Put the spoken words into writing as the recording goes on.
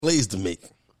Plays to make.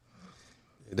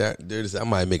 I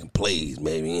might making plays,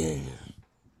 baby.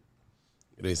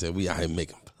 They said we out here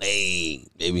making plays,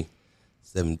 baby.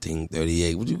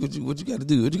 1738. What you got to do? What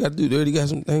you got to do? Dirty got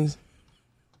some things.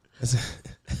 We're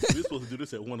supposed to do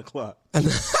this at 1:00.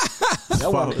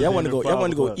 Y'all want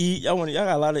to go eat. Y'all had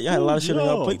a lot of shit on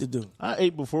your plate to do. I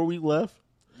ate before we left.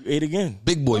 You ate again.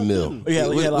 Big boy meal. He had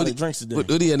a lot of drinks today.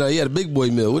 What he had? No, he had a big boy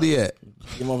meal. What he had?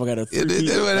 Your motherfucker got a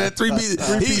three-piece.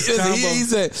 He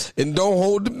said, and don't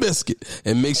hold the biscuit,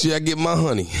 and make sure I get my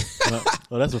honey.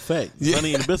 Well, that's a fact. Yeah.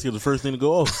 Honey and the biscuit is the first thing to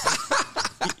go off.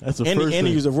 That's the first thing. And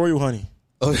he used a royal honey.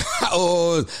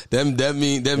 That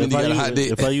mean he got a hot day.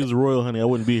 If I used the royal honey, I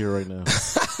wouldn't be here right now.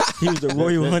 He used the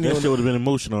royal honey. That shit would have been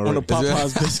emotional already. On the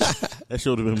Popeyes biscuit. That shit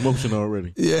would have been emotional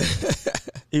already. Yeah.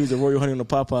 He used the royal honey on the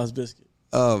Popeyes biscuit.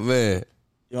 Oh man.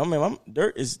 Yo, I mean,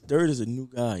 Dirt is a new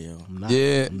guy, yo. I'm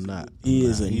not. He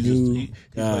is a new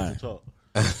guy. Like to talk.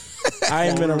 I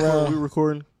ain't been around. We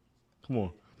recording? Come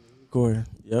on. Recording.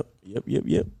 Yep.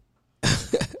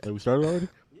 Have we started already?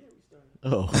 Yeah, we started.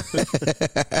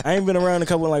 Oh. I ain't been around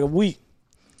a week.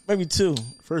 Maybe 2.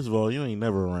 First of all, you ain't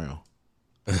never around.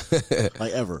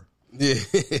 Like ever. Yeah.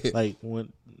 Like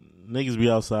when niggas be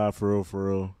outside for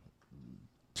real.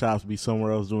 Chops be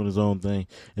somewhere else doing his own thing,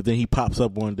 and then he pops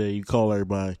up one day. You call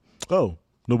everybody. Oh,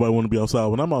 nobody want to be outside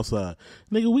when I'm outside,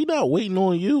 nigga. We not waiting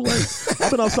on you. Like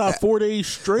I've been outside 4 days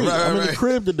straight. I'm in the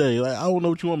crib today. Like I don't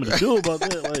know what you want me to do about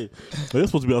that. Like they're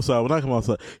supposed to be outside when I come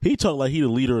outside. He talk like he the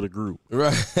leader of the group.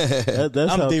 Right. That's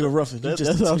I'm David Ruffin.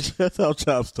 That's how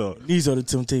Chops talk. These are the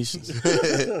Temptations.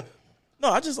 No,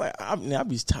 I just I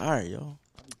be tired, yo.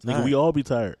 Nigga, we all be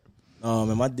tired.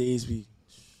 Man, my days be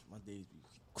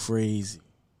crazy.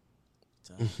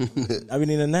 I be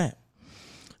needing a nap.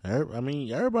 I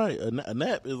mean, everybody, a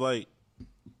nap is like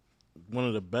one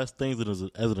of the best things as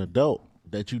an adult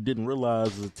that you didn't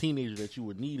realize as a teenager that you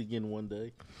would need again one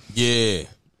day. Yeah.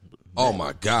 Oh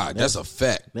my God, that's a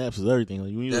fact. Naps is everything.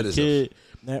 Like when you was a kid,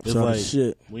 naps are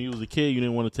shit. When you was a kid, you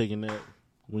didn't want to take a nap.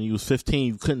 When you was 15,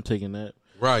 you couldn't take a nap.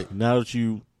 Right. Now that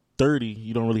you 30,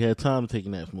 you don't really have time to take a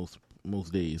nap most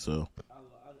days. So I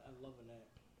love a nap.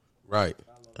 Right.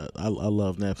 I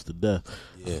love naps to death.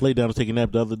 Yeah. I laid down to take a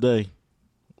nap the other day.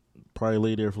 Probably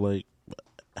lay there for like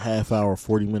half hour,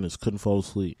 40 minutes. Couldn't fall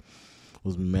asleep.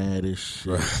 Was mad as shit.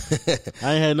 Right.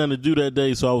 I ain't had nothing to do that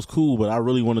day, so I was cool. But I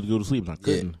really wanted to go to sleep, and I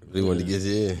couldn't. Yeah, really wanted to get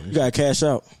You gotta cash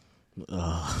out. You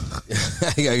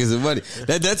gotta get some money.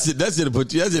 That's it to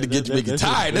put you. That's it to get you, make you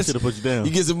tired. That's it to put you down.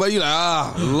 You get some money. You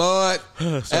like, Lord.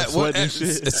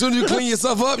 As soon as you clean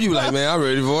yourself up, you like, man, I'm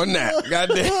ready for a nap.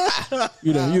 Goddamn.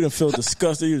 You done feel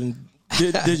disgusted. You done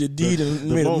did your deed and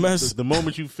made a mess. The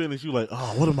moment you finish, you like,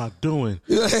 oh, what am I doing?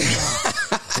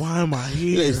 Why am I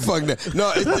here? Hey, fuck that.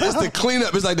 No, it's the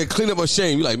cleanup. It's like the cleanup of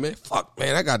shame. You like, man, fuck,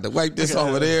 man, I got to wipe this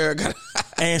over there.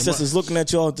 Ancestors looking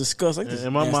at y'all disgust. Like this.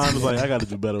 And my mind was like, I got to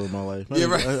do better with my life. I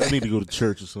need to go to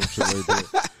church or some shit like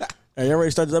that. Hey, y'all ready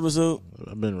to start this episode?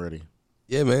 I've been ready.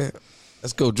 Yeah, man.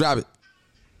 Let's go. Drop it.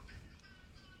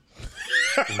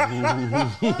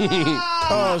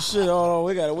 Oh shit! Hold on,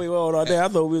 we gotta wait. Hold on, I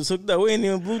thought we was hooked up. We ain't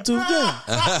even Bluetooth then.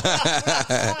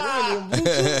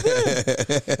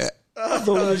 I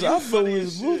thought we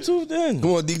was Bluetooth then.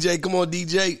 Come on,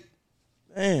 DJ.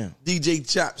 Damn. DJ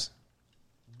Chops.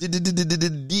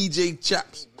 DJ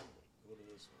Chops.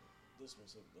 This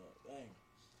one's hooked up.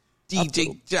 Dang.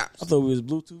 DJ Chops. I thought we was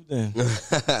Bluetooth then.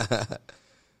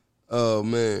 Oh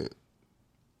man.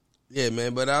 Yeah,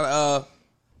 man. But I'd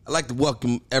like to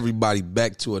welcome everybody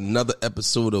back to another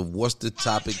episode of What's the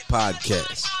Topic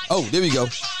Podcast. Oh, there we go.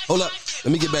 Hold up.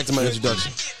 Let me get back to my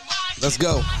introduction. Let's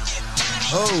go.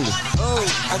 Oh,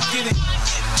 I get it.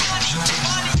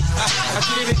 I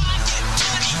get it.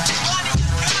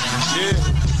 Yeah.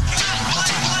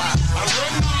 I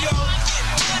run New York.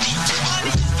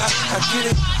 I get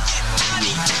it.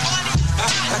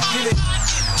 I get it.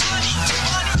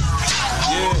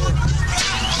 Yeah.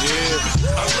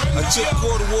 I took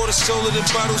quarter water, sold it in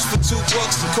bottles for $2.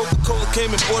 And Coca-Cola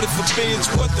came and bought it for billions.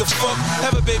 What the fuck?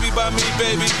 Have a baby by me,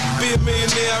 baby. Be a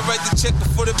millionaire. I write the check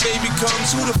before the baby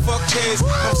comes. Who the fuck cares?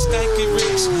 I'm stanky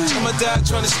rich. I'ma die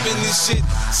trying to spin this shit.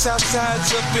 Southside's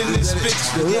up in this bitch.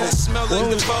 Yeah, it smell like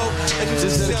the boat.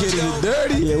 Just dedicated to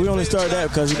Dirty. Yeah, we only started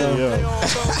that because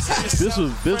this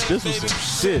was some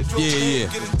shit. Yeah.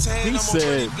 He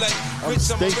said, I'm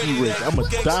stanky rich. I'ma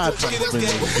die trying to spin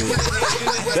this shit.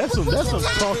 That's some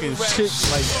talking shit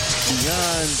like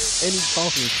beyond any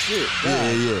talking shit.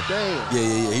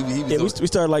 Yeah. We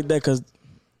started like that because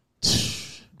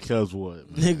what?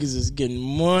 Niggas is getting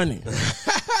money.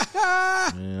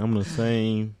 Man, I'm the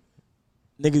same.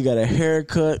 Niggas got a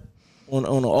haircut on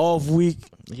an off week.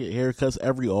 get haircuts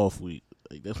every off week.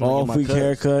 Like, that's when off week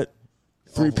haircut,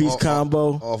 3-piece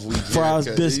combo, off week fries,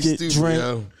 haircut. biscuit, Stupid, drink.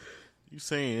 Yo. You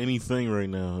saying anything right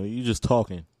now? You just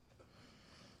talking.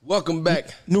 Welcome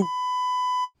back. New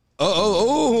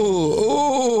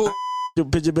Oh.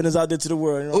 picture business out there to the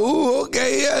world. You know? Oh,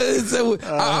 okay. Yeah. So,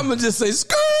 I'm gonna just say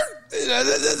skirt.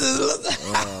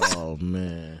 Oh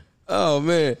man. Oh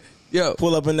man. Yo.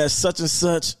 Pull up in that such and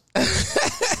such.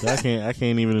 I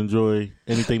can't even enjoy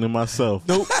anything to myself.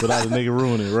 Nope. Without a nigga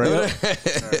ruin it, right?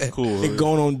 Right, cool. They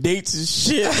going on dates and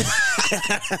shit.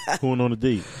 Going on a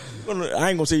date. I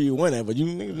ain't gonna say you win that, but you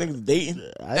niggas dating.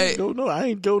 I ain't go nowhere. I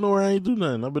ain't do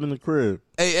nothing. I've been in the crib.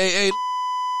 Hey.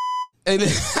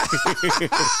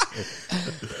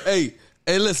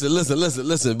 Hey,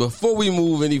 listen. Before we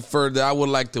move any further, I would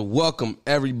like to welcome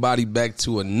everybody back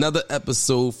to another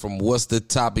episode from What's the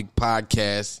Topic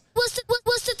podcast. What's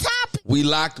the topic? We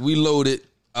locked, we loaded.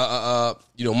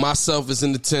 Myself is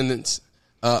in attendance.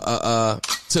 To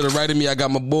the right of me, I got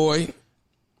my boy.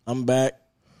 I'm back.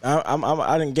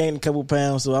 I done gained a couple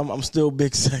pounds, so I'm still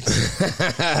big sexy.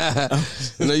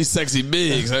 You know, you sexy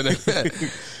big.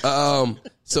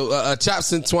 So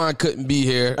Chops and Twine couldn't be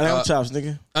here. I am Chops,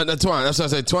 nigga. Twine, that's what I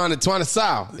said. Twine and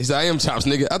Sal. He said, I am Chops,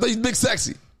 nigga. I thought he's big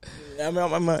sexy.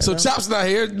 So Chops not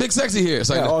here, big sexy here. It's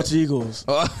like alter egos.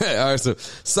 All right, so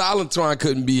Sal and Twine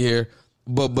couldn't be here,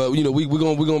 but you know we're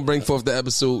gonna bring forth the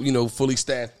episode, you know, fully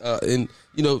staffed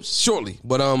shortly.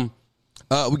 But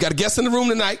we got a guest in the room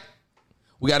tonight.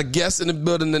 We got a guest in the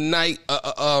building tonight.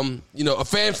 A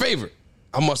fan favorite,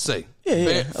 I must say.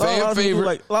 Yeah. Fan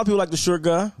favorite. A lot of people like the short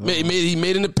guy. He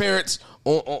made an appearance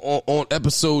on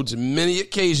episodes many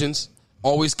occasions.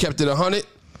 Always kept it 100.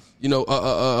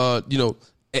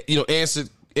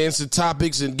 Answered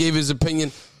topics and gave his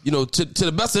opinion. You know, to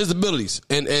the best of his abilities,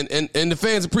 and the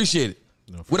fans appreciate it.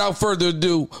 Without further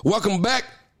ado, welcome back.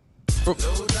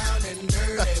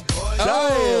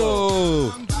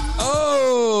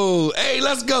 Hey,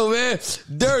 let's go, man.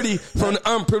 Dirty from the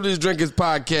Unprivileged Drinkers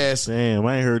Podcast. Damn,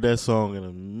 I ain't heard that song in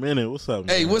a minute. What's up,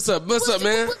 man? Hey, what's up,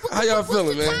 man? How y'all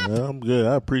feeling, man? I'm good.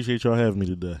 I appreciate y'all having me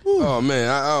today. Oh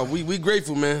man, we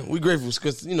grateful, man. We grateful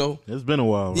because it's been a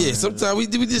while. Yeah, man. sometimes we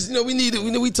just we need it.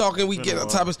 We talking. We get on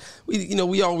topics.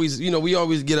 We always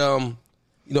get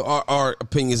our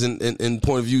opinions and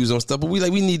point of views on stuff. But we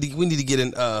need to get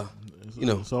in.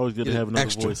 It's always good to have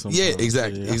another voice. Sometimes. Yeah,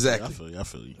 exactly. I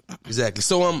feel you. Exactly.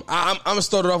 So I'm gonna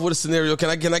start it off with a scenario. Can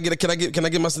I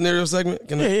get my scenario segment?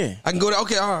 Yeah. I can go there.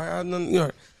 Okay, all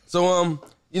right. So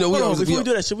before we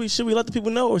do that, should we let the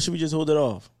people know, or should we just hold it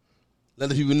off? Let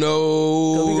the people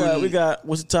know. We got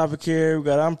what's the topic here? We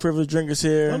got Unprivileged Drinkers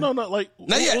here. No, not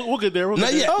yet. We'll get there.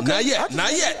 Not yet.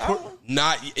 Not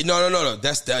yet. No.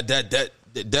 That's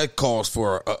that calls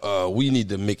for we need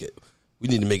to make it. We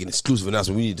need to make an exclusive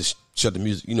announcement. We need to shut the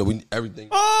music. We need everything.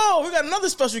 Oh, we got another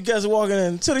special guest walking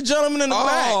in. To the gentleman in the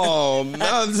back. Oh,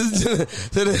 no.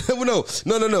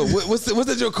 What's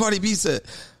that your Cardi B said?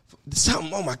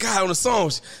 Something, oh my God, on the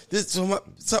songs.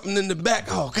 Something in the back.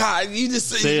 Oh God, you just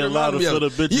say it louder for the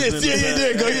bitches. Yes,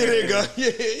 there you go.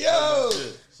 Yo.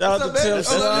 Shout out to Tim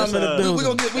Slime in the building.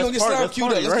 We're gonna get Slime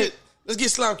queued up. Let's get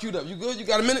Slime queued up. You good? You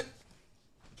got a minute?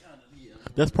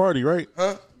 That's Party, right?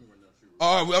 Huh?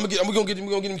 All right, we're gonna get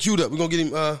him queued up. We're gonna get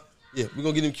him. We're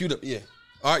gonna get him queued up. Yeah.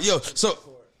 All right, yo. So,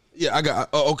 yeah, I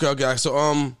got. Okay. So,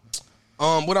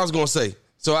 what I was gonna say.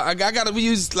 So I gotta. We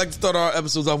usually like to start our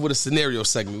episodes off with a scenario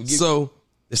segment. So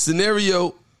the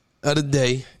scenario of the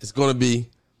day is gonna be: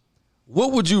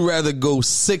 what would you rather go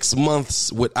 6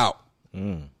 months without?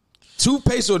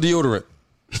 Toothpaste or deodorant?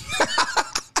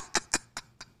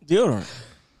 Deodorant.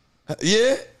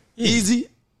 Yeah. Easy.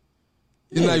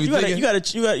 You gotta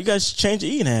change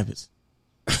your eating habits.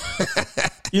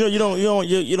 you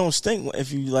don't stink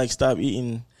if you like stop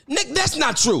eating. Nick, that's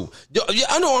not true. Your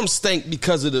underarms stink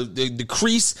because of the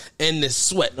crease and the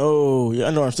sweat. No, your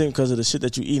underarms stink because of the shit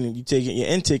that you eat and you take it. Your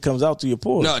intake comes out through your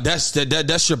pores. No,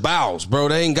 that's your bowels, bro.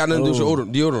 They ain't got nothing to do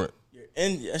with your deodorant.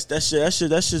 And that's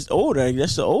just odor.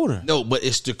 That's the odor. No, but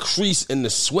it's the crease and the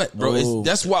sweat, bro.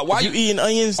 That's why if you eating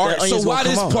onions. All right, so why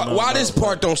this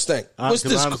part don't stink? What's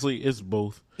this? Honestly, it's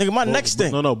both. Nigga, my neck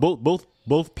stink. No,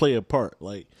 both play a part.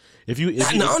 Like if you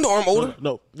underarm odor.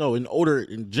 No, in odor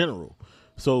in general.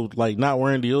 So like not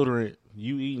wearing deodorant,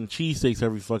 you eating cheesesteaks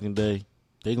every fucking day,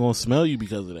 they gonna smell you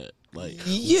because of that. Like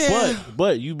yeah,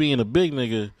 but you being a big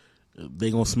nigga,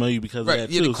 they gonna smell you because of that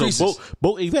yeah, too. So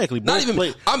both exactly.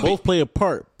 Both play a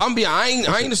part. I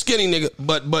ain't a skinny nigga,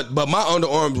 but my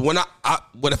underarms when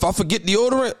but if I forget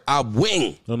deodorant, I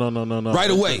wing. No. Right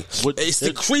away. It's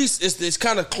the crease. It's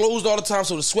kind of closed all the time,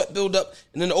 so the sweat build up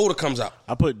and then the odor comes out.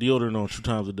 I put deodorant on 2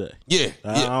 times a day. Yeah,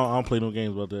 I don't play no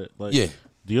games about that. Like, yeah.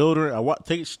 Deodorant. I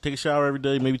take a shower every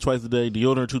day, maybe twice a day.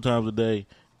 Deodorant 2 times a day.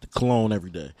 The cologne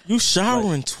every day. You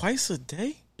showering twice a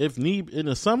day? If need in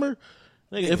the summer.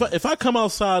 Nigga, if I come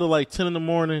outside at like 10 in the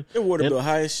morning, your water bill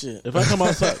high as shit. If I come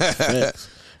outside,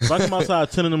 if I come outside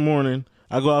at 10 in the morning,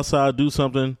 I go outside, do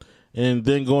something, and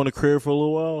then go in the crib for a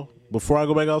little while. Before I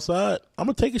go back outside, I'm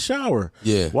gonna take a shower.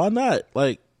 Yeah, why not?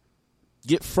 Like,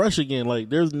 get fresh again. Like,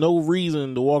 there's no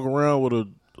reason to walk around with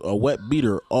a wet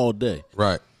beater all day.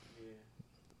 Right.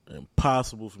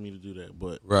 Impossible for me to do that.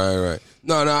 But right.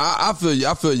 No, I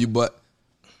feel you. But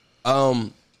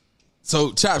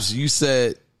so Chops, you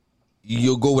said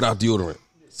you'll go without deodorant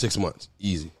 6 months,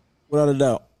 easy, without a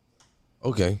doubt.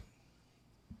 Okay.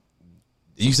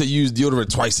 You said you use deodorant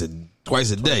twice a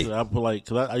day. I put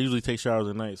because I usually take showers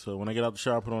at night. So when I get out the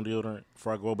shower, I put on deodorant.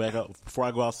 Before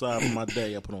I go outside for my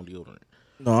day, I put on deodorant.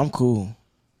 No, I'm cool.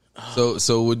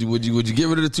 So would you get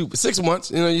rid of the 6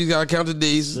 months? You know, you gotta count the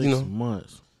days. 6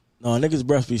 months. No, niggas'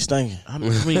 breath be stinking. I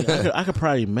mean, I could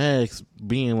probably max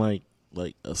being like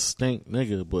a stink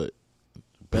nigga, but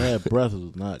bad breath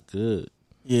is not good.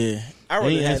 Yeah, I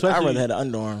rather had the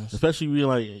underarms. Especially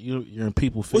when you're in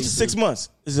people's faces. What's the 6 months?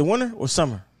 Is it winter or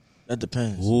summer? That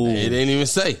depends. Ooh. It didn't even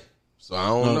say, so I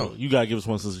don't know. You gotta give us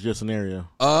one since it's your scenario.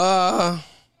 Well,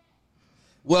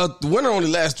 the winter only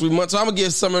lasts 3 months, so I'm gonna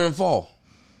get summer and fall.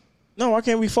 No, why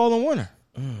can't we fall in winter?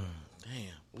 Damn.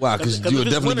 Why? Because you'll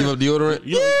definitely give up deodorant.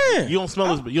 You don't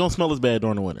smell as bad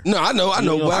during the winter. No, I know. But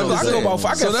I go about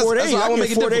 4 days. I want to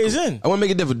make 4 days in. I want to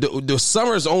make it different. The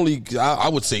summer is only, I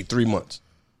would say, 3 months.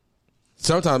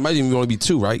 Sometimes it might even only be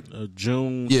 2, right?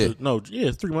 June. Yeah.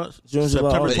 It's 3 months. June,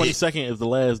 September July, 22nd is the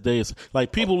last day. It's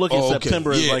like people look at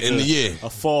September as like a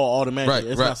fall automatically.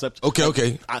 Right, it's right. not September.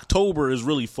 Okay. October is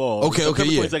really fall. Okay,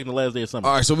 September 22nd, the last day of summer.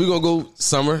 All right, so we're going to go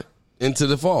summer into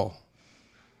the fall.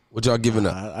 What y'all giving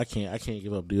up? I can't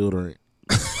give up deodorant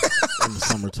in the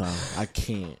summertime. I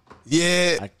can't.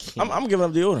 Yeah, I can't. I'm giving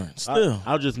up deodorant still.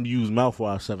 I'll just use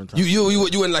mouthwash 7 times. You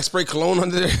wouldn't like spray cologne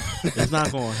under there? It's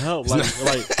not gonna help. Like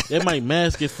it might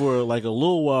mask it for like a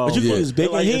little while. But you can use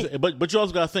bacon heat. But you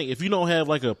also gotta think, if you don't have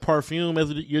like a perfume as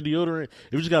your deodorant,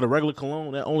 if you just got a regular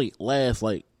cologne, that only lasts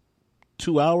like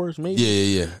 2 hours maybe.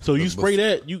 Yeah. So you spray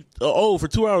that, for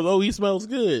 2 hours, he smells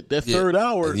good. That third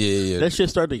hour, that shit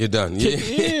start to get done.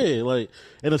 Yeah. Like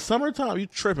in the summertime, you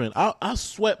tripping. I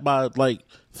sweat by like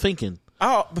thinking.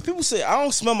 But people say I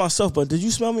don't smell myself. But did you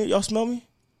smell me? Y'all smell me?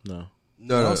 No. I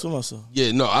don't smell myself.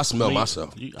 Yeah, no, I smell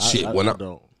myself. When I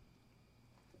don't.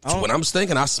 When I'm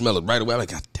stinking, I smell it right away. I'm like,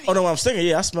 God damn. Oh no, when I'm stinking,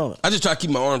 yeah, I smell it. I just try to keep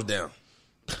my arms down.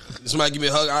 Somebody give me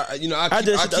a hug. I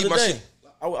keep my shit.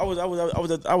 I was at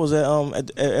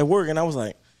work and I was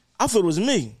like, I thought it was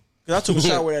me because I took a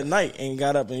shower at night and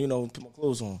got up and put my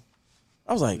clothes on.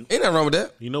 I was like, ain't nothing wrong with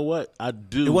that. You know what? I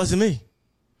do. It wasn't me.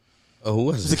 Oh, who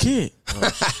was it? It was a kid. Oh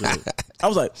shit! I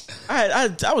was like,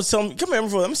 I was telling, come here,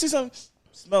 let me see something.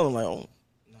 Smelling like, oh,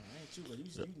 no, ain't you?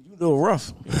 You a little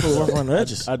rough. You a little rough around the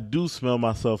edges. I do smell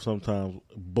myself sometimes,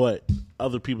 but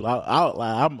other people,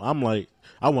 I'm like,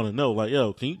 I want to know, like,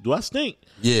 yo, do I stink?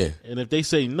 Yeah. And if they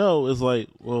say no, it's like,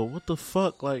 well, what the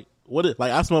fuck? Like,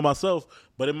 I smell myself,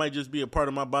 but it might just be a part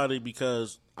of my body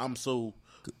because I'm so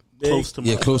close to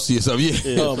myself. Yeah, close to yourself.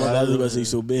 Yeah. Oh, my God, I was about to say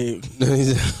so big.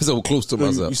 So close to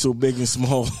myself. You so big and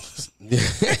small.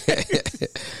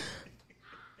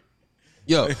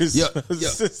 Yo. So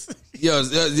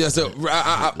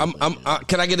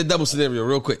can I get a double scenario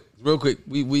real quick?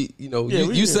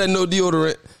 You said no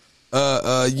deodorant.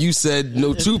 You said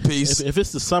no toothpaste. If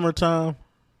it's the summertime,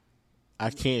 I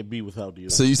can't be without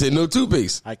deodorant. So you say no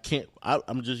toothpaste? I can't.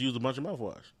 I'm just use a bunch of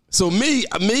mouthwash. So me,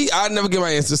 I never get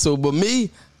my answer. So, but me,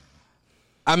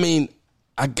 I mean,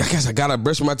 I guess I gotta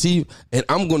brush my teeth, and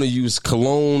I'm gonna use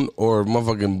cologne or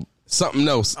motherfucking something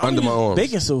else under my arms.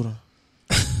 Baking soda.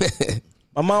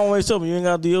 My mom always told me you ain't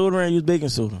got deodorant, use baking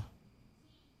soda.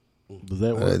 Does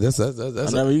that work? That's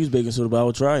I never use baking soda, but I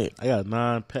would try it. I got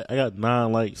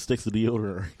 9 like sticks of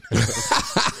deodorant.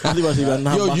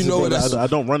 Yo, you know what? I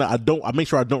don't run out. I make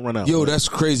sure I don't run out. Yo, that's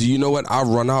crazy. You know what? I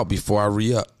run out before I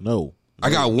re-up. No. I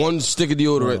got 1 stick of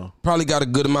deodorant. No. Probably got a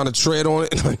good amount of tread on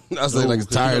it. I was like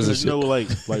tires and shit. Like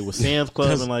with Sam's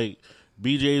Club and like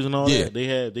BJ's and all that,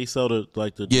 they sell the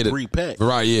 3-pack.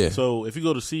 Right, yeah. So if you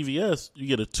go to CVS, you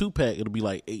get a 2-pack, it'll be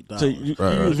like $8. So you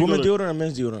use women's deodorant or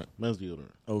men's deodorant? Men's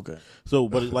deodorant. Okay. So,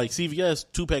 but like CVS,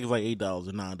 2-pack is like $8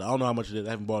 or $9. I don't know how much it is.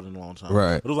 I haven't bought it in a long time.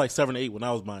 Right. But it was like 7 to 8 when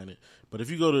I was buying it. But if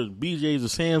you go to BJ's or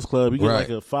Sam's Club, you get like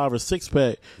a 5 or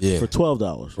 6-pack for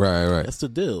 $12. Right. That's the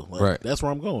deal. Like, that's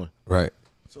where I'm going. Right.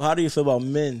 So how do you feel about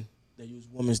men that use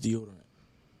women's deodorant?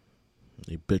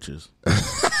 They bitches.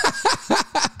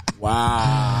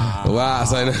 Wow.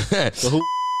 So who?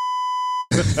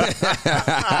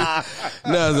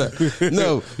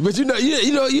 No, but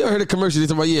you heard a commercial. They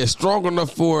talk about strong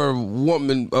enough for a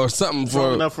woman or something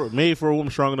made for a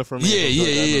woman, strong enough for me.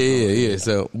 Yeah.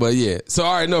 So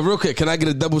all right. No, real quick. Can I get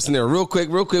a double scenario? Real quick.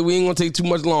 We ain't gonna take too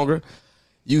much longer.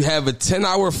 You have a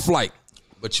 10-hour flight,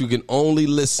 but you can only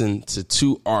listen to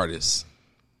 2 artists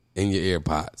in your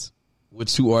AirPods.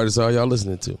 Which 2 artists are y'all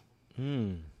listening to?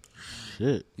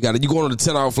 Shit. You going on a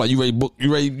 10-hour flight. You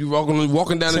ready? You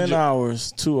walking down 10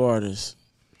 hours, 2 artists.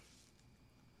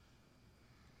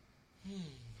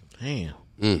 Damn.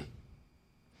 I'm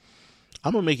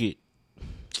gonna make it.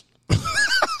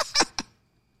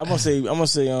 I'm gonna say,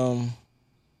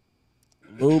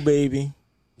 Lil Baby.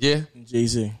 Yeah. And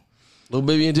Jay-Z. Lil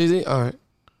Baby and Jay-Z. All right.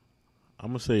 I'm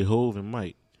gonna say Hov and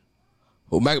Mike.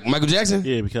 Oh, Michael Jackson.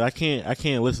 Yeah, because I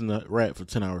can't listen to rap for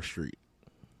 10 hours straight.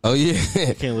 Oh yeah.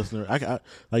 I can't listen to it.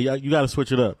 You got to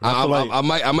switch it up. I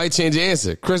might change your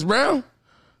answer. Chris Brown.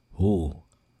 Ooh.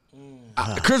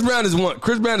 Chris Brown is one.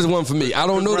 Chris Brown is one for me. I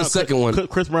don't know the second one.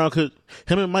 Chris Brown him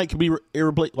and Mike could be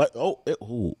irreplaceable. Like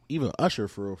even Usher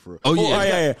for real. Oh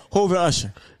yeah. Hov and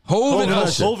Usher. Hov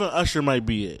and Usher might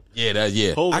be it. Yeah.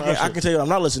 I can tell you what I'm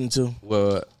not listening to.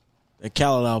 What? The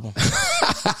Khaled album.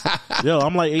 Yo,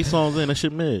 I'm like 8 songs in. That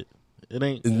shit mid. It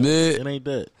ain't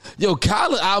that. Yo,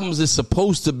 Khaled albums is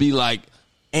supposed to be like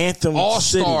Anthem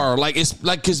all-star. Like it's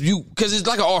like because it's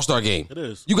like an all-star game. It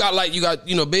is. You got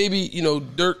Baby,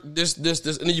 Dirt, this,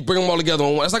 and then you bring them all together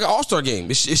on one. It's like an all-star game.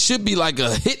 It should be like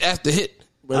a hit after hit.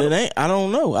 But it ain't. I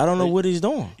don't know. I don't know what he's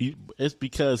doing. It's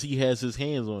because he has his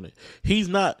hands on it. He's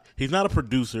not a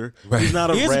producer. Right. He's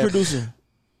not a He is rapper. a producer.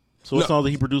 So what songs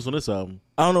did he produce on this album?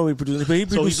 I don't know what he produced, but he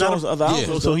produced songs on other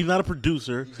albums. So he's not a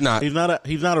producer. He's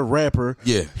not a rapper.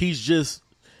 Yeah. He's just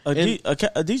a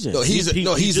DJ. No,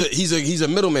 he's a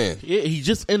middleman. Yeah, he's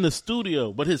just in the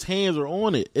studio, but his hands are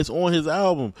on it. It's on his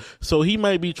album. So he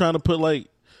might be trying to put like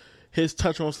his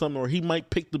touch on something, or he might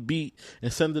pick the beat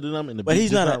and send it to them. But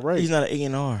he's not right. He's not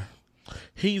an A&R.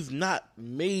 He's not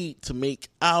made to make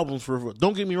albums for.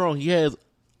 Don't get me wrong. He has.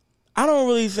 I don't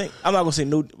really think. I'm not gonna say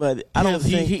no, but I don't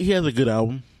think he has a good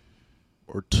album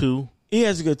or 2. He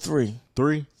has a good 3.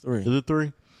 3. Is it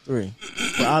 3? 3.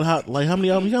 But how many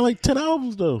albums? He got like 10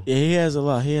 albums though. Yeah, he has a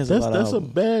lot. He has a lot. That's of a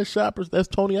bad shopper. That's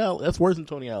Tony Allen. That's worse than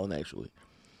Tony Allen actually.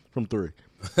 From 3.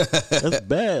 That's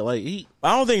bad. Like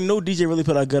I don't think no DJ really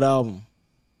put out a good album.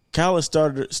 Khaled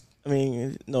started. I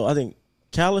think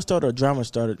Khaled started or Drama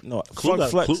started. No, Clue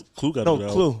got Clue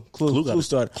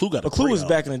started. Clue got. But Clue was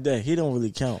back in the day. He don't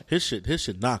really count. His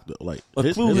shit knocked though. Like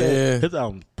his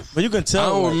album. But you can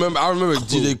tell. I remember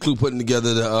DJ Clue putting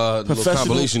together the little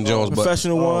compilation Jones.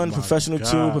 Professional 1, Professional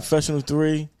 2, Professional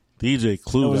 3. DJ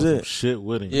Clue got some shit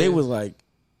with him. They was like,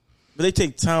 but they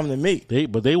take time to make.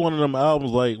 But they one of them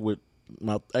albums like with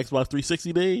my Xbox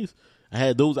 360 days. I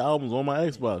had those albums on my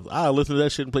Xbox. I listen to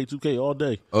that shit and play 2K all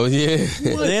day. Oh yeah.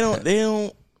 They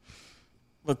don't.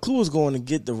 But Clue was going to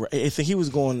get I think he was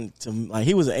going to like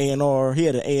he was an A&R. He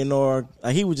had an A&R.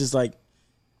 Like he was just like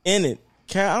in it.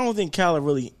 I don't think Khaled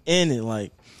really in it.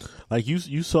 Like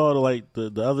you saw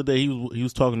the other day he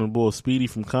was talking to the boy Speedy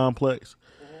from Complex.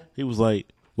 He was like,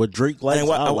 what Drake likes,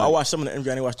 I watched some of the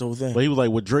interview. I didn't watch the whole thing. But he was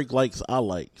like, what Drake likes, I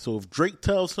like. So if Drake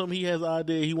tells him he has an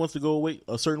idea, he wants to go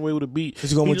a certain way with a beat.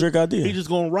 He's going with Drake idea. He's just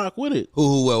going to rock with it.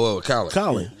 Well,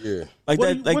 Khaled. Yeah. What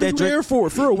are you there for?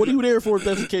 For real, what are you there for if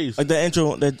that's the case? Like that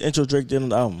intro Drake did on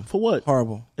the album. For what?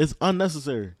 Horrible. It's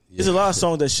unnecessary. There's a lot of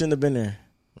songs that shouldn't have been there.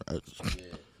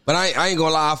 But I ain't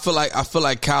gonna lie. I feel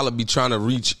like Khaled be trying to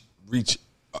reach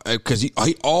because he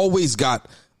always got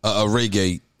a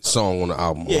reggae song on the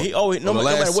album. Yeah, he always no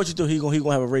matter what you do, he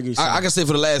gonna have a reggae song. I can say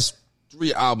for the last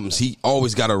 3 albums, he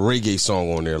always got a reggae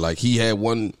song on there. Like he had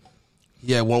one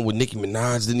with Nicki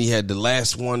Minaj. Then he had the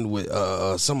last one with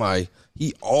somebody.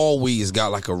 He always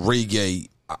got like a reggae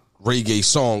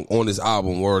song on his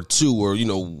album or 2 or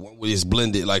with his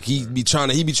blended. Like he be trying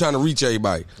to reach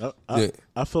everybody.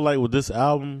 I feel like with this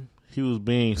album, he was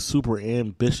being super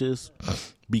ambitious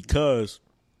because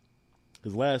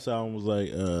his last album was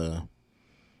like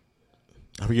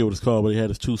I forget what it's called, but he had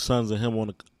his 2 sons and him on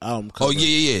the album cover. Oh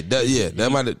yeah.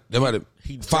 That might have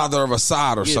Father of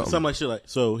Assad or something like shit like.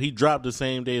 So he dropped the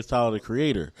same day as Tyler the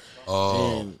Creator.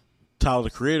 Oh. And Tyler the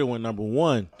Creator went number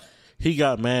 1. He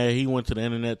got mad. He went to the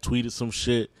internet, tweeted some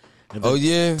shit. And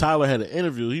then Tyler had an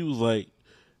interview. He was like,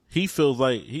 he feels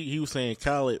like he was saying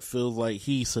Khaled feels like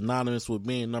he's synonymous with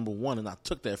being number 1, and I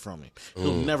took that from him.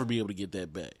 He'll never be able to get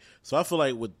that back. So I feel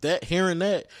like with that, hearing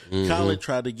that, Khaled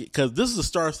tried to get, because this is the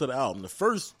start of the album. The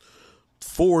first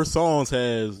 4 songs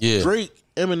has Drake,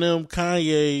 Eminem,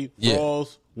 Kanye,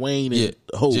 Ross, Wayne, and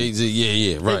Hov.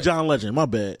 Jay-Z, right. And John Legend. My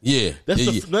bad. Yeah, that's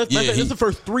the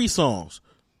first 3 songs.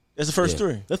 That's the first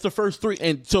 3. That's the first 3,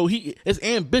 and so it's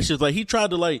ambitious. Like he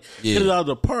tried to hit it out of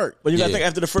the park. But you got to think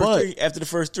after the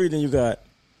first 3, then you got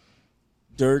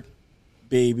Dirt,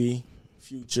 Baby,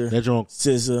 Future,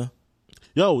 SZA.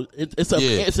 Yo, it's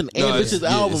an ambitious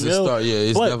album. It's yo.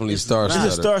 It's definitely star-studded.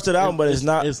 It's a star-studded album, but it's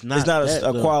not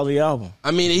a quality album.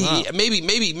 I mean, maybe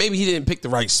he didn't pick the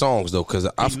right songs though, because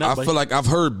I feel like I've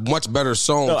heard much better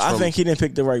songs. No, I think he didn't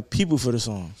pick the right people for the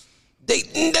songs.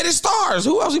 That is stars.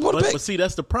 Who else he supposed to pick? But see,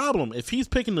 that's the problem. If he's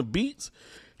picking the beats,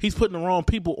 he's putting the wrong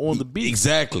people on the beats.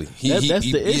 Exactly. That's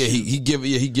the issue. He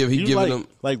giving them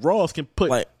like Ross can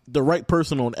put the right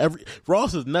person on every.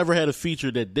 Ross has never had a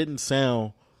feature that didn't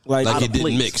sound like it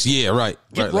didn't mix. Yeah, right.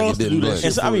 Get Ross to do that shit.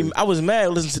 And so, I was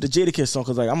mad listening to the Jadakiss song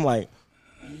because I'm like,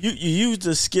 you used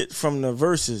the skit from the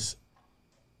verses,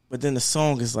 but then the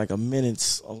song is like a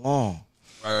minute long.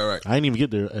 Right. I didn't even get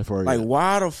there FR. Like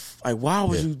why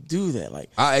would you do that?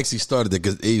 Like I actually started it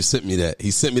because Abe sent me that.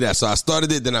 He sent me that, so I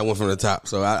started it. Then I went from the top.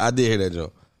 So I did hear that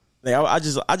joke. Like I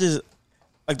just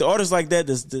like the artists like that.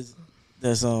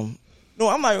 That's no.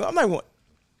 I'm not.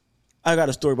 I got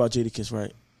a story about Jadakiss,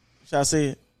 right? Should I say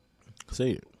it?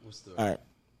 Say it. All right.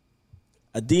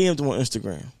 I DM'd him on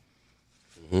Instagram.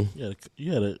 Mm-hmm.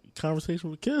 You had a conversation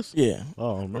with Kiss? Yeah.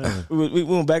 Oh man. we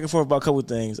went back and forth about a couple of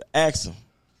things. I asked him.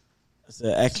 I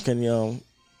said, he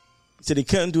said he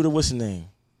couldn't do the what's the name.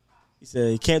 He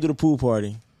said he can't do the pool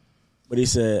party. But he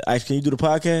said, can you do the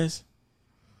podcast?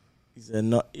 He said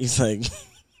no. He's like,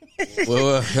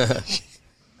 well,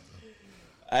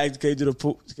 I asked, can you do the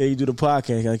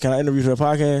podcast? Can I interview for the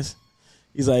podcast?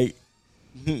 He's like,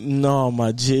 no,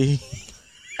 my G.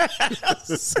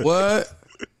 What?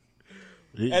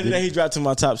 And then he dropped to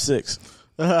my top 6.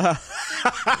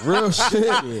 Real shit.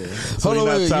 Yeah. Hold on,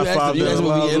 wait. You asked him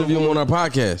to be interviewing on our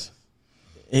podcast.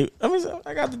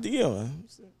 I got the deal.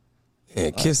 Yeah,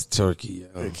 Kiss Turkey.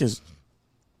 Kiss.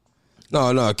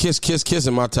 No, Kiss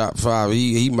in my top 5.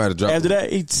 He might have dropped. After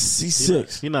that, he's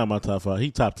 6. He's not in my top 5. He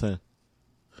top 10.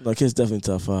 No, Kiss definitely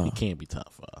top 5. He can't be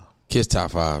top 5. Kiss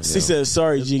top 5. He said,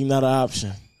 "Sorry, G, not an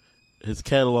option." His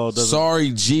catalog doesn't.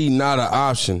 Sorry, G, not an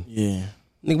option. Yeah.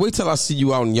 Nigga, wait till I see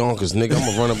you out in Yonkers, nigga. I'm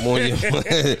gonna run up on you.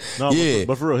 No, yeah,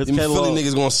 but for real, his them catalog. Philly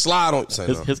niggas gonna slide on.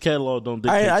 His catalog don't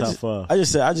dictate top 5. I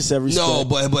just said respect. No,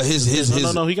 but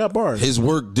his no, he got bars. His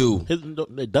work do.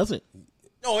 It doesn't.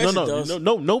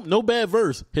 No, bad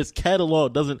verse. His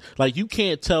catalog doesn't. Like you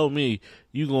can't tell me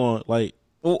you going like.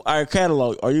 Well, our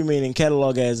catalog. Are you meaning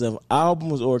catalog as of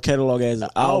albums or catalog as of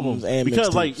albums and because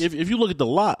mixtapes? like if you look at the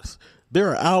Locks.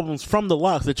 There are albums from the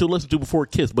Locks that you'll listen to before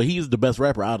Kiss, but he's the best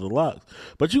rapper out of the Locks.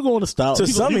 But you go on to style.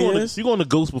 You go on to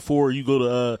Ghost before you go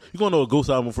to you going to a Ghost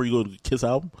album before you go to Kiss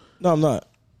album. No, I'm not.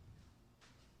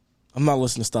 I'm not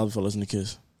listening to style before I listen to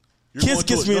Kiss. Kiss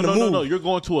gets me in the mood. No, you're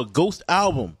going to a Ghost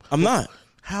album. I'm not.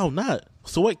 How not?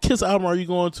 So what Kiss album are you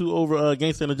going to over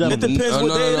Gangsta and the Gentleman? It depends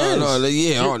what day it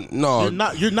is. No.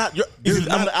 You're not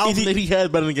the album that he has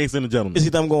better than Gangsta and the Gentleman. Is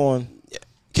it I'm going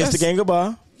Kiss the Gang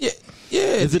Goodbye? Yeah.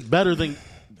 Is it better than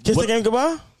Kiss the Gang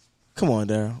Goodbye? Come on,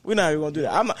 Daryl. We're not even gonna do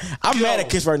that. I'm mad at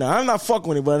Kiss right now. I'm not fucking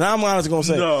with it, but I'm honestly gonna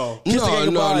say Kiss the Gang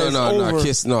Goodbye is over.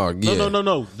 Kiss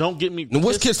no. Don't get me.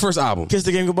 What's Kiss' first album? Kiss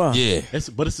the Gang Goodbye. Yeah,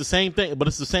 but it's the same thing. But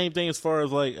it's the same thing as far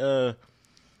as like.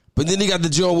 But then he got the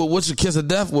joint with What's Your Kiss of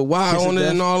Death with Why on it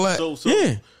and all that. So who's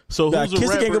a Kiss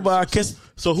rapper? The Gang Goodbye. Kiss.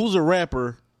 So who's a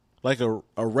rapper like a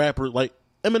rapper like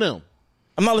Eminem?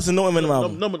 I'm not listening to no Eminem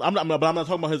album. No, I'm not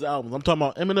talking about his albums. I'm talking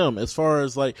about Eminem as far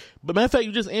as like. But matter of fact,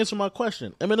 you just answered my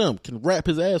question. Eminem can rap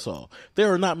his ass off.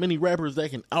 There are not many rappers that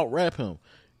can out rap him.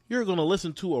 You're gonna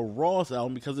listen to a Ross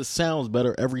album because it sounds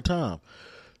better every time.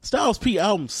 Styles P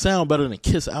albums sound better than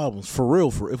Kiss albums for real.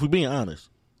 If we're being honest,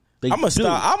 I'm a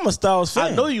Styles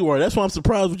fan. I know you are. That's why I'm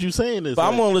surprised with you saying this.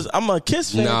 But I'm a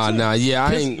Kiss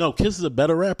fan. Kiss is a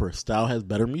better rapper. Styles has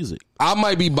better music. I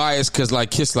might be biased because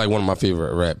like Kiss like one of my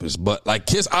favorite rappers, but like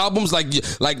Kiss albums like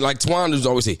Twan does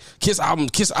always say Kiss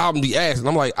album be ass, and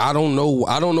I'm like I don't know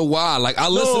why. Like I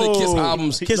listen to Kiss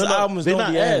albums. Albums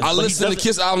don't be ass. I listen to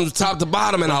Kiss albums top to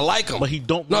bottom, and I like them. But he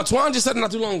don't. No, Twan just said it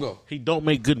not too long ago. He don't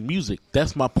make good music.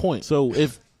 That's my point. So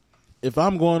if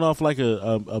I'm going off like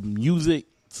a music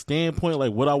standpoint,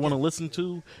 like what I want to listen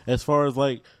to, as far as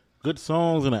like good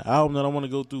songs and an album that I want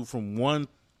to go through from one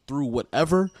through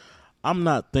whatever, I'm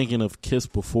not thinking of Kiss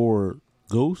before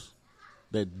Ghost.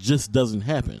 That just doesn't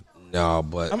happen. No,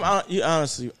 but I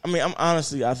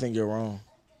think you're wrong.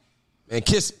 Man,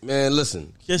 Kiss, man,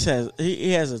 listen. Kiss has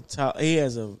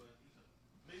a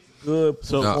good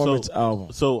performance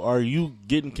album. So are you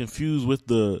getting confused with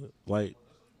the like?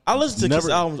 I listen to Kiss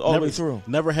albums all the way through.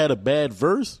 Never had a bad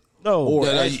verse. No, or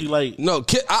actually like no.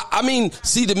 I mean,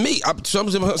 see, to me, some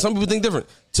people think different.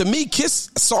 To me,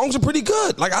 Kiss songs are pretty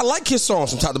good. Like I like Kiss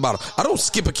songs from top to bottom. I don't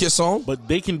skip a Kiss song, but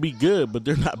they can be good, but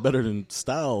they're not better than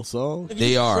Styles songs.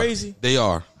 They are crazy. They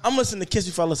are. I'm listening to Kiss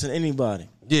before I listen to anybody.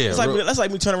 Yeah, that's like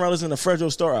me turning around listening to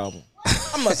Fredro Starr album.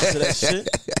 I'm not listening to that shit.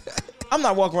 I'm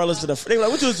not walking around listening to. They like,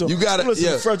 what you listen to? You got it.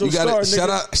 Yeah, you got it.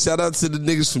 Shout out to the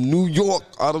niggas from New York.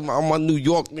 All my New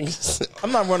York niggas.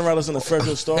 I'm not running around listening to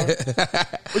Fredro Starr.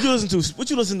 What you listen to? What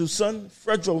you listen to, son?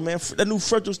 Fredro, man. That new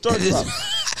Fredro Starr drop.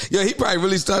 Yeah, he probably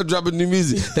really started dropping new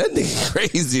music. That nigga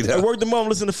crazy though. I worked the mom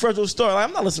listening to Fredro Starr. Like,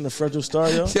 I'm not listening to Fredro Starr,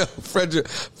 yo. Yo,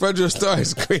 Fredro Starr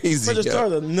is crazy. Fredro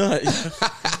Starr's a nut.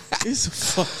 He's a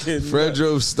fucking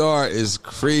Fredro Starr is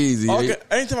crazy. Okay,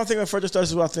 anytime I think of Fredro Starr,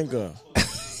 this is what I think of.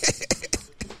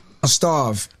 I'll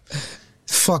starve.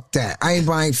 Fuck that. I ain't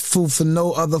buying food for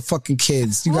no other fucking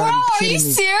kids. You gotta be kidding me. Are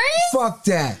you serious? Fuck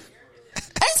that.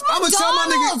 It's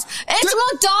McDonald's. It's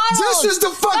McDonald's. This is the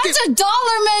fucking. That's a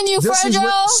dollar menu,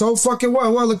 Fredro. So fucking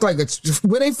what? What I look like?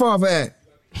 Where they father at?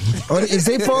 Or is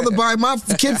they father buy my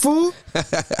kid food?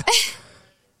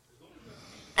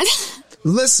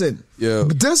 Listen. Yeah.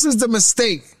 This is the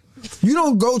mistake. You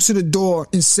don't go to the door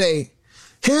and say,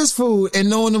 here's food, and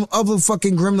knowing them other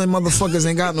fucking gremlin motherfuckers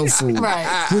ain't got no food.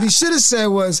 Right. What he should have said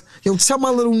was, yo, tell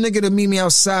my little nigga to meet me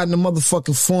outside in the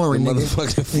motherfucking foreign,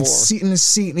 nigga. And sit in the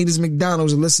seat and eat his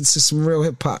McDonald's and listen to some real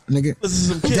hip hop, nigga.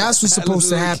 That's what's supposed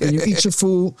to happen. You eat your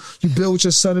food, you build with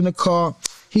your son in the car,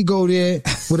 he go there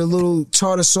with a little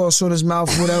tartar sauce on his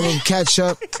mouth, whatever,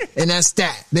 ketchup, and that's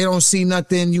that. They don't see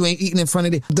nothing, you ain't eating in front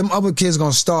of them. Them other kids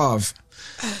gonna starve.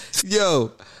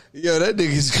 Yo, that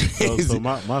nigga's crazy. So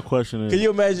my question is, Can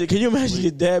you imagine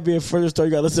your dad being Fredro Starr?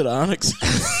 You got to listen to Onyx.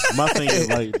 My thing is,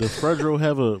 like, does Fredro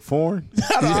have a foreign?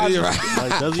 Yeah, right.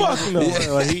 Like, does he? Fuck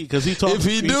no. Like, because he talking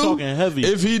heavy.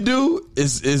 If he do,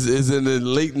 is in the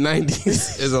late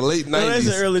 90s. Is a late 90s. No, it's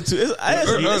an early it's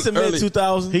a mid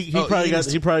 2000s. He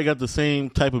probably got the same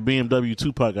type of BMW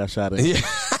Tupac got shot in. Yeah.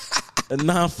 A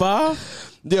 9.5.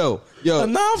 Yo, a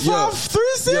 9.5 3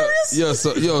 series.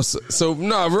 So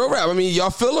no, real rap. I mean, y'all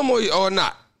feel him or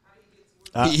not?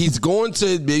 He's going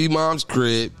to baby mom's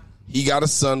crib. He got a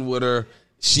son with her.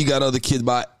 She got other kids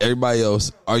by everybody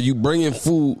else. Are you bringing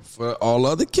food for all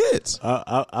other kids?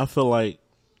 I feel like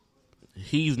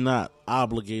he's not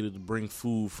obligated to bring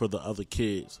food for the other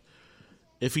kids.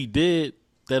 If he did,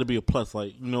 that'd be a plus.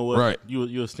 Like, you know what? Right.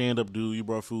 You a stand up dude. You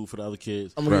brought food for the other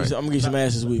kids. I'm gonna get you some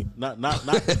ass this week.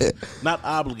 Not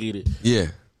obligated. Yeah.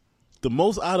 The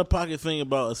most out of pocket thing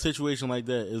about a situation like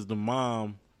that is the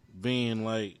mom being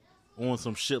like on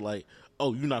some shit like,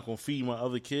 "Oh, you're not gonna feed my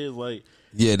other kids." Like,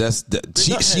 yeah,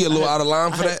 she a little out of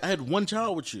line for that. I had one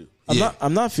child with you.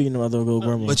 I'm not feeding them other little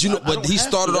grandma. But but he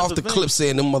started off the clip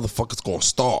saying them motherfuckers gonna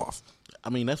starve. I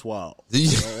mean, that's wild.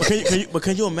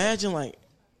 Can you imagine, like,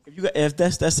 if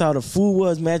that's how the food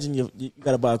was? Imagine you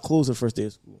got to buy clothes the first day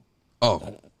of school.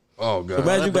 Oh god.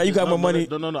 Imagine you got more money.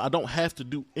 No. I don't have to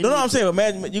do anything. No, I'm saying,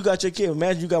 imagine you got your kid.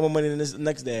 Imagine you got more money than this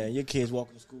next day, and your kid's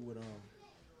walking to school with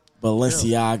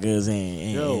Balenciagas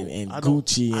and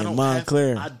Gucci and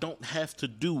Montclair. I don't have to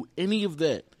do any of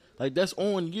that. Like, that's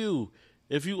on you.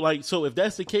 If you like, so if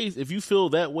that's the case, if you feel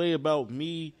that way about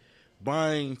me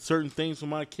buying certain things for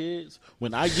my kids,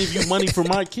 when I give you money for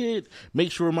my kid,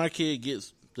 make sure my kid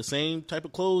gets the same type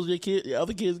of clothes your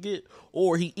other kids get,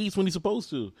 or he eats when he's supposed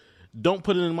to. Don't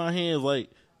put it in my hands. Like,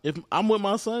 if I'm with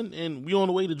my son and we on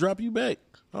the way to drop you back,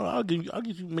 I'll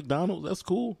get you McDonald's. That's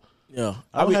cool. Yeah,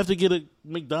 I would have to get a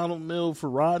McDonald's meal for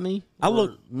Rodney.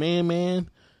 Man.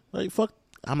 Like, fuck.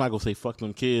 I'm not gonna say fuck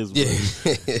them kids,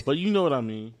 but you know what I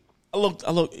mean. I looked.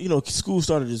 You know, school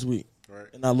started this week, right?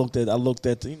 And I looked at.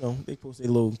 You know, they post their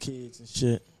little kids and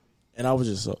shit, and I was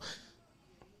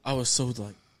so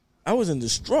like, I was in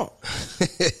distraught.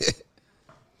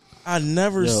 I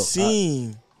never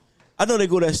seen. I know they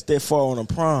go that far on a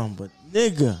prom, but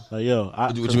nigga.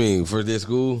 Like, what you mean? For their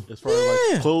school? As far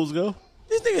as like clothes go?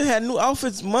 These niggas had new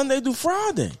outfits Monday through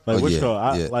Friday. Like,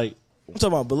 I'm talking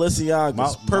about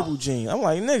Balenciaga's purple jeans. I'm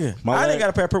like, nigga, I didn't got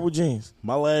a pair of purple jeans.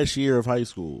 My last year of high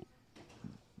school.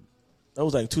 That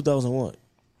was like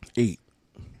 2008.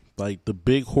 Like, the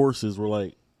big horses were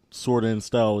like sort of in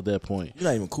style at that point. You're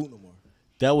not even cool no more.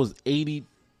 That was $80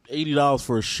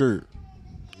 for a shirt.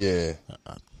 Yeah.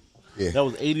 That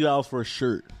was $80 for a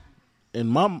shirt. And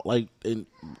mom, like, in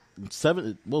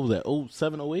what was that,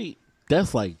 07, 08?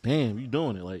 That's like, damn, you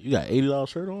doing it. Like, you got $80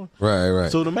 shirt on?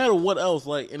 Right. So no matter what else,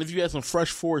 like, and if you had some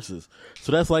fresh Forces,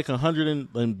 so that's like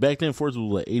and back then Forces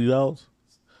was like $80?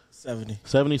 70,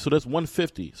 so that's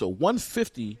 $150. So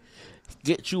 $150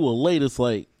 gets you a latest,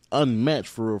 like, unmatched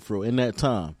for real in that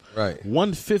time. Right.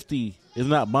 $150 is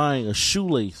not buying a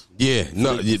shoelace. Yeah,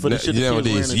 nowadays.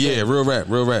 Yeah, real rap.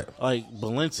 Like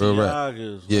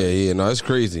Balenciagas. Yeah, no, it's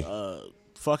crazy.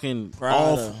 Fucking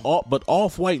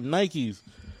off-white Nikes.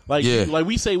 Like, like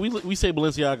we say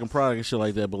Balenciaga and Prada and shit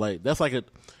like that, but like that's like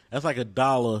a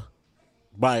dollar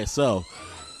by itself.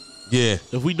 Yeah.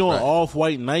 If we doing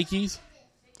off-white Nikes,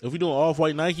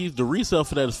 the resale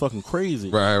for that is fucking crazy.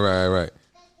 Right.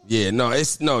 Yeah,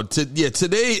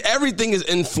 today everything is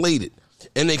inflated.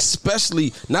 And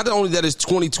especially, not only that it's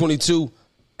 2022,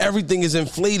 everything is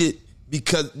inflated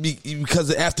because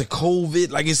after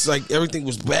COVID, like it's like everything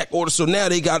was back order. So now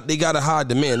they got a high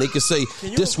demand. They can say,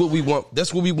 this what we want.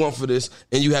 That's what we want for this,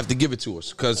 and you have to give it to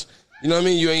us. Because, you know what I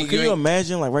mean? Can you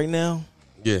imagine, like right now?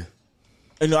 Yeah.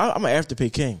 You know, I'm an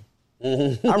Afterpay king.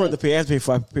 Mm-hmm. I'd rather pay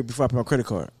Afterpay before I pay my credit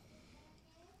card.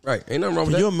 Right. Ain't nothing wrong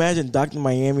with that. Can you imagine Dr.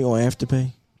 Miami on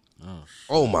Afterpay?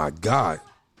 Oh, my God.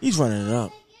 He's running it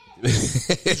up.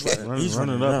 He's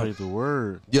running up ain't the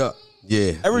word. Yeah.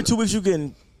 Every 2 weeks you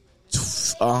getting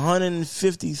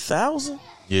 150,000.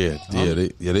 Yeah.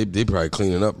 They probably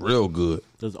cleaning up real good.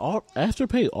 Does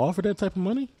Afterpay offer that type of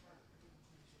money?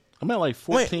 I'm at like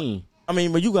 14. Wait, I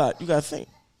mean, but you got to think.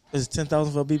 Is it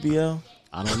 10,000 for a BBL?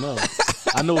 I don't know.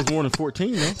 I know it's more than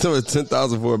 14 though. So it's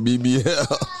 10,000 for a BBL.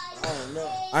 I don't know.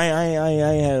 I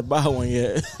ain't had to buy one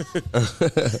yet.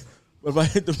 But if I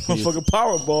hit the motherfucking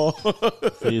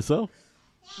Powerball. For yourself?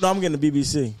 No, I'm getting a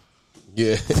BBC.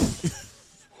 Yeah.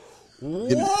 You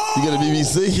get a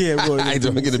BBC? Yeah, bro. I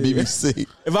don't get a BBC.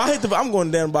 If I hit I'm going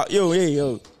down about, yo.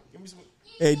 Give me some,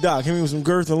 hey, Doc, hit me with some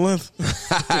girth and length.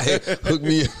 Hook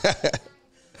me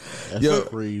That's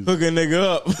crazy. Hook a nigga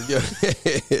up.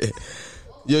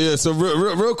 Yeah. So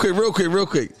real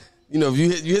quick. You know, if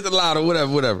you hit the lotto,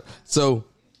 whatever. So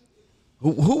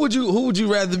who would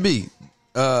you rather be?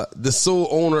 The sole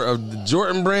owner of the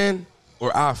Jordan brand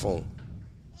or iPhone?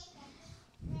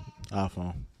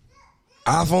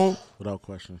 iPhone? Without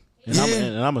question. And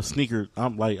I'm a sneaker.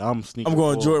 I'm sneaker. I'm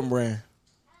going Jordan brand.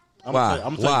 Why?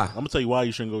 I'm gonna tell you why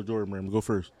you shouldn't go Jordan brand. Go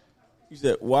first. You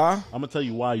said why? I'm gonna tell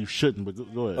you why you shouldn't, but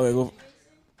go ahead. Okay, go.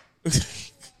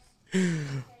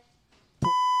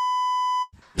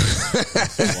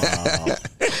 Wow.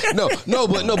 No,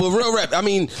 but real rap. I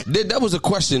mean, that was a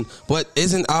question. But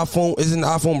isn't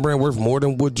iPhone brand worth more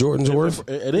than what Jordan's worth?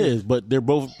 It is, but they're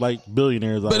both like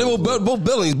billionaires. But they were both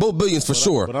billions for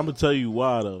sure. But I'm gonna tell you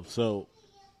why though. So,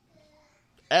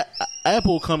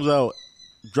 Apple comes out,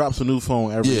 drops a new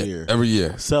phone every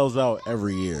year, sells out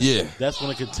every year. Yeah, that's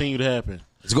going to continue to happen.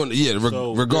 It's going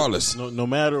to, regardless. No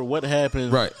matter what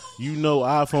happens, right? You know,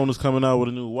 iPhone is coming out with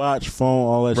a new watch, phone,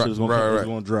 all that shit is going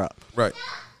to drop. Right.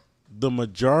 The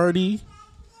majority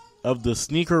of the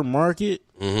sneaker market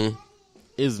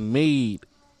is made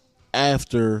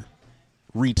after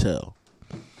retail.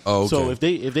 Oh, okay. So if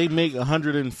they make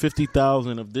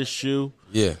 150,000 of this shoe,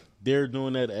 they're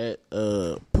doing that at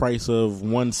a price of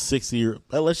 160 or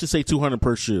let's just say 200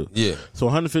 per shoe. Yeah. So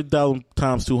 150,000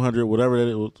 times 200, whatever that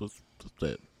is, what's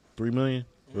that? 3 million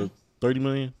or 30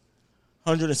 million?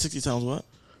 160 times what?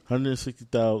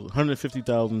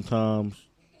 150,000 times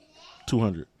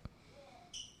 200.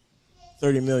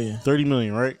 30 million. 30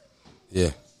 million, right? Yeah.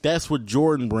 That's what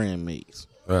Jordan brand makes.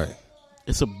 Right.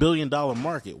 It's $1 billion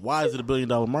market. Why is it $1 billion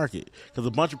market? Because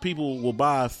a bunch of people will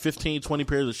buy 15, 20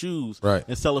 pairs of shoes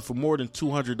and sell it for more than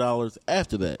 $200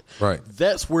 after that. Right.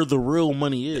 That's where the real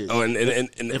money is. Oh, and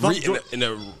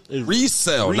the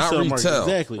resale, not retail. Market,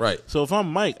 exactly. Right. So if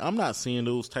I'm Mike, I'm not seeing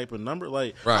those type of numbers.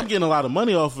 Like, I'm getting a lot of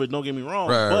money off of it, don't get me wrong.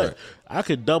 But I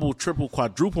could double, triple,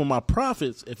 quadruple my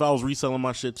profits if I was reselling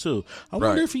my shit too. I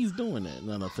wonder if he's doing that.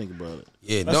 Now that I think about it.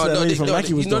 Yeah,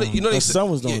 his son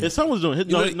was doing it. His son was doing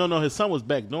it. His son was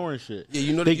backdooring shit.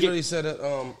 Yeah, they said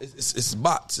that it's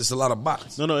bots. It's a lot of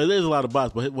bots. No, it is a lot of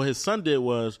bots. But what his son did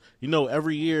was,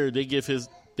 every year they give his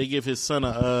son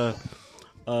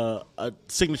a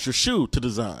signature shoe to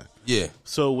design. Yeah.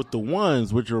 So with the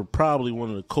ones, which are probably one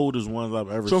of the coldest ones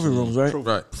I've ever Trophy seen. rooms, right?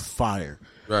 Right. Fire.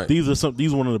 Right. These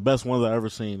are one of the best ones I've ever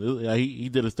seen. He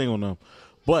did his thing on them.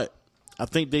 But I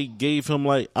think they gave him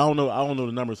I don't know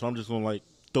the numbers, so I'm just gonna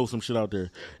throw some shit out there.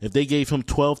 If they gave him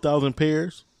 12,000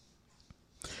 pairs,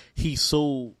 he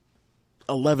sold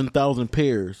 11,000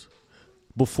 pairs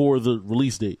before the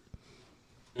release date.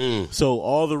 So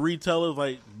all the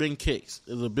retailers, Ben Kicks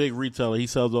is a big retailer. He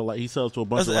sells to a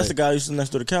bunch of. That's the guy who's next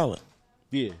to the Khaled.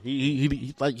 Yeah,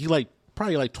 he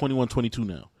probably 21, 22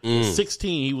 now.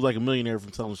 16, he was a millionaire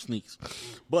from selling sneaks.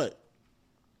 But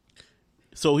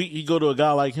so he go to a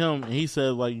guy like him and he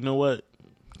says you know what,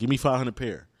 give me 500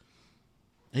 pair.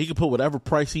 And he can put whatever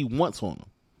price he wants on them.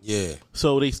 Yeah.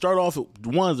 So they start off at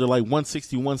ones they're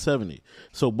 160, 170.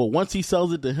 So but once he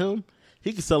sells it to him,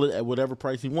 he can sell it at whatever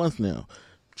price he wants now.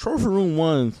 Trophy room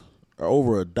ones are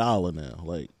over $1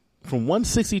 now. From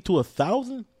 160 to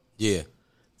 1,000. Yeah,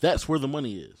 that's where the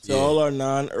money is. So all our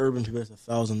non-urban people, that's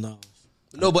 $1,000.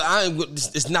 No, but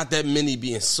it's not that many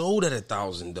being sold at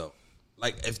 1,000 though.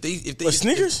 If they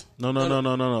sneakers? No.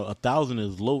 1,000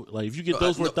 is low. If you get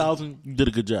those for 1,000, you did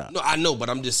a good job. No, I know, but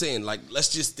I'm just saying.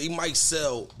 They might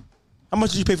sell. How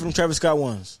much did you pay for them Travis Scott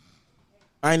ones?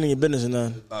 I ain't in your business or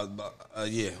none.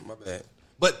 Yeah, my bad.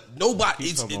 But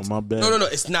nobody. My bad. No.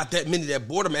 It's not that many that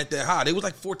bought them at that high. They was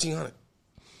 1,400.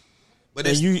 But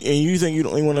you think you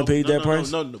don't want to pay that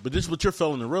price? No. But this is what you're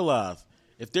failing to realize.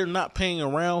 If they're not paying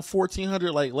around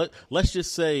 1,400, let's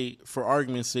just say for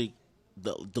argument's sake,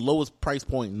 the lowest price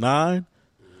point 9,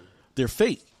 they're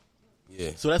fake.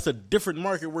 Yeah. So that's a different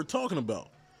market we're talking about.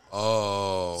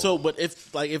 Oh. So, but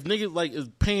if niggas is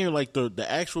paying the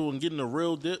actual and getting the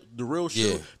real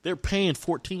shit, they're paying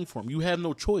 14 for them. You have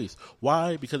no choice.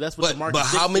 Why? Because that's what the market. But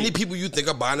how many people you think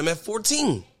are buying them at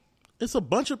 14? It's a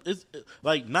bunch of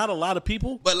not a lot of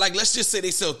people. But let's just say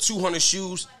they sell 200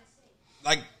 shoes.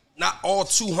 Not all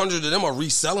 200 of them are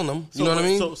reselling them. You know what I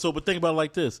mean? So, but think about it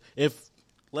like this: if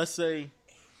let's say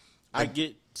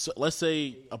let's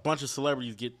say a bunch of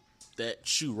celebrities get that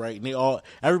shoe, right? And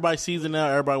everybody sees it now,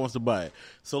 everybody wants to buy it.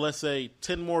 So let's say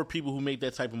 10 more people who make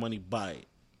that type of money buy it.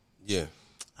 Yeah.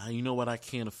 You know what? I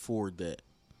can't afford that.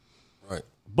 Right.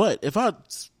 But if I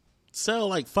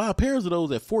sell 5 pairs of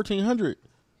those at $1,400,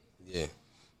 yeah,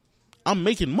 I'm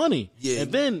making money. Yeah.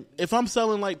 And then if I'm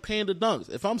selling Panda Dunks,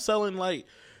 if I'm selling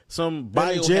some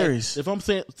biohack, if I'm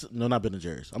saying no, not Ben &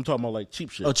 Jerry's, I'm talking about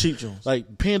cheap shit. Oh, cheap joints.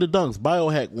 Panda Dunks,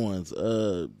 biohack ones,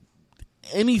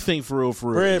 anything for real.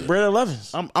 Bread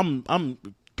 11s. I'm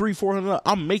 $300-$400.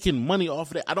 I'm making money off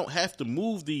of that. I don't have to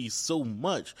move these so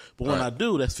much, but when I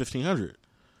do, that's $1,500.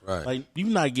 Right. You're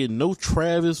not getting no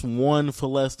Travis one for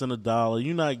less than $1.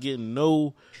 You're not getting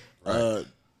no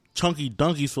chunky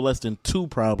donkeys for less than $2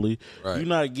 probably. Right. You're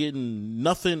not getting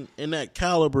nothing in that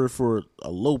caliber for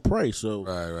a low price. So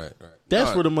right.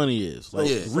 That's where the money is.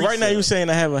 Right now you're saying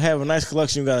to have a nice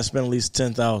collection, you got to spend at least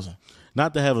 $10,000.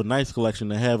 Not to have a nice collection,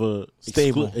 to have a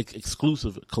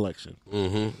exclusive collection.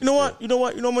 Mm-hmm. You know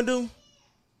what I'm gonna do?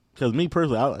 Because me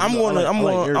personally,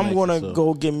 I'm gonna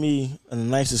go get me a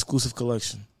nice exclusive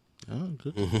collection. Oh,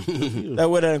 good.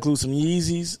 That includes some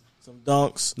Yeezys, some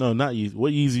Dunks. No, not Yeezy.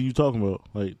 What Yeezy you talking about?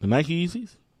 The Nike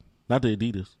Yeezys? Not the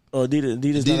Adidas. Oh,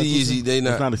 Adidas Yeezy, they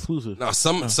not. It's not exclusive. No,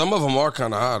 some of them are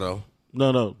kind of high though.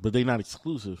 No, but they not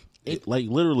exclusive.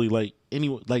 Literally,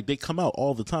 anyone, they come out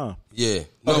all the time. Yeah,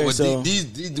 no, okay, but so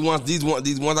these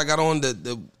ones I got on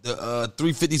the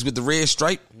 350s with the red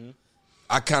stripe. Mm-hmm.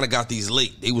 I kind of got these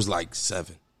late. They was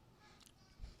 $7.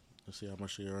 Let's see how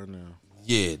much they are now.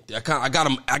 Yeah, I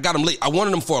got them late. I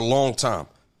wanted them for a long time,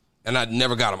 and I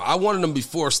never got them. I wanted them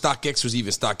before StockX was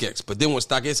even StockX. But then when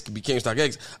StockX became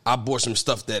StockX, I bought some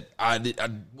stuff that I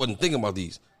wasn't thinking about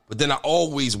these. But then I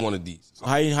always wanted these. So.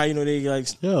 How you know they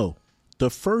Yo, the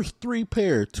first 3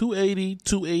 pair, 280,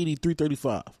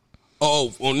 335.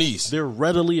 Oh, on these. They're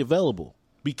readily available.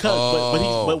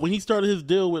 Because but when he started his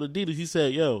deal with Adidas, he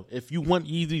said, yo, if you want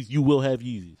Yeezys, you will have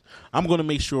Yeezys. I'm going to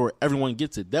make sure everyone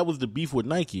gets it. That was the beef with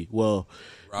Nike. Well,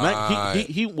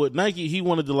 with Nike, he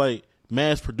wanted to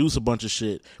mass produce a bunch of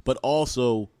shit, but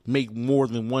also make more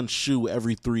than one shoe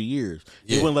every 3 years.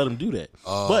 He wouldn't let him do that.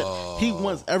 But he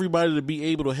wants everybody to be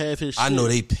able to have his shit. I know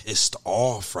they pissed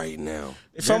off right now.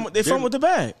 They from with the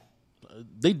bag.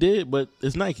 They did, but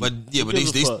it's Nike. But yeah, but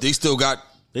they still got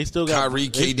They still got Kyrie,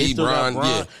 KD, Bron.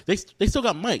 Yeah, they still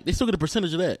got Mike. They still get a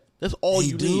percentage of that. That's all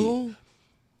you need.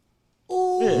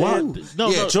 Yeah.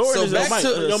 No, Jordan so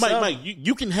is Mike.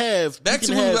 You can have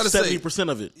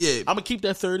 70% of it. Yeah, I'm gonna keep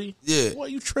that 30. Yeah,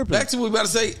 What you tripping? Back to what we about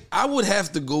to say. I would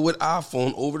have to go with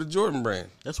iPhone over the Jordan brand.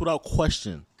 That's without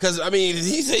question. Because I mean,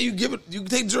 he said you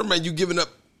take Jordan brand, you giving up.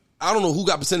 I don't know who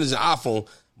got percentage of iPhone,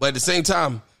 but at the same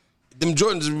time, them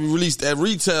Jordans released at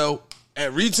retail.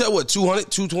 At retail, what 200,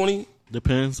 220?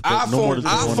 Depends.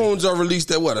 iPhones are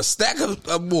released at what, a stack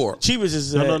of more. Cheapest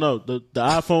is no. The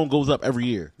iPhone goes up every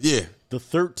year. Yeah. The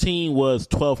 13 was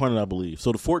 $1,200, I believe.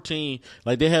 So the 14,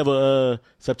 like they have a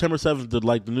September 7th,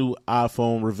 like the new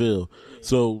iPhone reveal.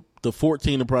 So the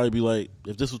 14 will probably be like,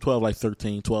 if this was 12, like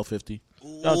 13, $1,250.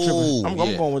 Y'all tripping. I'm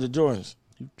going with the Jordans.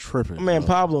 You tripping? My man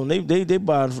Pablo, they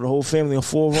buying for the whole family a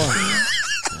full run.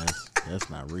 That's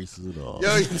not racist at all.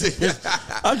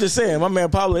 I'm just saying, my man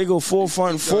Pablo, they go full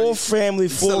family,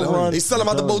 full run. They sell them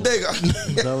out the bodega.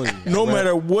 No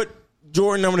matter what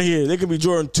Jordan number here, they could be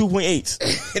Jordan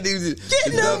 2.8s.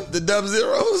 Getting them. The dub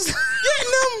zeros.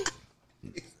 Getting them.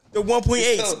 The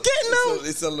 1.8s. Getting them.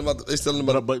 They selling them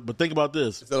out. But think about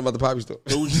this. They selling them out the poppy store.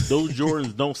 Those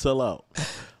Jordans don't sell out.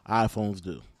 iPhones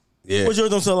do. Yeah. What Jordans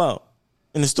don't sell out?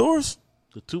 In the stores?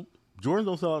 The two Jordans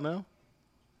don't sell out now.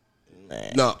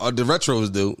 No, the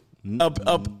retros do.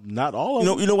 Up. Not all of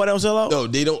them. You know why they don't sell out? No,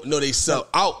 they don't. No, they sell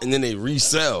out and then they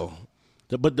resell.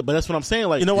 But that's what I'm saying.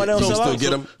 Like, you know why they don't sell out? Get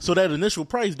them. So that initial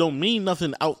price don't mean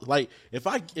nothing out. Like if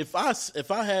I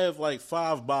have like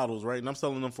 5 bottles, right, and I'm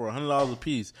selling them for $100 a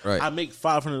piece, right, I make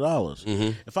 $500.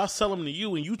 Mm-hmm. If I sell them to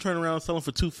you and you turn around and sell them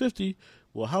for $250,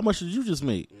 well, how much did you just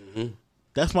make? Mm-hmm.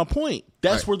 That's my point.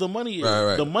 That's where the money is.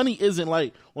 Right. The money isn't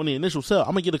like on the initial sale. I'm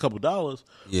gonna get a couple dollars.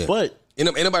 Yeah, but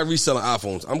ain't nobody reselling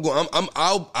iPhones.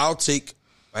 I'll take. If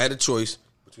I had a choice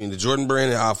between the Jordan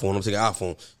brand and iPhone, I'm taking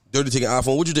iPhone. Dirty taking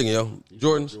iPhone. What you taking, yo?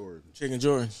 Jordans. Taking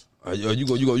Jordans.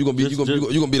 You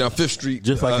gonna be down 5th Street,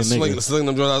 just like a nigga. Slinging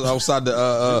them Jordans outside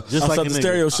the just outside like the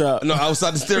stereo shop. No,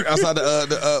 outside the stereo, outside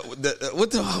the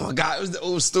what the oh my God, it was the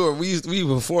old store. We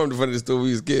performed in front of the store when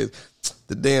we was kids.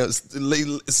 The damn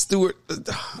lady Stewart.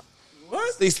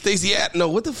 What? Stacy no,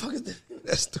 what the fuck is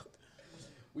that store?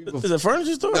 Is it a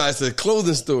furniture store? No, it's a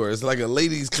clothing store. It's like a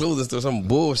ladies' clothing store. Some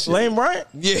bullshit. Lane Bryant?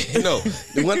 Yeah, no.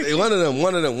 One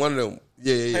of them.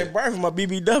 Yeah. Lane Bryant for my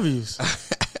BBWs.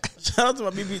 Shout out to my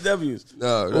BBWs.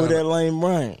 No. Or that Lane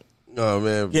Bryant. Oh,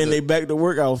 man. Getting they back to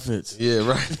work outfits. Yeah,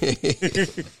 right.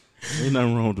 Ain't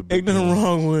nothing wrong with the big Ain't nothing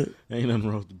wrong with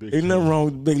the big. Ain't nothing wrong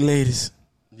with the big ladies.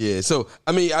 Yeah, so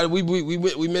I mean,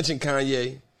 we mentioned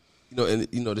Kanye, and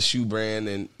the shoe brand,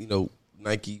 and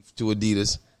Nike to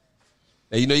Adidas.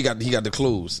 Now he got the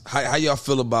clothes. How y'all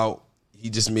feel about he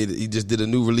just did a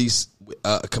new release,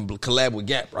 a collab with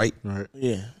Gap, right? Right.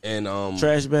 Yeah. And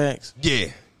trash bags. Yeah.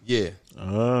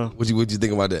 What you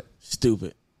think about that?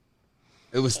 Stupid.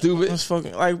 It was stupid. That's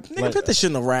fucking nigga, put this shit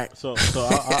in the rack. So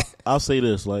I'll say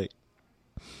this, like,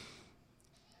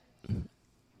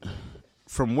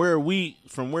 from where we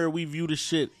view the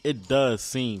shit, it does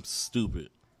seem stupid.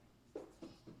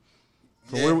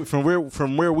 From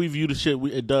where we view the shit,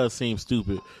 it does seem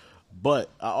stupid. But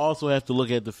I also have to look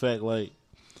at the fact, like,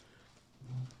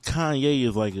 Kanye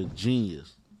is like a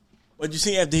genius. But you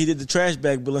see, after he did the trash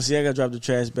bag, Balenciaga dropped the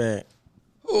trash bag.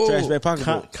 Ooh. Trash bag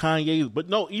pocketbook. Kanye, but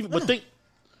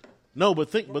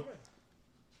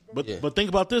think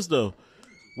about this though.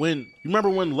 When you remember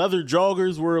when leather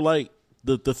joggers were like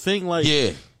the thing, like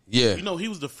yeah, he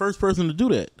was the first person to do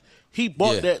that. He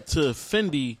bought that to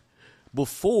Fendi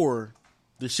before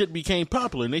the shit became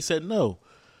popular, and they said no.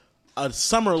 A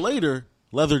summer later,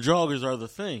 leather joggers are the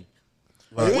thing.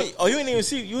 Right. You ain't even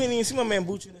see my man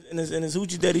Bucci in his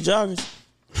Hoochie Daddy joggers.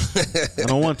 I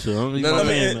don't want to.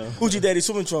 Hoochie Daddy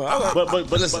swimming trunk.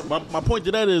 But my point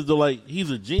to that is though, like,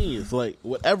 he's a genius. Like,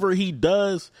 whatever he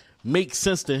does makes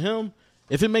sense to him.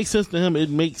 If it makes sense to him, it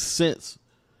makes sense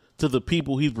to the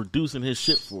people he's producing his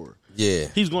shit for. Yeah,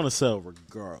 he's going to sell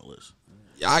regardless.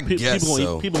 I guess people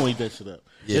gonna eat that shit up.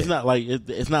 Yeah. It's not like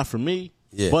it's not for me.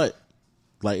 Yeah. But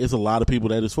like, it's a lot of people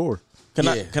that it's for. Can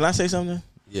I say something?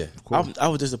 Yeah, I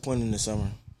was disappointed in the summer.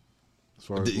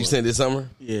 You saying this summer?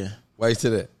 Yeah. Why you say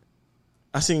that?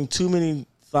 I seen too many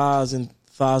thighs and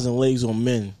legs on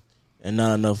men, and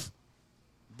not enough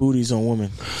booties on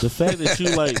women. The fact that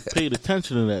you paid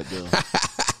attention to that though.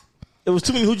 It was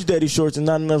too many Hoochie Daddy shorts and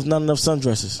not enough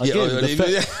sundresses. Again, the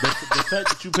fact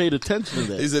that you paid attention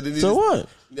to that. So what?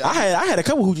 I had a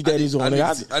couple Hoochie Daddies on. I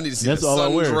need to see that's the all I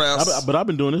wear. sundress. But I've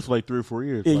been doing this for like 3 or 4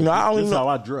 years. Yeah, that's how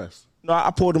I dress. No,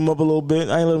 I pulled them up a little bit.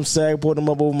 I ain't let them sag. Pulled them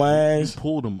up over my ass. You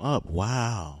pulled them up.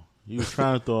 Wow. You was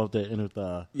trying to throw off that inner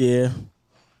thigh. Yeah.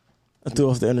 I threw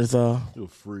off the inner thigh. You a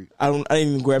freak. I didn't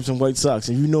even grab some white socks.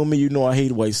 If you know me, you know I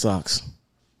hate white socks.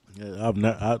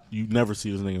 Yeah, you never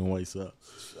see this nigga in white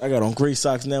socks. I got on gray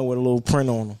socks now with a little print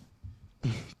on them.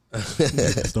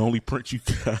 It's the only print you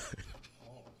got.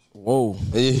 Whoa.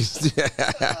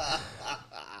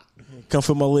 Come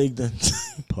for my leg then.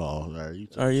 Paul, all right,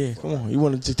 yeah, come on. You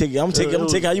want to take it? I'm gonna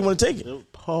take it how you want to take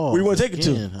it. Paul, where you want to take it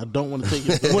to? I don't want to take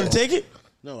it. You want to take it?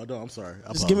 No, I don't. I'm sorry.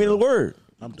 Just give me the word.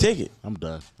 Take it. I'm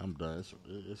done.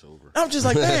 It's over. I'm just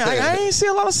like, man, I ain't see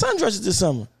a lot of sundresses this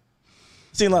summer.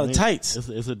 Seen a lot of tights.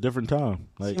 It's a different time.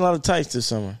 Seen a lot of tights this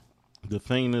summer. The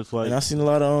thing that's like, and I seen a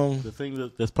lot of the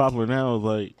thing that's popular now is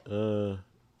like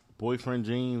boyfriend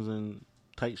jeans and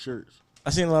tight shirts. I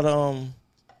seen a lot of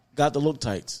got the look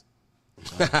tights.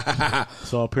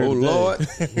 Saw a pair. Oh Lord,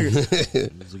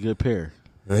 it was a good pair.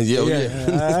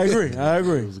 Yeah. I agree.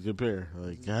 It was a good pair.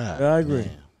 Like God, I agree.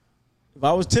 Man. If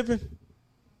I was tipping,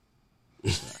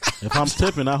 if I'm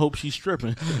tipping, I hope she's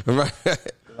stripping. Right.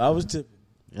 If I was tipping.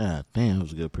 Yeah, damn, it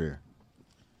was a good pair.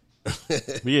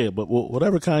 But yeah, but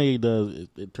whatever Kanye does,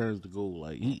 it turns to gold.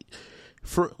 Like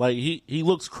he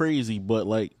looks crazy, but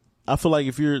like I feel like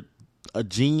if you're a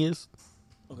genius,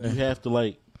 you have to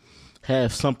like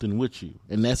have something with you,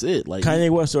 and that's it. Like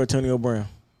Kanye West or Antonio Brown.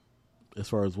 As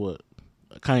far as what?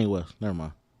 Kanye West. Never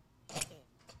mind.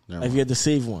 If you had to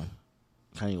save one,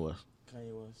 Kanye West.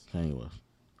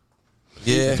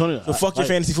 Yeah. Antonio, so fuck your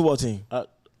fantasy football team.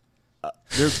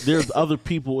 There's other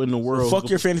people in the world. So fuck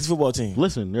your fantasy football team.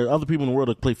 Listen, there are other people in the world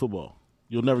that play football.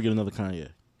 You'll never get another Kanye.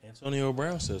 Antonio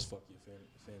Brown says fuck your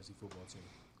fantasy football team.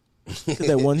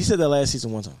 He said that last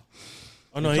season one time.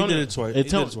 Oh no, he did it twice.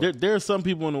 There are some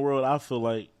people in the world I feel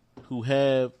like who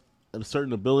have a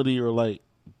certain ability or like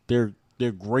they're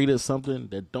great at something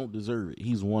that don't deserve it.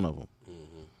 He's one of them.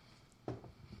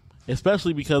 Mm-hmm.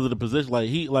 Especially because of the position. Like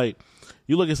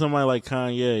you look at somebody like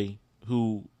Kanye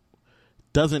who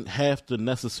doesn't have to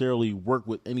necessarily work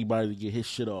with anybody to get his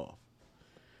shit off.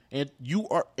 And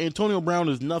Antonio Brown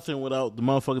is nothing without the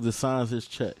motherfucker that signs his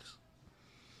checks.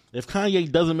 If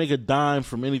Kanye doesn't make a dime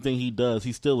from anything he does,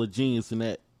 he's still a genius in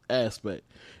that aspect.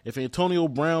 If Antonio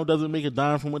Brown doesn't make a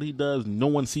dime from what he does, no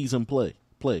one sees him play.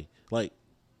 Like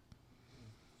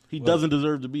he doesn't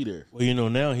deserve to be there. Well, you know,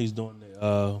 now he's doing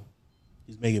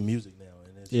he's making music now,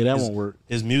 and that won't work.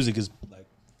 His music is like,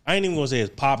 I ain't even gonna say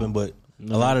it's popping, but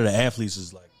a lot of the athletes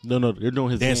is like, no, they're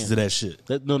doing his dances dance to that shit.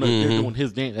 They're doing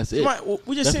his dance. That's it.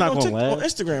 We just seen on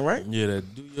Instagram, right? Yeah,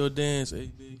 that do your dance,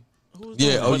 AB.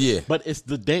 Yeah, But it's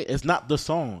the dance. It's not the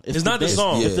song. It's not the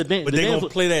song. Yeah. It's the dance. But they're gonna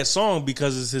play that song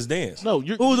because it's his dance. No,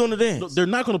 who's on the dance? No, they're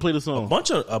not gonna play the song. A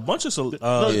bunch of. I just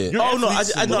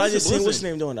seen what's his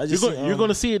name doing. You're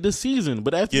gonna see it this season,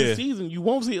 but after the season, you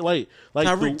won't see it. Like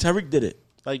Tyreek did it.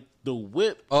 Like the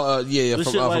whip.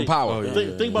 From Power.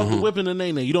 Think about the whip and the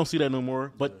nay. You don't see that no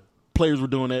more. But players were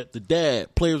doing that. The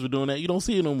dad players were doing that. You don't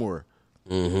see it no more.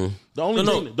 Mm-hmm.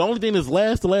 The only thing that's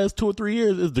the last 2 or 3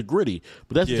 years is the gritty.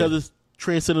 But that's because it's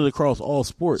transcended across all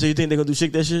sports. So you think they're gonna do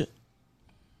shake that shit?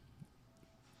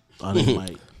 Oh, they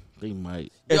might. They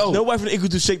might. If nobody from the Eagles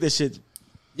do shake that shit,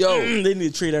 they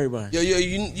need to trade everybody.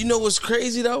 You know what's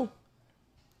crazy though?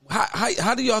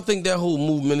 How do y'all think that whole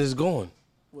movement is going?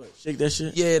 What, shake that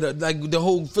shit? Yeah, the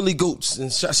whole Philly Goats.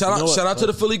 And shout out to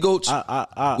the Philly Goats.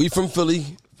 We from Philly,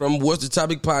 from What's the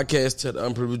Topic Podcast to the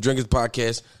Unprivileged Drinkers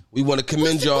Podcast. We want to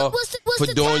commend y'all for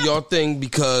doing y'all thing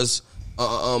because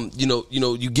you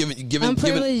giving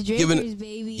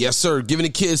baby. Yes, sir. Giving the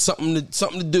kids something to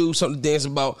do, something to dance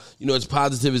about. You know, it's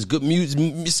positive. It's good music.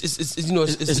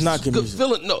 It's not good music.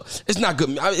 Feeling. No, it's not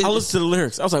good. I listened to the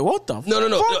lyrics. I was like, what the?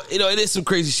 No. It is some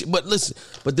crazy shit. But listen,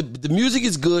 the music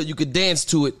is good. You could dance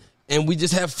to it, and we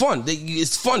just have fun.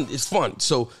 It's fun. It's fun.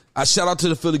 So I shout out to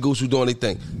the Philly Ghosts who doing their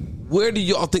thing. Where do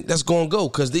y'all think that's going to go?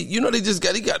 Because they just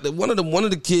got one of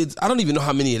the kids. I don't even know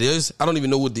how many it is. I don't even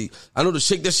know I know the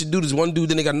Shake That Shit dude is one dude.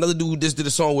 Then they got another dude who just did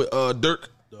a song with Dirk.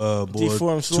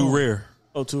 Too Rare.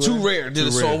 Oh, Too Rare did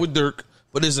a song with Dirk.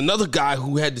 But there's another guy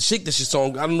who had the Shake That Shit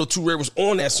song. I don't know. Too Rare was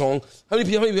on that song. How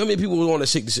many people were on that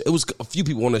Shake That Shit? It was a few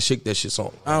people on that Shake That Shit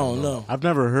song. I don't know. I've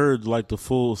never heard like the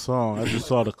full song. I just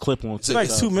saw the clip on. It's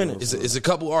like 2 minutes. It's a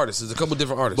couple artists. It's a couple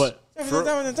different artists. But for real,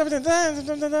 I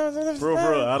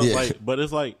don't like. But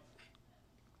it's like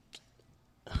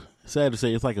sad to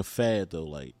say, it's like a fad though.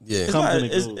 Like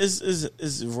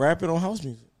it's rapping on house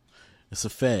music. It's a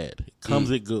fad. It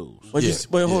comes, it goes.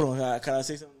 But hold on. Can I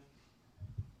say something?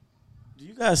 Do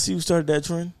you guys see who started that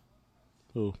trend?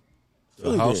 Who?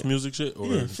 The house music shit? Or?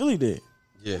 Yeah, Philly did.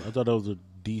 Yeah, I thought that was a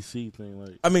DC thing.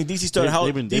 Like, I mean, DC started house.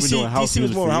 They've been doing house DC was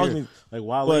music more for house years. music. Like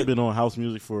Wale been on house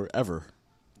music forever.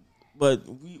 But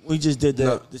we just did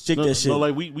the shake that shit. No,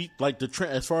 like we like the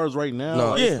trend as far as right now. No.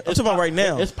 Like, Yeah, I'm talking about right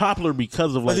now. It's popular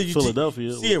because of like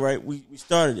Philadelphia. See it, right? We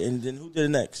started, and then who did it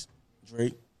next?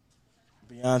 Drake,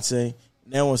 Beyonce.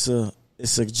 Now it's a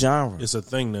genre. It's a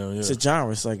thing now. Yeah. It's a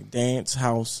genre. It's like dance,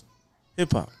 house,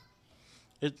 hip hop.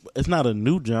 It's not a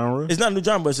new genre. It's not a new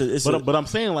genre, but but I'm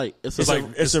saying like it's a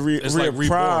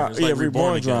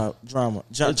reborn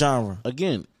genre.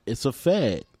 Again, it's a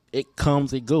fad. It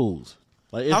comes, it goes.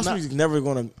 Like house music is never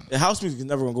gonna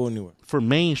go anywhere. For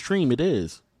mainstream, it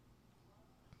is.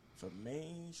 For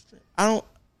mainstream,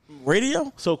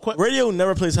 radio. So radio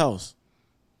never plays house.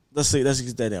 Let's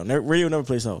get that down. Radio never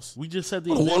plays house. We just said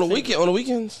the on the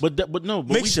weekends. But no,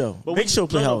 Mix show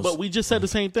play house. But we just said the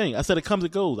same thing. I said it comes,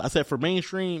 it goes. I said for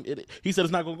mainstream, he said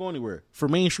it's not gonna go anywhere. For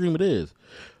mainstream, it is.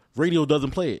 Radio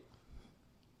doesn't play it.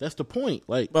 That's the point.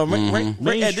 Like, but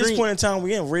at this point in time,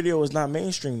 radio is not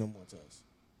mainstream no more to us.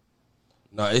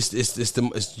 No, it's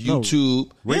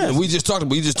YouTube. No. And we just talked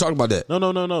about that.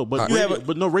 No.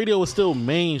 But no, radio is still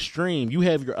mainstream. You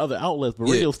have your other outlets, but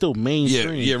radio is still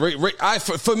mainstream. Yeah.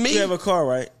 For me, you have a car,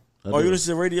 right? Or you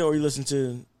listen to radio, or you listen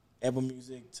to Apple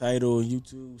Music, Tidal,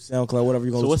 YouTube, SoundCloud, whatever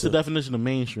you're going to listen to. So what's the definition of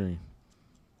mainstream?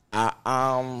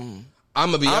 I'm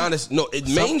gonna be honest. No,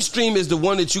 mainstream is the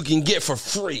one that you can get for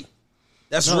free.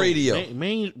 That's radio.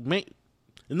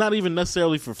 Not even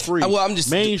necessarily for free. Well, I'm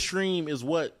just mainstream is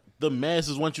what the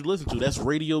masses want you to listen to. That's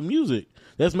radio music.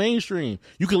 That's mainstream.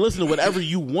 You can listen to whatever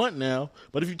you want now,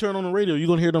 but if you turn on the radio, you're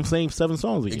gonna hear them same 7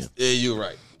 songs again. Yeah, you're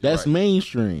right. That's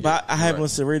mainstream. But I haven't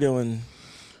listened to radio and.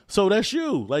 So that's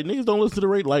you. Like, niggas don't listen to the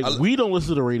radio. Like, we don't listen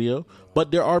to the radio,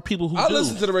 but there are people who do. I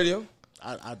listen to the radio.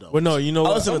 I don't. Well, no, you know I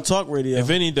what? listen to talk radio. If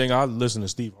anything, I listen to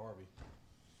Steve Harvey.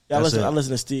 Yeah, I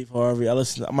listen to Steve Harvey. I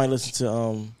might listen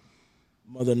to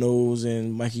Mother Knows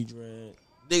and Mikey Dread.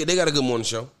 They got a good morning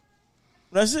show.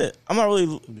 That's it. I'm not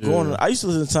really going. I used to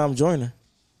listen to Tom Joyner.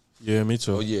 Yeah, me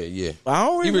too. Oh yeah. But I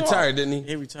don't really he retired, didn't he?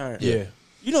 He retired. Yeah.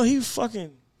 You know, he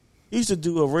used to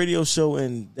do a radio show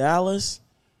in Dallas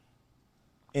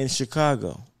and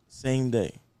Chicago same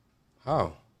day.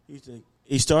 How?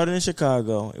 He started in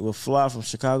Chicago. It would fly from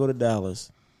Chicago to Dallas.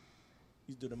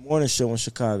 He'd do the morning show in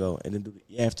Chicago and then do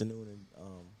the afternoon in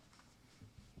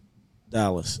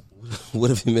Dallas.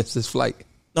 What if he missed his flight?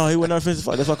 No, he would never finish his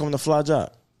flight. That's why I call him the Fly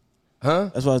Jock. Huh?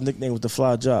 That's why his nickname was the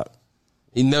Fly Jock.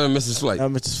 He never missed his flight. Never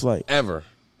missed his flight. Ever.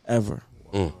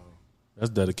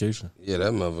 That's dedication. Yeah,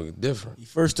 that motherfucker different. He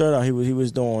first started out, he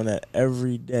was doing that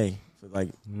every day for like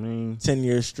 10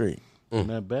 years straight. In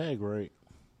that bag, right?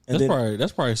 And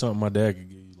That's probably something my dad could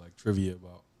give you like trivia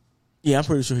about. Yeah, I'm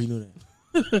pretty sure he knew that.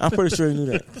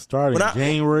 Started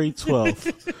January 12th,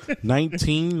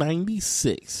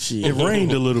 1996. Shit. It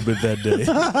rained a little bit that day.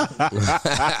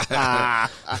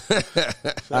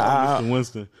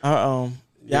 Winston. I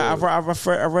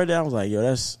read that. I was like, yo,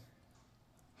 that's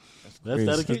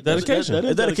dedication.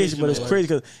 It's dedication, but it's crazy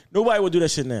because nobody would do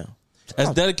that shit now. As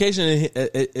dedication,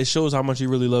 it shows how much he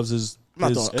really loves his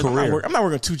career. I'm not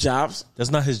working 2 jobs. That's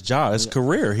not his job. It's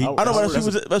career. I know,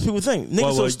 but that's people think.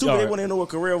 Niggas so stupid they want to know what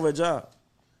career over a job.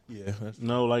 Yeah,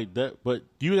 no, like that. But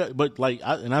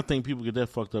I think people get that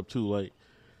fucked up too. Like,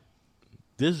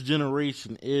 this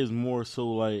generation is more so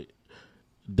like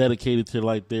dedicated to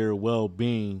like their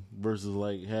well-being versus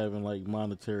like having like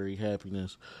monetary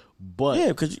happiness. But yeah,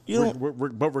 because you know,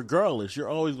 but regardless, you're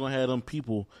always gonna have them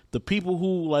people. The people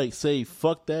who like say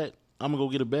fuck that, I'm gonna go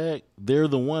get a bag. They're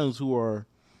the ones who are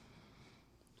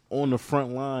on the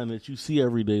front line that you see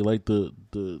every day, like the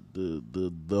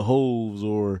Hoves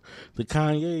or the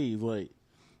Kanyes. Like,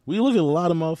 we look at a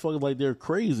lot of motherfuckers like they're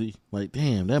crazy. Like,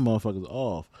 damn, that motherfucker's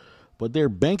off, but their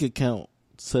bank account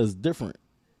says different.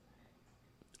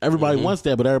 Everybody wants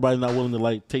that, but everybody's not willing to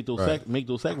like take those make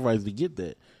those sacrifices to get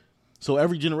that. So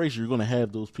every generation, you're going to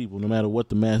have those people, no matter what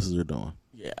the masses are doing.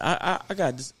 Yeah, I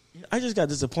got this. I just got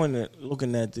disappointed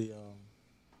looking at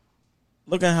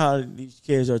look at how these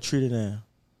kids are treated now.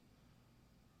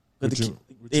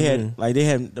 They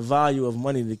had the value of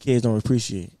money the kids don't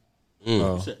appreciate.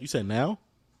 You said now?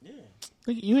 Yeah.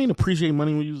 Nigga, you ain't appreciate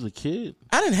money when you was a kid.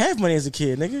 I didn't have money as a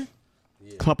kid, nigga.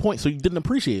 Yeah. My point. So you didn't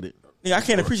appreciate it. Nigga, I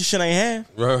can't appreciate shit I ain't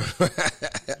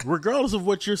have. Regardless of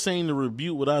what you're saying to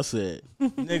rebuke what I said,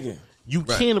 nigga, you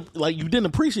can't you didn't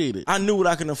appreciate it. I knew what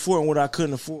I could afford and what I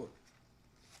couldn't afford.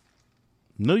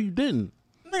 No, you didn't.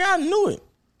 Nigga, I knew it.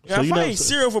 So if I ate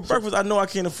cereal for breakfast, I know I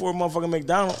can't afford motherfucking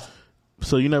McDonald's.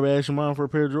 So you never asked your mom for a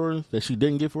pair of Jordans that she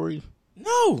didn't get for you?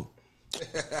 No.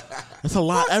 That's a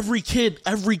lot. What? Every kid,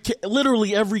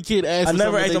 literally every kid asks. I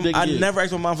never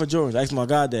asked my mom for Jordans. I asked my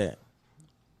goddad.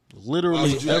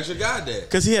 Literally, you asked your goddad?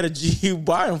 Because he had a G. He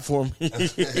buy them for me.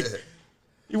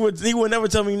 He would never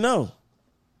tell me no.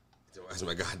 That's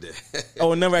my goddamn. I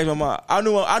would never ask my mom. I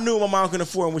knew what my mom couldn't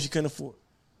afford and what she couldn't afford.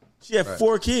 She had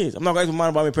 4 kids. I'm not going to ask my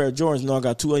mom to buy me a pair of Jordans. No, I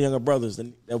got 2 younger brothers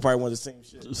that probably want the same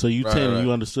shit. So you 10 and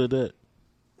you understood that?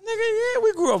 Nigga, yeah,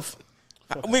 we grew up.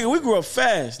 We grew up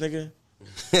fast, nigga.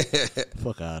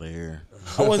 Fuck out of here.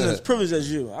 I wasn't as privileged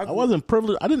as you. I wasn't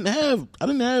privileged. I didn't have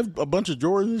a bunch of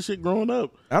Jordans and shit growing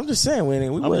up. I'm just saying,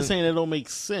 I'm just saying that don't make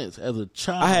sense as a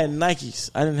child. I had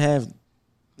Nikes.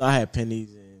 I had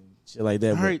pennies and shit like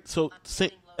that. All right, so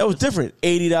that was different.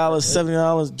 $80,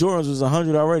 $70. Jordans was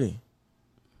 $100 already.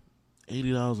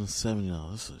 $80 and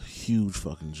 $70. That's a huge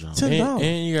fucking jump. $10.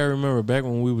 And you gotta remember, back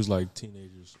when we was like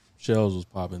teenagers, shells was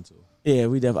popping too. Yeah,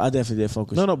 I definitely did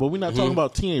focus. No, but we're not talking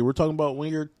about teenage. We're talking about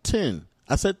when you're 10.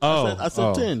 I said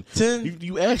 10. 10.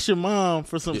 You asked your mom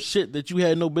for some shit that you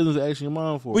had no business asking your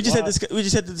mom for. We just had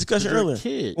the discussion earlier.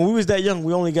 Kid. When we was that young,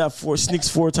 we only got sneaks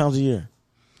 4 times a year.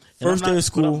 First day of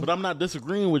school. But I'm not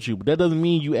disagreeing with you. But that doesn't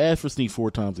mean you ask for sneaks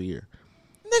 4 times a year.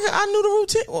 Nigga, I knew the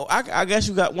routine. Well, I guess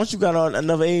once you got on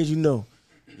another age, you know.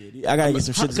 I gotta get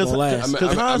some shit that's gonna last.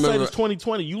 Because hindsight is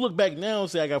 2020. You look back now and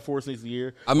say I got 4 sneaks a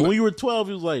year. But when you were 12,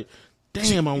 you was like,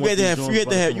 damn, you had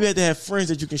to have friends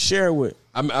that you can share with.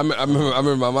 I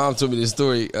remember my mom told me this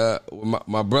story.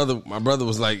 My brother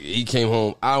was like, he came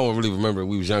home. I don't really remember.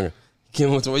 We was younger. He came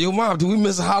home and told me, yo, mom, did we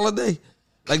miss a holiday?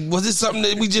 Like, was it something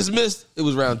that we just missed? It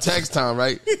was around tax time,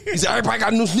 right? He said, everybody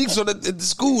got new sneakers at the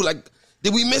school. Like,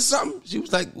 did we miss something? She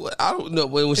was like, well, I don't know.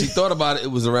 When she thought about it,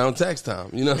 it was around tax time.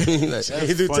 You know what I mean? Like,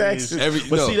 he do taxes.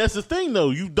 See, that's the thing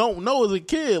though. You don't know as a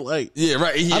kid. Like, yeah,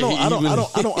 right. I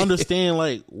don't understand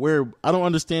like I don't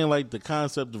understand like the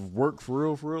concept of work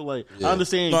for real. Like, I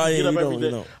understand you get up every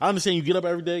day. I understand you get up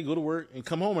every day, go to work, and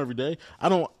come home every day. I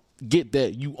don't get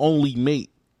that you only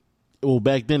make. Well,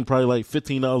 back then probably like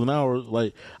 $15 an hour.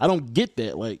 Like, I don't get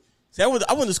that. Like, see, I went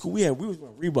to school. We was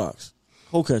wearing Reeboks,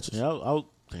 hole catchers. Yeah,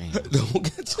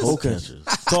 Hole catchers,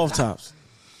 12 tops.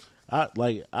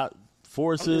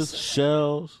 Forces,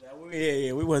 shells.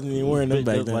 Yeah, we wasn't even wearing them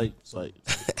back then. Like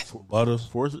Butters,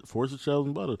 Forces, shells,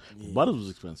 and butters. Yeah. Butters was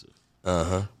expensive.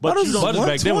 Butters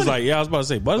back then was like, I was about to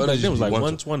say, Butters back then was like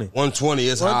 120. 120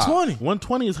 is high.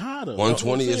 120 is high though.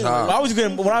 120 is high.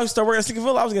 When I started working at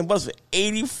Stickerville, I was getting buzzed for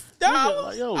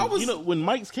 $80. When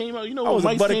Mike's came out, I was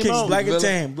when Mike's came out, black and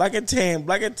tan. At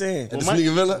the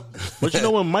Sneakerville?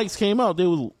 But when Mike's came out, they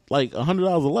was like $100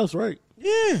 or less, right?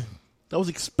 Yeah. That was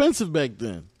expensive back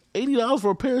then. $80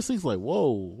 for a pair of sneakers, like,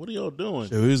 whoa, what are y'all doing?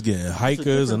 So we was getting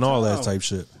hikers and all that type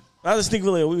shit. I was at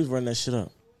Sneakerville, we was running that shit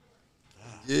up.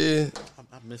 Yeah.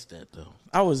 I missed that though.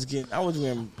 I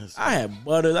had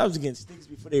butters. I was getting sneakers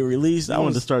before they released. I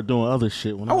wanted to start doing other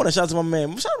shit. I want to shout out to my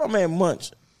man. Shout out to my man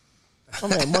Munch. My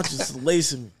man Munch is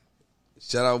lacing me.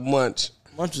 Shout out Munch.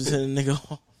 Munch was hitting a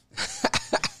nigga off.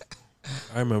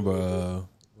 I remember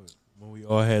when we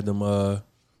all had them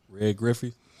red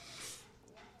Griffies.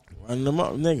 Running them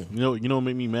up, nigga. You know what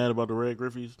made me mad about the red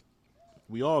Griffies?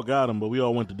 We all got them, but we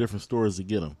all went to different stores to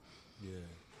get them. Yeah.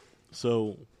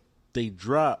 So they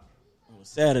dropped. It was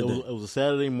Saturday. It was a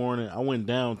Saturday morning. I went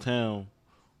downtown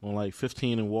on like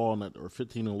 15 in Walnut or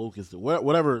 15 in Locust,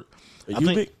 whatever.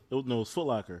 It was Foot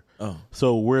Locker. Oh,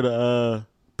 so where the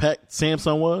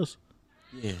Samsung was?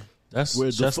 Yeah, that's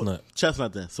where Chestnut.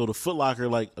 Chestnut then. So the Foot Locker,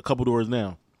 like a couple doors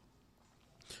down,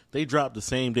 they dropped the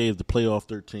same day as the playoff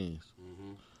 13s.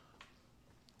 Mm-hmm.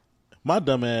 My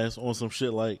dumb ass on some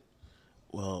shit like,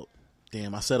 well,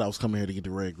 damn, I said I was coming here to get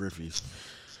the red Griffies.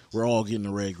 We're all getting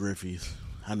the red Griffies.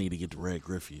 I need to get the red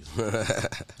Griffies.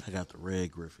 I got the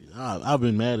red Griffies. I've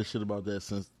been mad as shit about that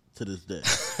since to this day.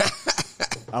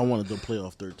 I wanted the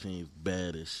playoff 13s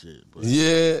bad as shit. But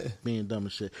yeah. Being dumb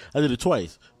as shit. I did it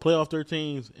twice. Playoff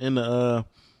 13s and the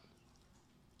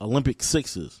Olympic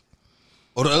Sixes.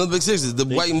 Oh, the Olympic Sixes, the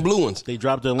white and blue ones. They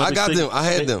dropped the Olympic I got them. I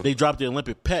had them. They dropped the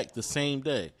Olympic pack the same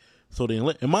day. So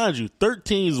and mind you,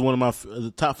 13s is one of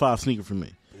the top 5 sneaker for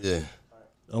me. Yeah.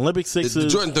 Olympic Sixes. The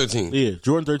Jordan 13. Yeah,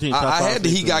 Jordan 13. I had the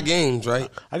He Got Games, right?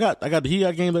 I got the He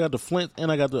Got Games. I got the Flint, and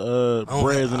I got the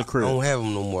Brads in the crib. I don't have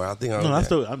them no more. I think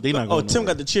they not going. Oh, Tim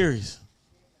got the cherries.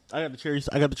 I got the cherries.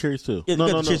 I got the cherries too. Yeah, no.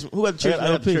 Who got the cherries? I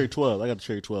got the cherry 12. I got the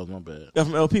cherry 12. My bad. Got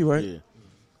from LP, right? Yeah.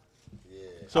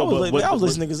 So I was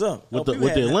listening niggas up with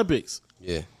the Olympics.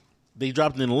 Yeah. They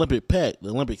dropped an Olympic pack. The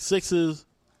Olympic Sixes,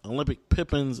 Olympic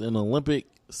Pippins, and Olympic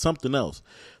something else.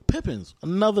 Pippins,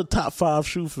 another top 5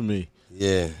 shoe for me.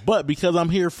 Yeah. But because I'm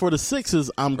here for the Sixes,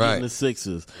 I'm getting the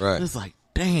Sixes. Right. And it's like,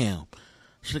 damn.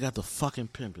 Should have got the fucking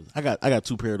Pimpins. I got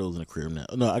 2 pair of those in the crib now.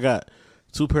 No, I got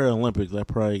 2 pair of Olympics. I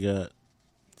probably got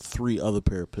 3 other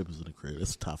pair of Pippins in the crib.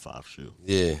 That's a top 5 shoe.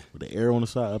 Yeah. With the arrow on the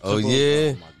side. Oh,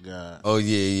 yeah. Oh, my God. Oh,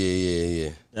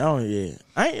 yeah. Oh,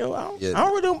 yeah.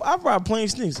 I brought plain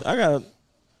sneakers. I got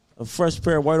a fresh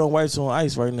pair of white on whites on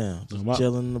ice right now. Just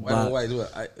chilling in the box. White on white.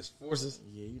 What? It's Forces?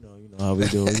 Yeah, you know how we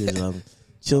do it. Just,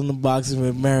 chilling in the boxes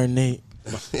with marinate.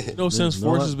 Since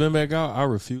Forces been back out, I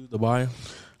refuse to buy them.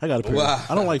 I got a pair. Wow.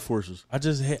 I don't like Forces. I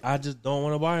just don't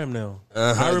want to buy them now.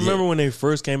 I remember when they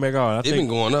first came back out. They've been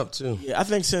going up too. Yeah, I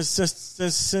think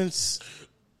since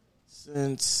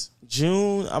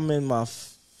June, I'm in my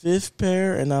 5th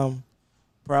pair, and I'm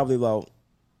probably about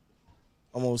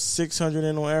almost 600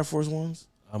 in on Air Force Ones.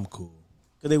 I'm cool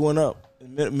because they went up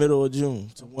in the middle of June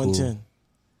to 110. Cool.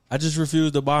 I just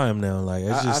refuse to buy them now. Like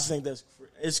I think it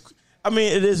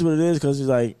is what it is because it's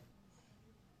like.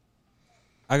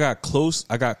 I got close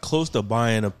to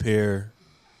buying a pair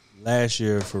last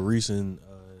year for recent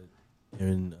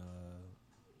in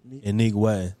Neek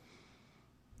Way,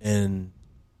 and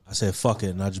I said fuck it,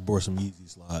 and I just bought some Yeezy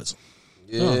slides.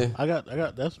 Yeah, I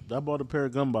bought a pair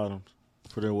of gun bottoms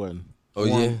for their wedding. Oh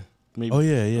yeah, maybe. Oh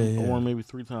yeah. I wore them maybe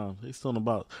 3 times. They still in the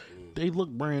box. They look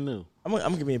brand new. I'm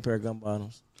gonna give me a pair of gun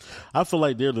bottoms. I feel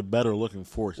like they're the better looking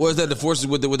Forces. What is that? The Forces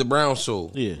with the brown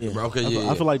sole? Yeah. Okay.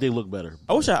 I feel like they look better.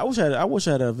 I wish I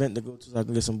had an event to go to so I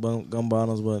can get some gun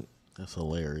bottoms, but that's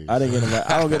hilarious. I didn't get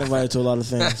invited. I don't get invited to a lot of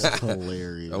things. That's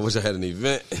hilarious. I wish I had an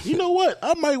event. You know what?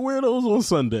 I might wear those on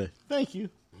Sunday. Thank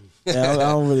you. Yeah, I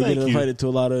don't really get invited to a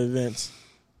lot of events.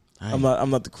 I'm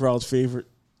not the crowd's favorite.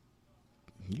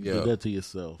 You did that to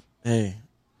yourself. Hey,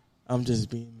 I'm just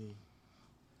being me.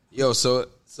 Yo, so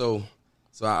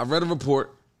I read a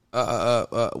report.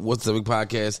 What's the big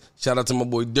podcast? Shout out to my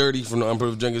boy Dirty from the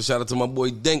Unprivileged Drinkers. Shout out to my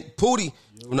boy Dank Pootie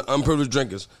from the Unprivileged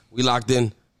Drinkers. We locked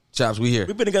in. Chops, we here.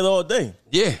 We've been together all day.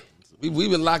 Yeah. We've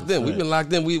been locked in. We've been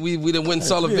locked in. We done went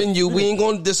saw the venue. We ain't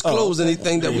going to disclose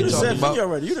anything that we talking about.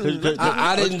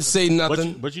 I didn't say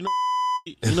nothing. But you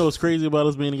know what's crazy about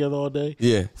us being together all day?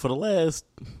 Yeah. For the last,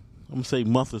 I'm going to say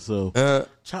month or so,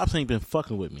 Chops ain't been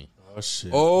fucking with me. Oh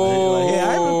shit!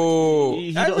 Oh,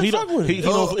 he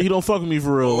don't fuck with me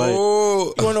for real. Like,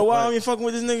 you wanna know why I'm fucking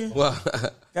with this nigga? Well,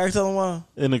 Can I tell him why?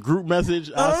 In a group message,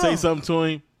 I'll say something to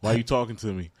him. Why you talking to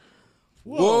me?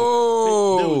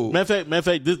 Whoa! Dude, matter of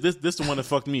fact, this the one that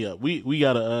fucked me up. We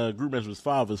got a group message with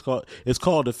 5. It's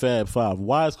called the Fab 5.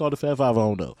 Why it's called the Fab 5, I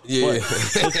don't know. Yeah,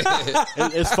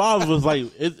 it's 5 of us. Like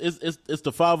it's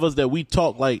the 5 of us that we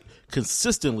talk like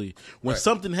consistently. When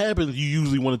something happens, you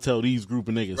usually want to tell these group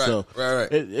of niggas. Right.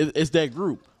 It's that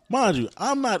group. Mind you,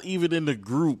 I'm not even in the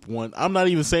group one. I'm not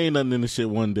even saying nothing in the shit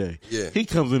one day. Yeah, he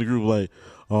comes in the group like,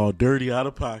 oh, dirty out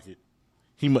of pocket.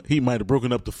 He might have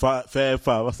broken up the Fab 5.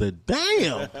 I said,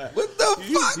 damn. What the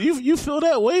fuck? You feel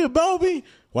that way about me?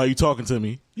 Why are you talking to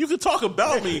me? You can talk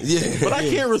about me, but I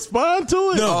can't respond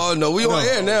to it. No, we on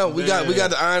air now. We got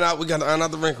to iron out. We got to iron out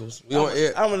the wrinkles. We on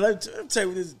air. I'm gonna tell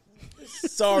you this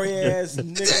sorry ass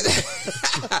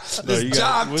nigga. This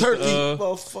job turkey,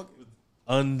 motherfucker.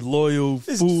 Unloyal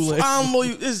fool.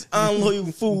 This unloyal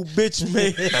fool bitch,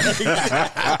 man.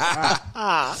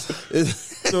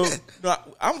 So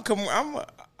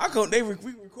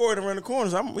we record around the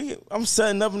corners. I'm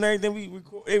setting up and everything. We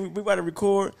about to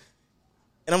record,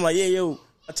 and I'm like, yeah, yo.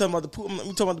 I tell him about the pool. We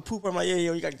talking about the pool party. I'm like, yeah,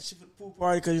 yo, you got shit for the pool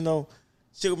party because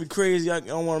shit gonna be crazy. I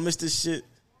don't want to miss this shit.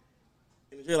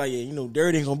 And they're like, yeah,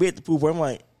 Dirty ain't gonna be at the pool party. I'm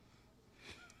like,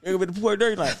 you gonna be at the pool party,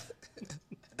 Dirty? Like,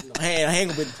 I ain't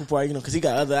gonna be at the pool party, because he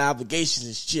got other obligations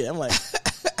and shit. I'm like,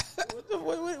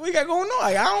 what you got going on?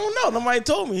 Like, I don't know. Nobody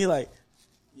told me. He like,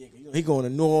 yeah, he going to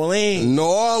New Orleans. New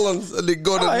Orleans. They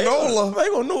go to NOLA. They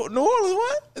go to New Orleans.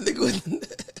 What?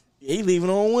 Yeah, he leaving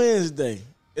on Wednesday.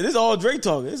 And it's all Drake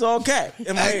talking. It's all Cat.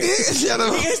 In my ear. Shut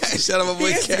up, my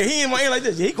boy Cat. He in my ear like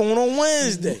this. Yeah, he going on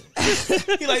Wednesday.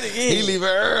 He like that. Yeah. He leaving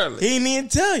early. He didn't even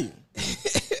tell you.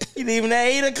 He leaving at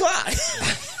 8 o'clock.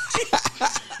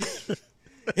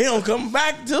 He don't come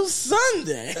back till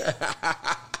Sunday.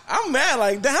 I'm mad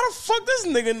like that. How the fuck this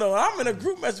nigga know? I'm in a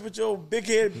group message with your big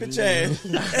head bitch ass.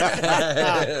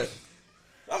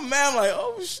 I'm mad. I'm like,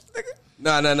 oh shit,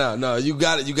 nigga. No. You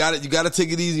got to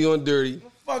take it easy on Dirty.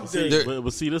 Fuck Dirty.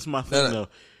 But see, this is my thing though.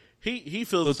 He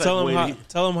feels the type tell of him way.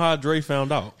 Tell him how Dre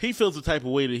found out. He feels the type of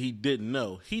way that he didn't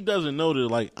know. He doesn't know that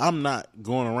like I'm not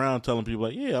going around telling people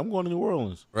like, yeah, I'm going to New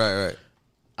Orleans. Right.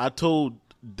 I told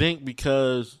Dink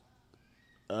because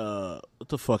what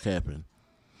the fuck happened?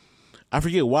 I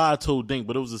forget why I told Dink,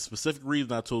 but it was a specific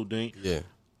reason I told Dink. Yeah.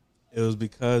 It was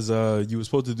because you were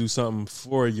supposed to do something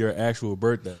for your actual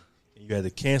birthday. And you had to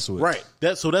cancel it. Right.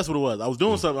 That's what it was. I was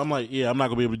doing something. I'm like, yeah, I'm not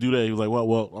going to be able to do that. He was like,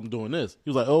 well, I'm doing this. He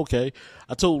was like, okay.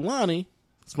 I told Lonnie,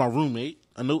 it's my roommate.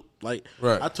 I know, like,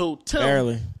 Right. I told Tim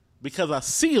Barely. because I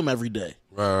see him every day.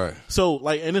 Right. So,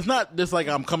 like, and it's not just like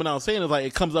I'm coming out and saying it, like,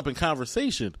 it comes up in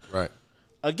conversation. Right.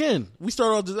 Again, we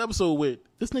started off this episode with,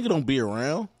 this nigga don't be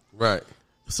around. Right.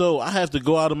 So I have to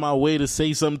go out of my way to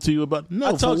say something to you about, no,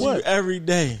 I talk to what? you every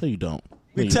day. No, you don't.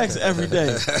 We text every day.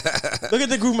 Look at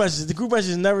the group messages. The group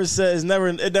messages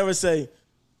never never say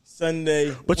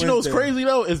Sunday. But you know what's Wednesday. crazy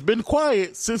though? It's been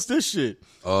quiet since this shit.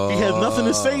 He has nothing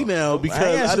to say now because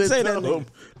I didn't tell him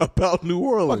about New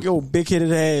Orleans. Fuck your big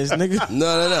headed ass, nigga.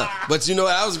 No. But you know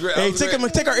that was great. Hey,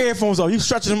 take our earphones off. You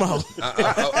stretching them out.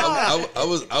 I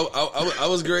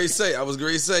was great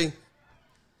to say.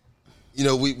 You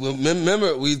know, we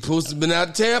remember we supposed to been out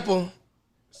of Tampa.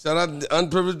 Shout out to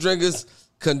Unprivileged Drinkers,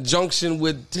 conjunction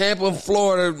with Tampa and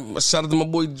Florida. Shout out to my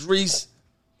boy Drees.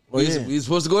 We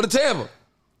supposed to go to Tampa.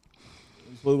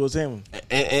 Supposed to go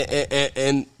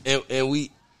to And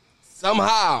we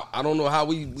somehow, I don't know how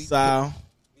we Sal.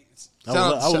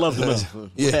 I would love to know.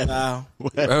 Yeah.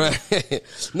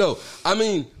 No, I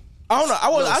mean, I don't know.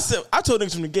 I told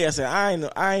niggas from the gate. I said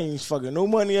I ain't fucking no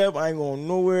money up. I ain't going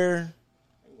nowhere.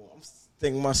 I'm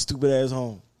taking my stupid ass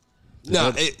home.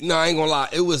 No, I ain't gonna lie.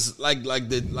 It was like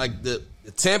the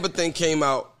Tampa thing came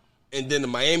out, and then the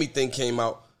Miami thing came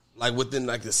out like within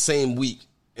like the same week.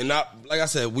 And like I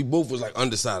said, we both was like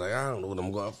undecided. Like, I don't know what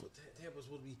I'm going for. Tampa's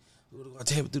what we would go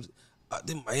Tampa through.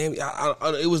 Then Miami.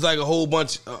 It was like a whole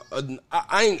bunch.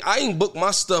 I ain't booked my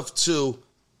stuff till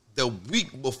the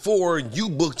week before you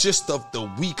booked your stuff the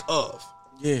week of.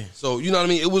 Yeah. So you know what I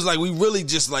mean. It was like we really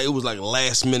just like it was like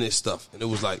last minute stuff, and it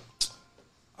was like.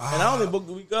 And I only booked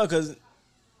the week up because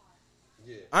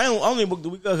I only booked the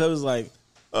week up because it was like,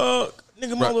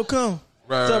 nigga, Marlo come.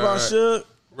 Right. Tell about shit.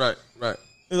 Right.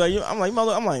 It's like I'm like,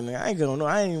 nigga, I ain't gonna know.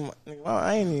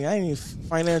 I ain't even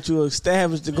financial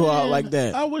established to go out like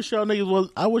that. I wish y'all niggas was.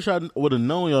 I wish I would have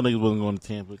known y'all niggas wasn't going to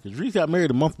Tampa because Reese got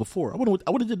married a month before. I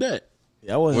would have did that.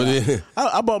 Yeah, I wasn't.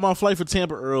 I bought my flight for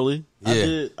Tampa early.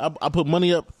 Yeah. I put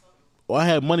money up. Well, I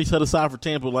had money set aside for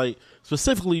Tampa, like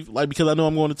specifically, like because I know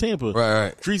I'm going to Tampa.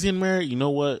 Right. Tree's getting married. You know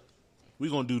what?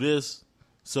 We're gonna do this.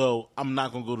 So I'm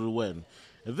not gonna go to the wedding.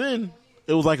 And then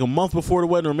it was like a month before the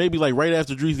wedding, or maybe like right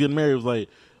after Drees getting married. It was like,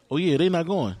 oh yeah, they not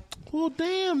going. Well,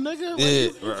 damn, nigga. Like,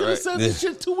 you could have said this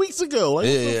shit 2 weeks ago. Like,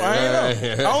 I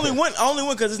ain't know. I only went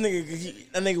because this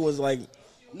nigga, that nigga was like,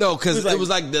 no, because it was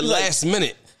like the last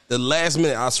minute. The last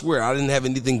minute, I swear, I didn't have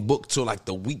anything booked till like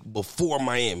the week before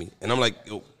Miami, and I'm like,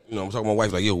 yo, you know, I'm talking to my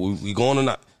wife like, yo, we going or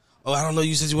not? Oh, I don't know.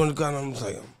 You said you wanted to go. And I'm just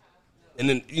like, and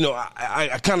then you know,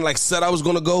 I kind of like said I was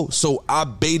gonna go, so I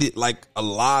baited like a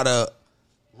lot of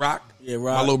Rock. Yeah,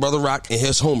 Rock. My little brother Rock and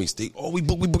his homies. We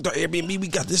booked our Airbnb. We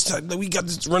got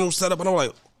this rental set up, and I'm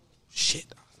like, shit.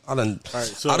 I done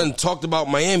talked about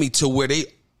Miami to where they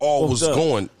all was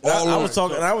going. I was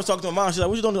talking to my mom. She's like,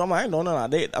 what you doing? I'm like, I ain't doing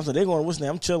nothing. I said, they going to what's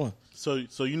name? I'm chilling. So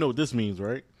you know what this means,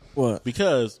 right? What?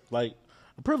 Because like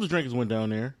Privileged Drinkers went down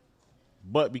there,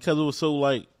 but because it was so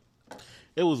like,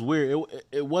 it was weird.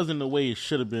 It wasn't the way it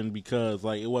should have been because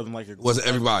like it wasn't like wasn't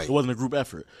everybody. It wasn't a group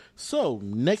effort. So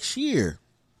next year,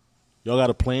 y'all got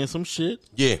to plan some shit.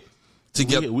 Yeah.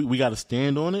 Together, we got to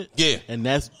stand on it. Yeah, and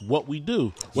that's what we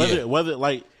do. Whether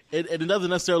like it doesn't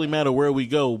necessarily matter where we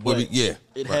go, but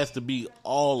it has to be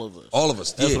all of us. All of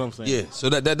us. That's what I'm saying. Yeah. So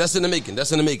that's in the making.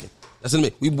 That's in the making.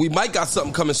 We might got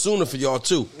something coming sooner for y'all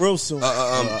too. Real soon.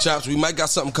 Chops, we might got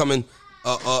something coming.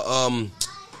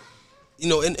 You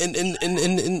know, in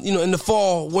the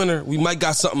fall, winter, we might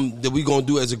got something that we gonna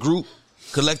do as a group,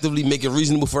 collectively, make it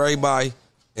reasonable for everybody,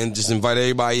 and just invite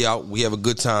everybody out. We have a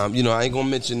good time. You know, I ain't gonna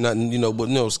mention nothing. You know, but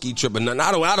no ski trip or nothing.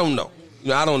 I don't know. You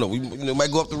know, I don't know. We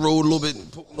might go up the road a little bit.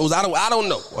 I don't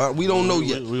know. We don't know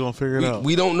yet. We gonna figure it out.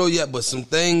 We don't know yet, but some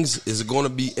things is going to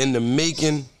be in the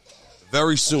making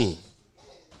very soon.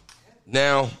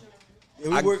 Now, we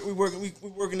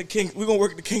working the kinks. We gonna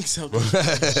work the kinks out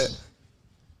there.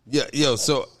 Yeah, yo.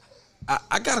 So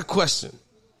I got a question.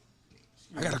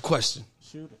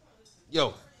 Shoot it.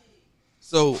 Yo,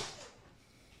 so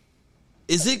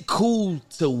is it cool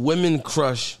to women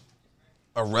crush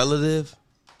a relative?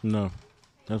 No,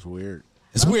 that's weird.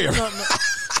 It's weird. No.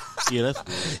 Yeah, that's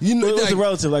weird. You know, what's a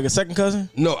relative? Like a second cousin?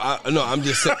 No, I'm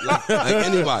just saying, like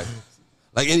anybody.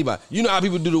 Like anybody. You know how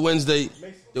people do the Wednesday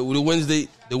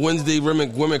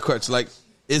women crutch. Like,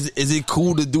 is it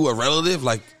cool to do a relative?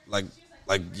 Like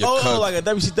your cousin? Like a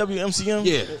WCW MCM?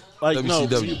 Yeah. Like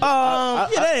WCW.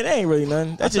 That ain't really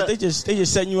nothing. They just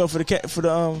setting you up for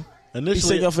the Initially,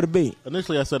 setting you up for the beat.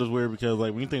 Initially, I said it's weird because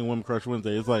like when you think Women Crush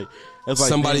Wednesday, it's like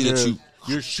somebody that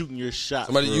you're shooting your shot.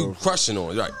 Somebody you crushing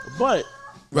on, right? But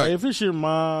if it's your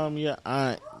mom, your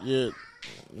aunt,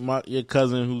 your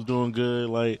cousin who's doing good.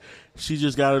 Like, she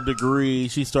just got a degree.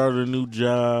 She started a new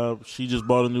job. She just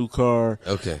bought a new car.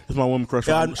 Okay. It's my woman crush.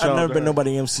 Yeah, I've never been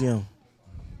nobody MCM.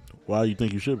 Why you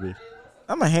think you should be?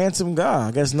 I'm a handsome guy.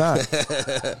 I guess not.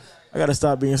 I gotta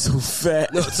stop being so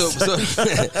fat. No,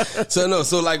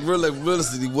 so like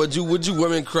realistically, would you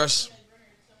women crush?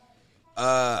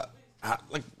 Like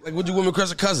would you women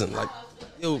crush a cousin? Like,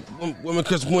 yo, women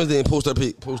crush Wednesday and post her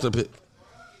pic.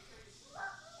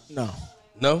 No.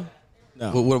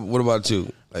 What about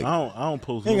you? Like, I don't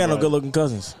post. Ain't got no good looking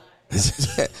cousins.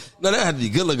 No, that had to be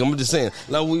good looking. I'm just saying.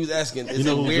 Like we was asking, is it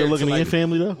who's weird good looking to, in your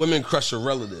family though? Women crush a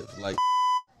relative, like.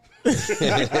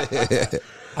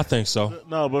 I think so.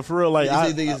 No, but for real, like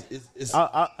I think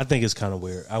it's kind of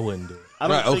weird. I wouldn't do it.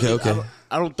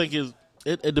 I don't think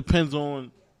it depends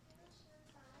on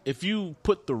if you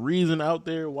put the reason out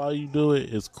there why you do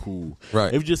it. It's cool.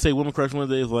 Right. If you just say women crush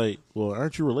Wednesday, it's like, well,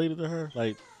 aren't you related to her?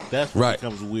 Like that's when it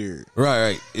becomes weird.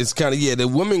 Right. It's kind of the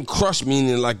women crush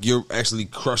meaning like you're actually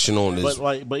crushing on this.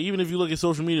 But even if you look at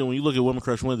social media, when you look at women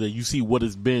crush Wednesday, you see what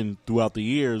it's been throughout the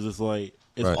years. It's like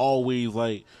it's always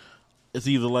like. It's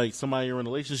either like somebody you're in a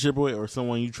relationship with or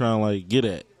someone you trying to like get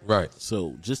at. Right.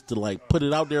 So just to like put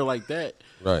it out there like that,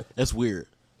 that's weird.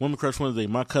 Women Crush Wednesday,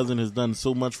 my cousin has done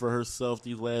so much for herself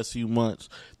these last few months.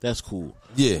 That's cool.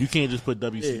 Yeah. You can't just put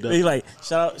WCW. They like,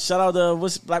 shout out to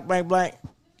what's Black Blank Blank.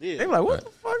 Yeah. They like, what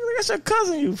the fuck? That's your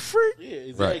cousin, you freak. Yeah,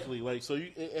 exactly. Right. Like, so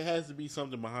it has to be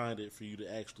something behind it for you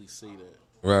to actually say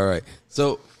that. Right.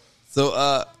 So,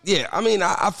 yeah, I mean,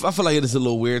 I feel like it is a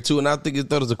little weird too, and I think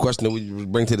that is a question that we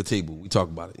bring to the table. We talk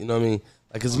about it, you know what I mean?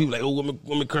 Like, because people like, oh,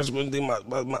 women crush Wednesday, my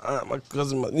aunt, my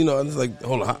cousin, you know, and it's like,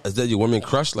 hold on, is that your women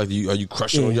crush? Like, are you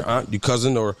crushing on your aunt, your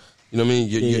cousin, or you know what I mean?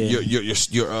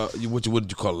 Your what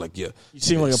would you call it? Like your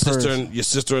your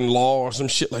sister-in-law or some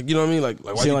shit, like, you know what I mean? Like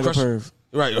why you crushing? Like a perv.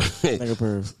 Right. Like a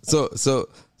perv.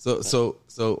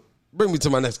 So bring me to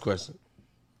my next question.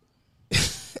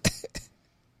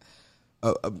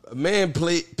 A man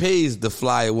pays to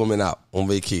fly a woman out on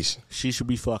vacation. She should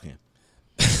be fucking.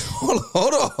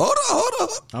 Hold on.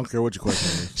 I don't care what your question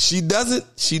is. She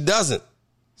doesn't.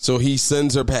 So he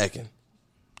sends her packing.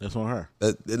 That's on her.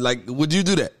 Like, would you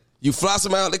do that? You fly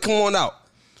somebody out, they come on out.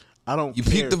 I don't You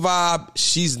care. peep the vibe.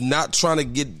 She's not trying to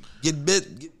get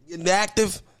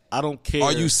active. I don't care.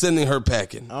 Are you sending her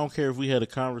packing? I don't care if we had a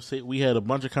conversation. We had a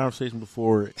bunch of conversations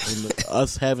before, and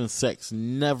us having sex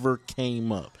never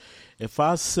came up. If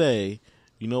I say,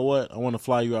 you know what, I want to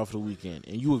fly you out for the weekend,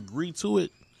 and you agree to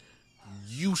it,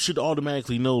 you should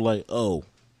automatically know, like, oh,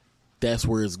 that's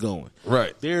where it's going.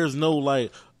 Right. There's no,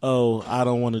 like, oh, I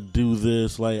don't want to do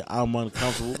this. Like, I'm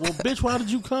uncomfortable. Well, bitch, why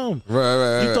did you come?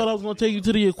 Right. You thought I was going to take you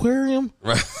to the aquarium?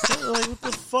 Right. Like, what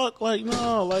the fuck? Like,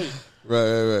 no, like.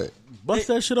 Right. Bust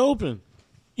that shit open.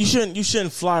 You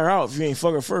shouldn't fly her out if you ain't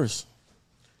fuck her first.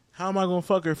 How am I going to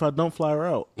fuck her if I don't fly her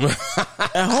out?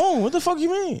 At home? What the fuck you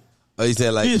mean? Oh, you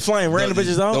saying like you just flying random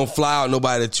bitches out? Don't fly out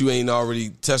nobody that you ain't already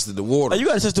tested the water. Like, you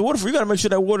got to test the water for. You got to make sure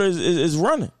that water is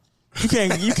running. You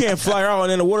can't fly her out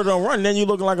and then the water don't run. Then you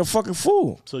looking like a fucking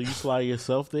fool. So you fly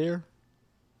yourself there?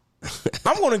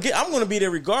 I'm gonna be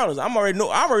there regardless. I already know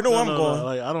where I'm going. No,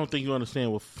 like, I don't think you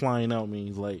understand what flying out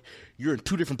means. Like, you're in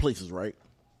two different places, right?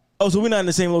 Oh, so we're not in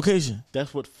the same location.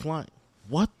 That's what flying.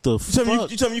 What the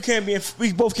fuck? You tell me you can't be in.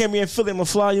 We both can't be in Philly. I'm gonna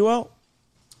fly you out.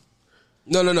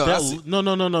 No.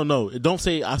 No. Don't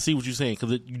say I see what you're saying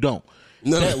because you don't.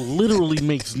 That literally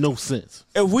makes no sense.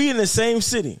 If we in the same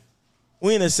city,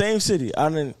 we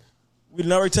didn't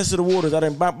already tested the waters. I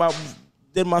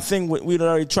did my thing. We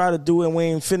already tried to do it, and we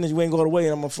ain't finished. We ain't go all the way,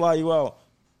 and I'm gonna fly you out.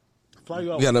 Fly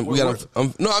you out. What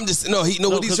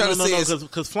he's trying to say is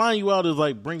because flying you out is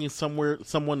like bringing someone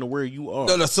to where you are.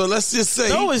 No. So let's just say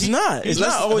it's not. It's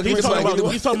not always he's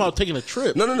talking about taking a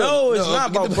trip. No, it's not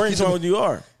about bringing someone where you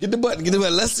are. Get the button.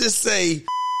 Let's just say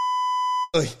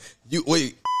you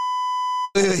wait.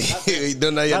 No, I'm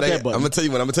gonna tell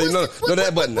you when. I'm gonna tell you no,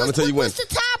 that button. I'm gonna tell you when.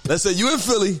 Let's say you in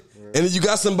Philly and then you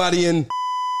got somebody in.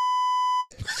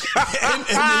 and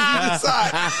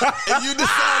then you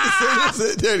decide to say,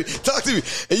 listen, Dirty, talk to me.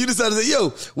 And you decide to say,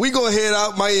 yo, we gonna head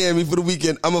out Miami for the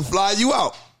weekend. I'm gonna fly you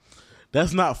out.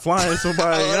 That's not flying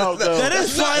somebody out, though. That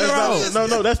is flying out.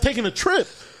 No, that's taking a trip.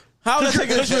 How is that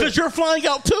taking a trip? Because you're flying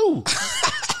out too.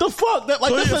 The fuck?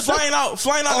 Flying out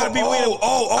gotta be weird.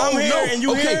 I'm here and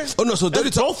you here. Oh no, so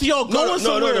Dirty both of y'all going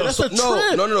somewhere. That's a trip.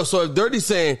 No. So if Dirty's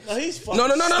saying no,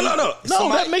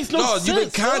 that makes no sense. You've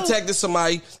been contacting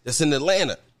somebody that's in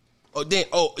Atlanta. You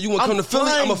want to come to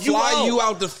Philly? I'm gonna fly you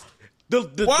out.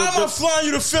 Why am I flying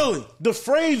you to Philly? The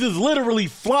phrase is literally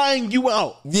flying you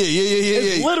out. Yeah.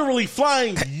 It's literally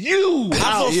flying you out.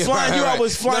 I thought flying you out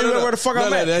was flying you where the fuck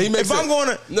I'm at. If I'm going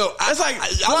to... No, it's like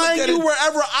flying you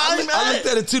wherever I'm at. I looked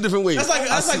at it two different ways.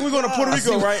 That's like we're going to Puerto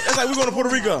Rico, right? That's like we're going to Puerto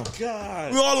Rico.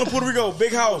 God. We all in Puerto Rico,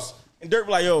 big house. And Dirk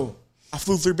like, yo, I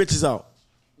flew 3 bitches out.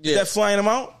 Yeah. Is that flying them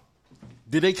out?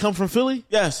 Did they come from Philly?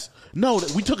 Yes. No,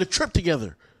 we took a trip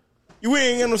together. We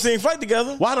ain't on the same flight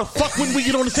together. Why the fuck wouldn't we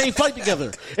get on the same flight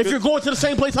together? If you're going to the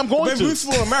same place I'm going to. We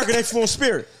flew American, they flew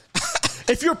Spirit.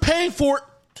 If you're paying for it,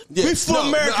 we flew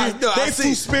American, they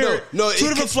flew Spirit. No, 2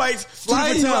 different flights, 2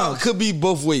 different times. Could be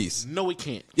both ways. No, it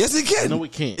can't. Yes, it can. No,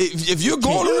 it can't. If you're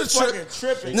going on a trip,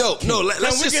 tripping. No.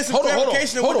 Let's just get some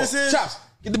clarification of what this is. Chops,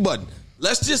 get the button.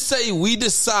 Let's just say we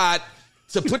decide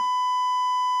to put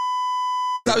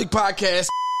Topic Podcast,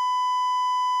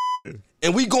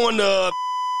 and we going to.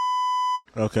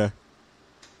 Okay.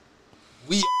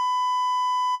 We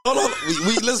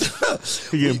listen.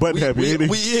 He getting butt happy,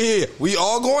 ain't he? We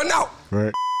all going out.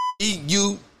 Right.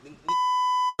 You,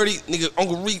 Dirty, nigga,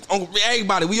 Uncle Reed,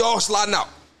 everybody, we all sliding out.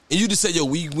 And you just said, yo,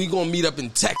 we gonna meet up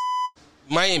in Texas,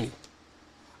 Miami.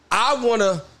 I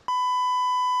wanna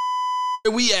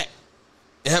where we at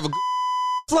and have a good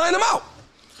flying them out.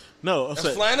 No, I'm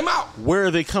saying, flying them out. Where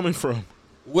are they coming from?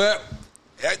 Where?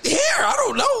 Here, I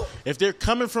don't know. If they're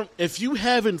coming from, if you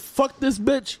haven't fucked this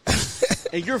bitch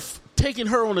and you're taking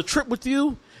her on a trip with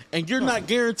you and you're not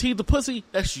guaranteed the pussy,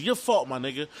 that's your fault, my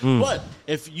nigga. But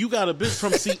if you got a bitch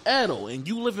from Seattle and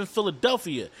you live in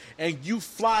Philadelphia and you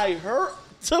fly her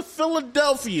to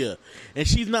Philadelphia and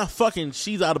she's not fucking,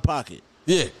 she's out of pocket.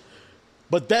 Yeah.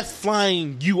 But that's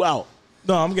flying you out.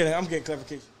 No, I'm getting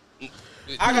clarification.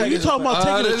 You talking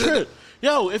about taking a trip.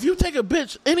 Yo, if you take a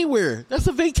bitch anywhere, that's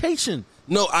a vacation.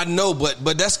 No, I know,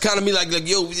 but that's kind of me like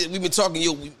yo, we've been talking,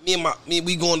 yo,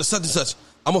 we going to such and such.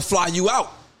 I'm gonna fly you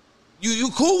out. You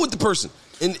cool with the person,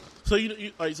 and so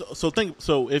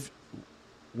if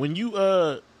when you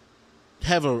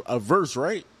have a verse,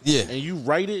 right? Yeah, and you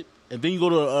write it, and then you go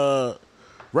to a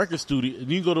record studio,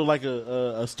 and you go to like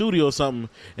a studio or something,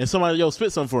 and somebody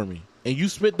spit something for me, and you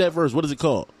spit that verse. What is it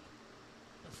called?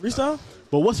 Freestyle.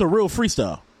 But what's a real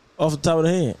freestyle? Off the top of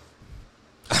the head.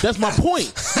 That's my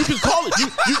point. You can call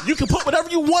it. You can put whatever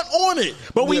you want on it,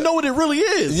 but we know what it really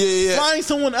is. Yeah. Flying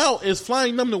someone out is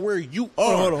flying them to where you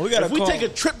are. Hold on. If we take a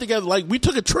trip together, like we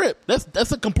took a trip,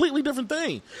 that's a completely different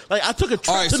thing. Like I took a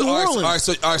trip to New Orleans.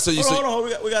 All right. So you hold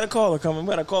on. We got a caller coming. We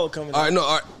got a caller coming. All right. No.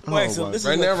 All right.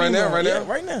 Right now.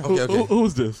 Right now. Okay.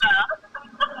 Who's this?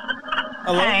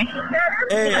 Hello.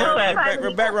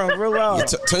 Hey, background real loud.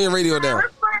 Turn your radio down.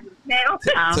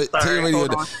 Turn your radio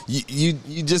down.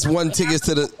 You just won tickets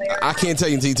to the. I can't tell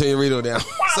you until you turn your radio down.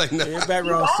 It's like no. Your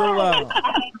background so loud.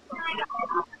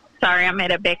 Sorry, I'm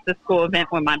at a back to school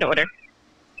event with my daughter.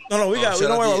 No, we got.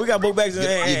 Don't worry about it. We got book bags.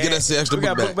 Get us the extra book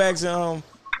bag. We got book bags and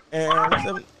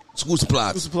school supplies.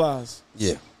 School supplies.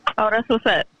 Yeah. Oh, that's what's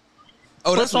up.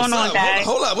 Oh, what's going on, guys?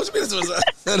 Hold on. What you mean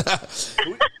this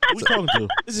Who we talking to?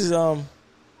 This is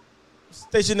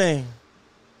state your name.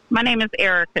 My name is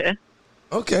Erica.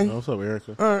 Okay. What's up,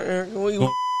 Erica? All right, Erica.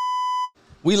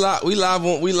 We live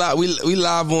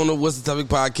on the What's the Topic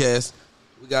podcast.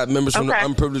 We got members from the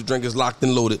Unprivileged Drinkers locked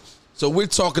and loaded. So we're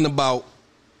talking about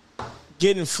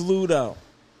getting flued out.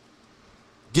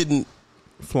 Getting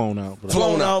flown out.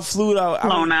 Flown out.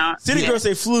 Flown out. City girls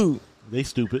say flew. They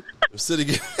stupid.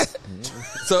 City.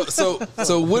 So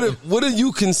what do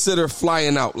you consider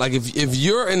flying out? Like if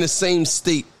you're in the same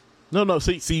state. No.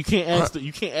 So you can't ask.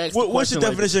 You can't ask. What's your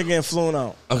definition of getting flown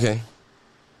out? Okay.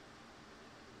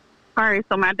 All right.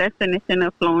 So my definition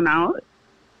of flown out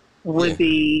would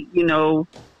be, you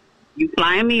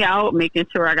flying me out, making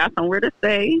sure I got somewhere to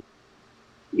stay.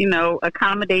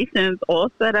 Accommodations all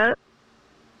set up.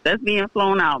 That's being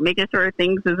flown out. Making sure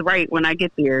things is right when I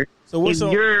get there. So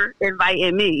you're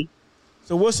inviting me.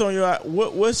 So what's on your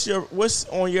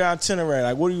itinerary?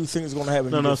 Like, what do you think is going to happen?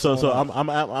 No. So I'm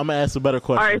gonna ask a better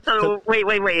question. All right. So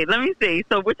wait. Let me see.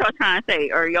 So what y'all trying to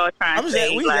say? Or y'all trying to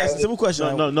say? We asked a simple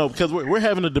question. No, because we're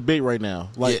having a debate right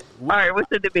now. Like, all right. What's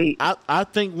the debate? I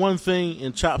think one thing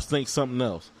and Chops thinks something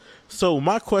else. So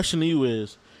my question to you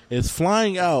is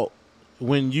flying out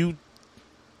when you're.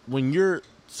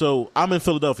 So I'm in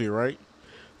Philadelphia, right?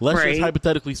 Let's just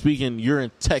hypothetically speaking, you're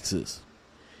in Texas.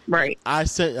 Right. I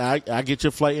get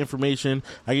your flight information.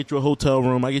 I get you a hotel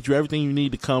room. I get you everything you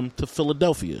need to come to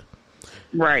Philadelphia.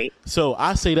 Right. So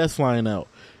I say that's flying out.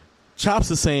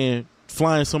 Chops is saying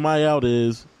flying somebody out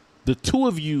is the two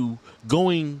of you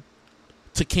going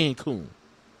to Cancun.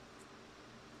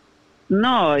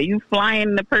 No, you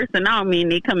flying the person out mean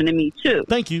they coming to meet you.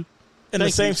 Thank you. In the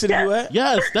same city you at?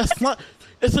 Yes, that's fly.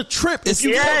 It's a trip. If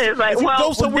you it's like, if you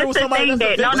go somewhere with somebody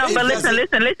but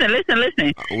listen.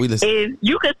 Is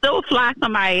you could still fly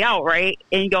somebody out, right?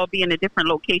 And y'all be in a different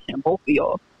location, both of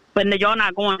y'all. But y'all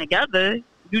not going together.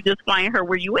 You just flying her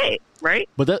where you at, right?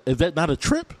 But is that not a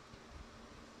trip?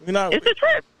 It's a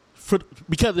trip.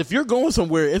 Because if you're going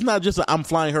somewhere, it's not just I'm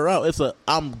flying her out. It's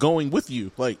I'm going with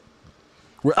you. Like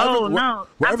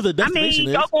wherever the destination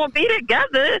is. Y'all gonna be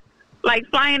together. Like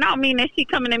flying out mean that she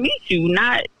coming to meet you,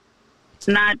 not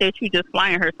that you just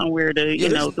flying her somewhere to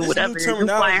do whatever. You're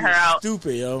flying her out.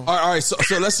 Stupid, yo. All right. So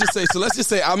let's just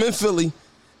say I'm in Philly,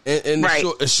 and right.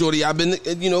 Shorty, I've been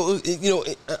trying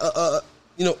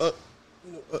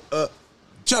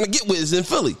to get with is in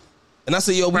Philly. And I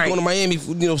say, yo, we going to Miami, such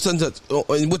and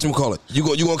whatchamacallit. You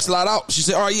gonna slide out? She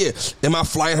said, all right, yeah. Am I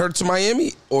flying her to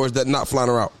Miami, or is that not flying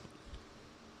her out?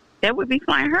 That would be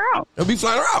flying her out. It would be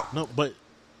flying her out. No, but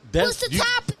that's what's the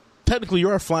topic? Technically, you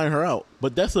are flying her out,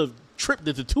 but that's a trip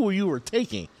that the two of you are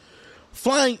taking.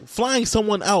 Flying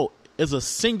someone out is a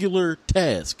singular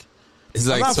task. It's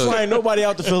like, I'm not flying nobody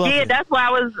out to Philadelphia. Yeah, that's why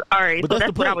I was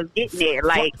that's what I was getting at.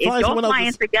 Like, if y'all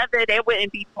flying together, they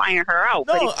wouldn't be flying her out.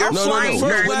 No, but if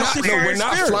we're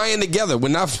not flying together. We're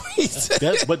not.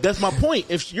 But that's my point.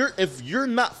 If you're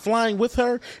not flying with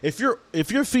her, if your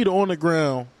feet are on the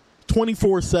ground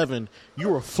 24/7,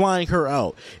 you are flying her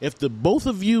out. If the both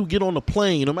of you get on the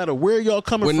plane, no matter where y'all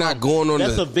coming from, we're not going on.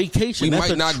 That's a vacation. We that's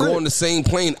might not go on the same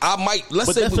plane. I might.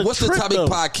 Let's say what's the topic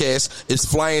podcast is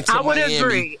flying to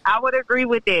Miami. I would agree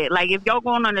with that. Like if y'all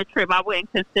going on a trip, I wouldn't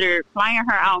consider flying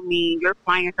her out mean you're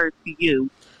flying her to you.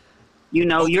 You're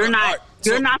not.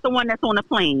 You're not the one that's on the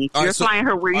plane. You're flying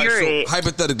her where you're at.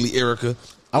 Hypothetically, Erica.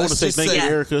 I want to say thank you,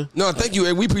 Erica. No, thank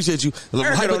you. We appreciate you.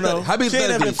 Hypothetically, she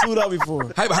ain't been flew out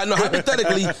before.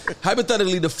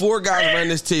 Hypothetically, the four guys around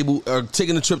this table are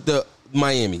taking a trip to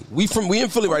Miami. We in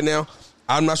Philly right now.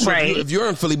 I'm not sure if you're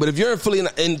in Philly, but if you're in Philly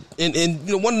and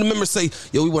one of the members say,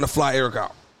 "Yo, we want to fly Erica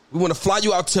out. We want to fly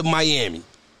you out to Miami.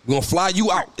 We're going to fly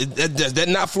you out." That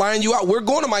not flying you out. We're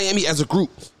going to Miami as a group.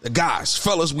 The guys,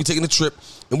 fellas, we taking a trip.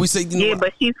 And we say,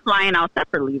 but she's flying out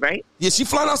separately, right? Yeah, she's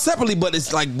flying out separately, but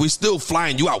it's like we're still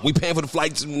flying you out. We paying for the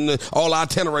flights, and all our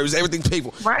itineraries, everything's paid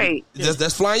for. Right.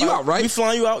 That's flying you out, right? We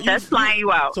flying you out. That's flying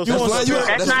you out. So flying you out.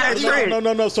 That's not a trip.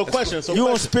 No. So question. You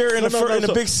on Spirit in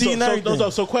the big C and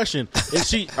everything. So question.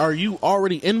 Are you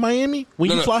already in Miami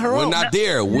when you fly her out? We're not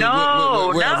there. We're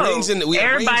arranging.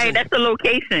 Everybody, that's the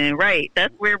location, right?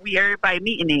 That's where everybody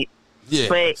meeting it. Yeah.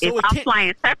 But if I'm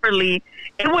flying separately,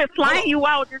 and we're flying you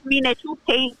out just mean that you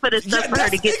paid for the stuff for her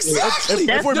to get exactly.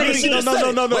 there. If we're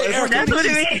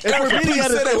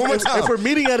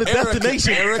meeting at a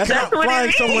destination, that's not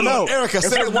flying someone out. Erica,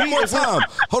 say it one more time.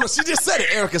 Hold on, she just said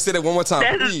it. Erica, say it one more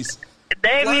time, please.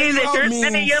 That means that you're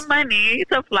spending your money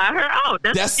to fly her out.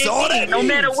 That's all that means. No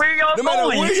matter where y'all going. No matter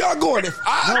where y'all going. If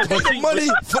I pay the money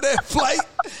for that flight,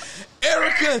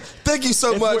 Erica, thank you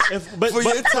so much for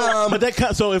your time. But make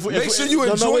sure you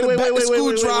enjoy the back to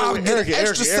school drive. Get an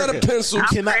extra set of pencils.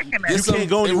 You can't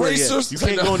go anywhere yet. You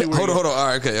can't go anywhere. Hold on. All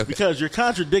right, okay. Because you're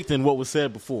contradicting what was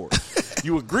said before.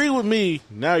 You agree with me,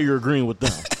 now you're agreeing with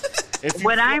them.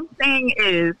 What I'm saying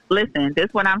is, listen, this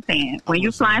is what I'm saying. When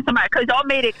you flying somebody, because y'all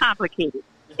made it complicated.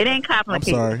 It ain't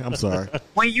complicated. I'm sorry.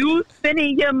 When you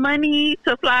spending your money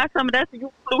to fly somebody,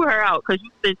 you flew her out because you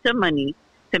spent your money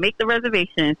to make the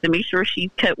reservations, to make sure she's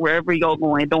kept wherever y'all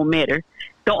going. It don't matter.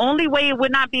 The only way it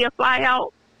would not be a fly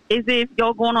out is if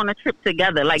y'all going on a trip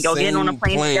together. Like y'all getting on a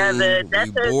plane together.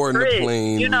 That's a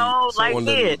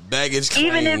trip. Baggage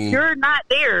even if you're not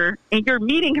there and you're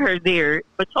meeting her there,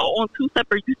 but y'all on two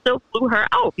separate, you still flew her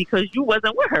out because you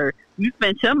wasn't with her. You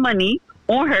spent your money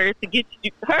on her to get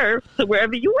her to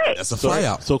wherever you at. That's a fly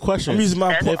out. So question. I'm using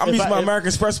my American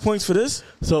Express points for this.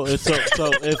 So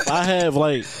if I have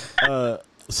like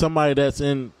somebody that's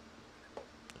in,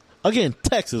 again,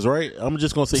 Texas, right? I'm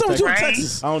just gonna say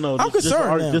Texas. I don't know. I'm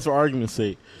concerned. Just for argument's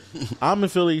sake, I'm in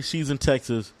Philly. She's in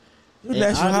Texas. And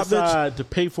I decide to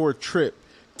pay for a trip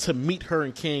to meet her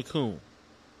in Cancun.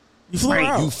 You flew her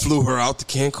out. You flew her out to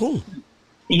Cancun.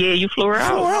 Yeah, you flew her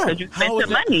out because you spent the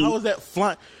money. How was that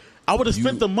flying? I would have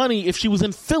spent the money if she was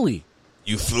in Philly.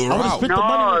 You flew her out.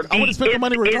 I would have spent the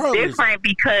money regardless. It's different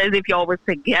because if y'all was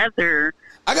together,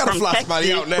 I gotta fly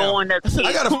somebody out now.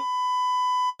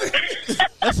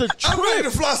 That's a trip. I'm ready to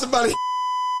fly somebody.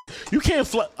 You can't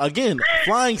fly again.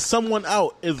 Flying someone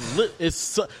out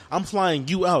is I'm flying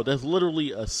you out. That's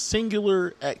literally a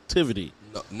singular activity.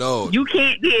 No. You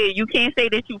can't say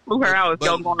that you flew her out if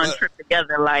y'all going on a trip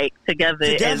together, like together.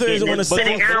 Together is on the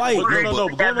same flight. No, going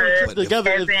on a trip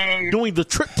together is doing the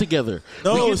trip together.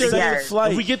 No, we get there,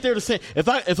 flight. If we get there the same.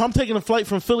 If I'm taking a flight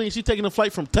from Philly and she's taking a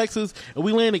flight from Texas and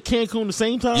we land at Cancun the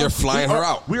same time, you're flying her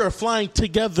out. We are flying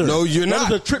together. No, you're not.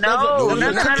 That is a trip. No,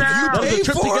 That is a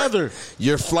trip together.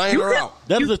 You're flying her out.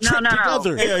 That is a trip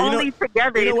together. It's only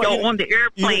together if you're on the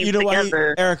airplane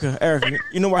together. Erica,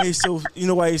 you know why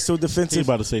he's so defensive? He's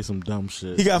about to say some dumb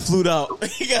shit. He got flued out.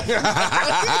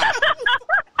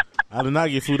 I did not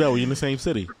get flued out. We in the same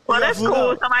city. Well, that's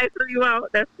cool. Somebody flew you out.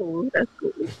 That's cool.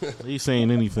 He's saying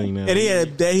anything now. And he had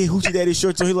a hoochie daddy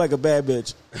shirt, so he like a bad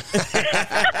bitch.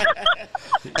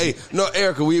 Hey, no,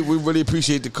 Erica, we really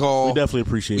appreciate the call. We definitely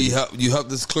appreciate it. You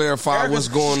helped us clarify Erica, what's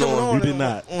going on. You did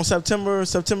not. On September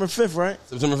 5th, right?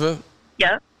 September 5th?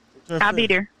 Yeah. I'll be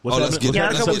there. Let's get She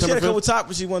had a couple September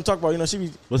topics she want to talk about. You know, she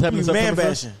be What's happening man September 5th?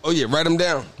 bashing. Oh, yeah, write them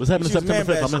down. What's happening She was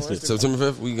September 5th? I man missed it. September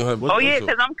 5th, we gonna have. Oh, yeah,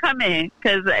 because I'm coming.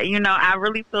 Because, I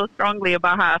really feel strongly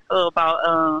about how I feel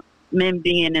about men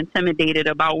being intimidated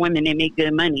about women that make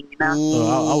good money, I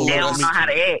would They love don't to know meet how you.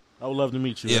 to act. I would love to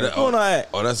meet you. Yeah,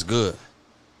 Oh, that's good.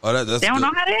 Oh, that's They don't good.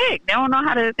 know how to act. They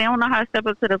don't know how to step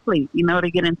up to the plate, to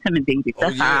get intimidated. Oh,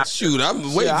 That's how yeah, I shoot,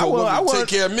 I'm waiting for a woman to take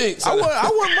care of me. I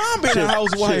wouldn't mind being a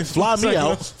housewife. Fly me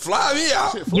out. Fly me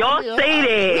out. Y'all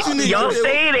say that. Y'all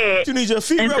say that. You need your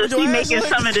feet Until rubbed with she your ass making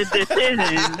licked. some of the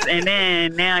decisions, and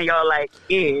then now y'all like,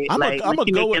 yeah, I'm like a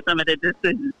she go making with- some of the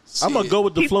decisions. I'm gonna go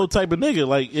with the flow type of nigga.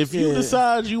 Like if you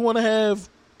decide you want to have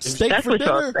steak That's for what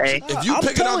y'all dinner, say. If you I'm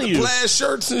picking out telling the you. plaid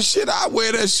shirts and shit, I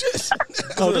wear that shit.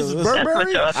 Oh, this is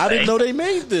Burberry. y'all I didn't say. know they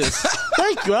made this.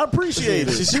 Thank you. I appreciate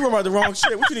it. She worried about the wrong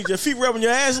shit. What you need your feet rubbing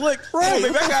your ass licked? Right.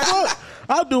 Baby, I got you.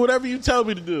 I'll do whatever you tell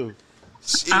me to do.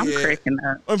 I'm Shit. cracking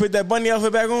up. Want to put that bunny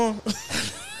outfit back on?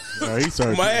 All right, he's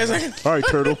sorry. My ass. All right,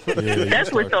 turtle.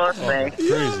 That's what y'all say.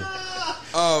 Crazy.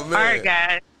 Oh, man. All right,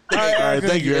 guys. All right, All right,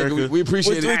 thank you, Erica, Erica. we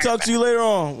appreciate We'll it. talk to you later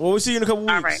on. Well, we'll see you in a couple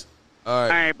weeks. All right. All All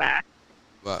right. right, bye.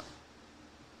 Bye.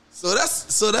 So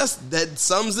that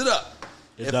sums it up.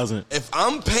 It doesn't. If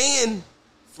I'm paying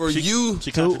for you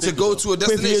she to contradicted go though. to a Pay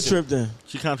for your destination, trip then.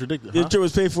 She contradicted. Your Huh? trip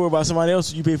was paid for by somebody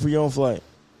else, or you paid for your own flight?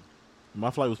 My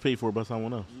flight was paid for by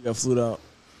someone else. You got flued out.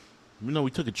 You know,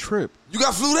 we took a trip. you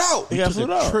got flued out. You got Took flued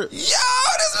a out. trip. Yo, this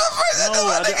is my first No,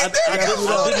 I nigga didn't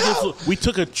flued out. We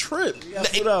took a trip.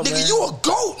 Flued out, man. Nigga, you a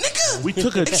goat, nigga. We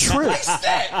took a trip. Embrace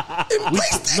that.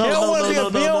 Embrace No, that. He don't want to be. no,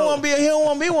 He don't want to be. He don't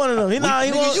want to be one of them. He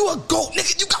Nigga, you a goat,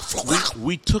 nigga. You got flued out.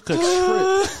 We took a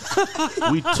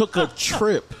trip. We took a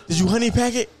trip. Did you honey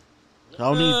pack it? I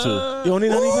don't need to. You don't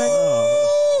need honey pack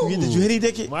Ooh. it. Did you honey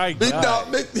dick it? My Big God.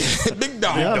 dog, big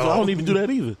dog. I don't even do that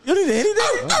either. You don't need a honey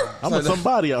dick it? I'm a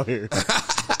somebody out here.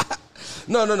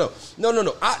 No.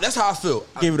 That's how I feel.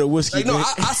 Gave it a whiskey. Like,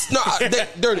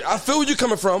 Dirty. I feel where you're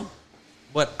coming from,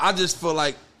 but I just feel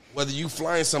like whether you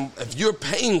flying if you're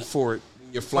paying for it,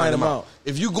 you're flying them out.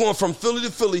 If you going from Philly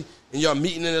to Philly and y'all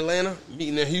meeting in Atlanta,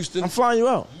 meeting in Houston, I'm flying you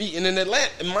out. meeting in Atlanta,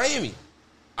 in Miami,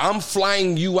 I'm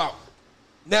flying you out.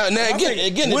 Now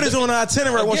again, What is on the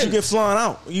itinerary once you again, get flying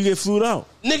out? You get flued out.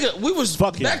 Nigga, we was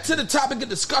Fucking. back to the topic of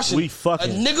discussion. We fucking.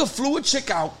 A nigga flew a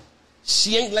chick out.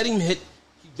 She ain't let him hit.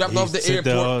 He dropped He off the sit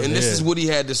there all airport, and this day. is what he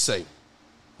had to say.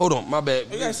 Hold on, my bad.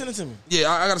 You gotta send it to me. Yeah,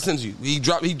 I gotta send it to you. He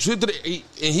tripped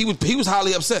and he was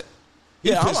highly upset. He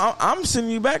was pissed. I'm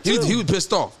sending you back too. He was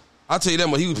pissed off. I'll tell you that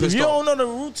much. He was If pissed you off. don't know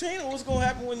the routine of what's gonna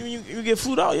happen when you get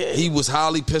flued out, yeah. He was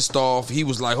highly pissed off. He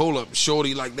was like, "Hold up,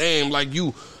 shorty, like damn, like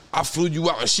I flew you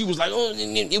out," and she was like, "Oh,"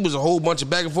 it was a whole bunch of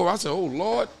back and forth. I said, "Oh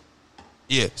Lord."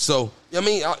 Yeah. So I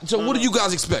mean, so what do you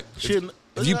guys expect? Shit,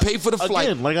 If you pay for the flight,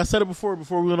 again, like I said it before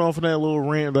we went off on that little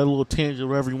rant, that little tangent,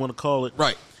 whatever you want to call it.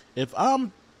 right? If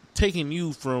I'm taking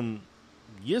you from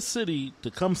your city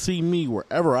to come see me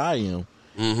wherever I am,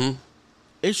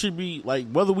 it should be like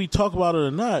whether we talk about it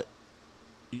or not.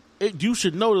 You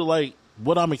should know that like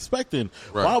what I'm expecting.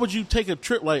 Right. Why would you take a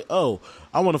trip like, oh,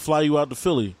 I want to fly you out to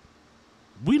Philly?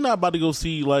 We not about to go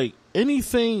see like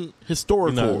anything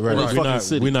historical in this fucking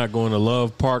city. We're not going to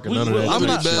Love Park and none of that. I'm shit.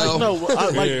 not. Bell. Like, no,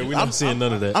 like, Yeah, we're not seeing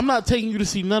none of that. I'm not taking you to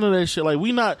see none of that shit. Like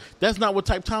we not. That's not what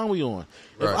type of time we on.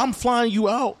 If Right. I'm flying you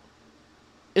out,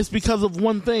 it's because of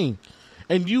one thing,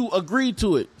 and you agreed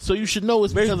to it. So you should know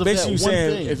it's because of that Basically, one you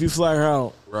saying thing. if you fly her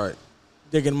out, Right.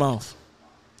 dick in the mouth.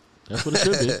 That's what it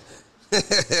should be. That's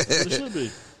what it should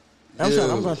be. I'm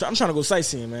trying to go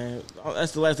sightseeing, man.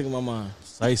 That's the last thing in my mind.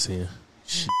 Sightseeing.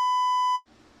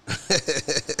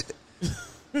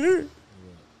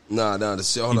 Nah, the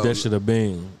shit. Hold Keep on. that shit a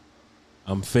bang.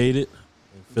 I'm faded.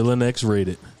 Feeling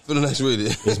X-rated. Feeling X-rated.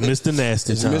 It's Mr.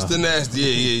 Nasty. It's Mr. Nasty.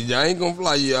 Yeah. I ain't gonna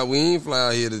fly you out. We ain't fly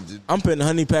out here to. I'm putting a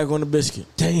honey pack on the biscuit.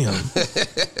 Damn.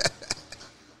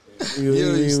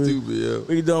 You stupid, yo.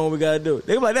 We doing what we gotta do.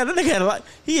 They be like, that nigga had a lot.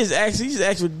 He just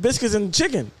asked with biscuits and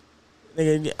chicken.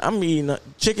 Nigga, I'm eating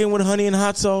chicken with honey and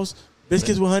hot sauce,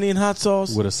 biscuits with honey and hot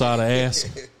sauce. With a side of ass.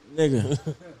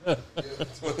 Nigga.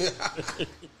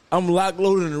 I'm locked,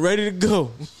 loaded, and ready to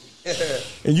go.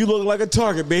 And you look like a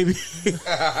target, baby.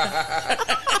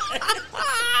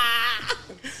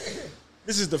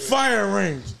 This is the firing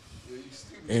range.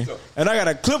 And I got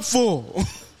a clip full.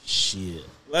 Shit.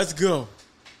 Let's go.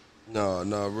 No,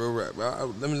 real rap.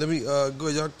 Let me go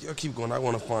ahead. Y'all keep going. I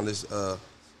want to find this.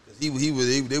 They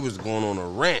was going on a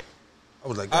rant. I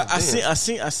was like, I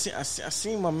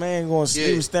seen my man going. Yeah.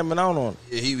 He was stepping out on.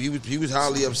 Yeah, he was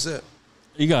highly upset.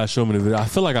 You gotta show me the video.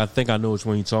 I think I know which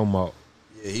one you talking about.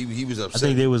 Yeah, he was upset. I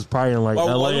think they was probably in like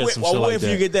LA or some shit like that. Wait for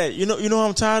you get that. You know what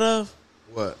I'm tired of?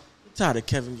 What? I'm tired of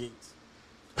Kevin Gates.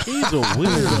 He's a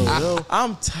weirdo, yo.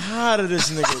 I'm tired of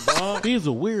this nigga, dog. He's a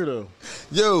weirdo.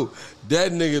 Yo,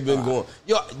 that nigga been going.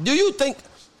 Yo, do you think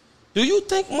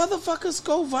motherfuckers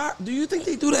go viral? Do you think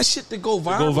they do that shit to go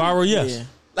viral? Go viral, yes. Yeah.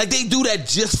 Like they do that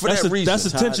just for that reason. That's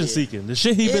attention seeking. The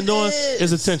shit he been doing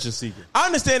is attention seeking. I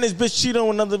understand this bitch cheated on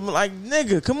another. Like,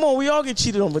 nigga, come on, we all get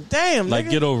cheated on, but damn, Like,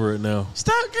 nigga. get over it now.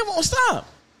 Stop.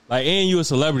 Like, and you a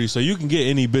celebrity, so you can get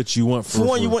any bitch you want for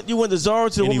one. You went to Zara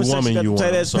to the any woman section, got woman the you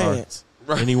tight want. ass Sorry. pants.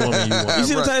 Right. Any woman you want. You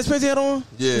see the tight ass pants he had on?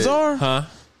 Yeah. Zara? Huh?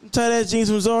 Tight ass jeans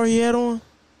from Zara he had on?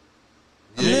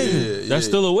 Yeah. That's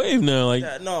still a wave now. Like,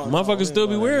 motherfuckers still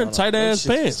be wearing tight ass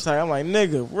pants. I'm like,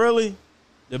 nigga, really?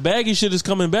 The baggy shit is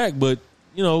coming back, but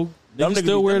you know, niggas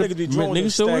still wear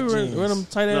them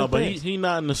tight ass No, but pants. he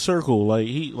not in the circle.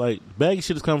 Like baggy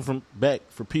shit is coming from back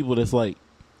for people that's like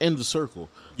in the circle.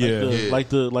 Like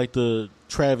the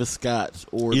Travis Scotts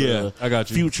or the I got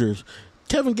you. Futures.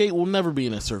 Kevin Gates will never be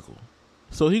in that circle.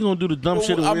 So he gonna do the dumb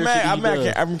shit. I'm mad.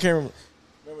 I can't remember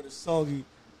the song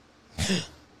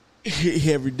he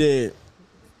every dead.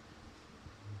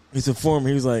 He's a foreman.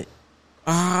 He was like,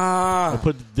 I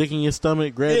put the dick in your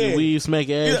stomach, grab your weave, smack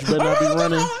your ass. You better not be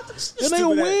running. That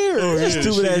nigga weird.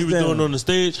 Stupid ass he was doing on the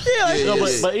stage.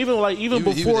 But even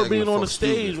before being on the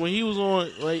stage, when he was on,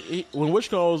 when Witch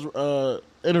Call was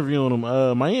interviewing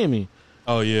him, Miami.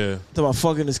 Oh yeah, talking about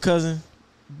fucking his cousin.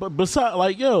 But besides,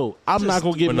 I'm not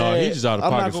gonna get mad. He just out of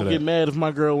I'm pocket not gonna get mad if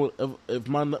my girl, if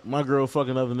my girl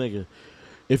fucking another nigga.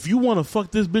 If you want to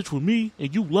fuck this bitch with me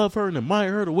and you love her and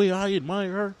admire her the way I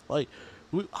admire her,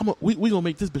 we gonna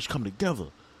make this bitch come together.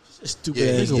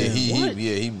 Stupid ass.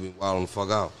 He been wilding the fuck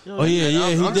out. Oh yeah,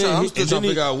 I'm still trying to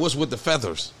figure out what's with the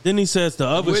feathers. Then he says the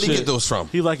other shit. Where'd he get those from?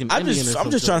 He like an I'm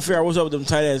just trying to figure out what's up with them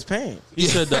tight ass pants. He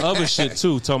said the other shit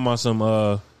too, talking about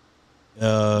some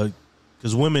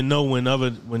because women know when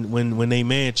they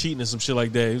man cheating and some shit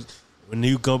like that. When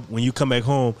you come back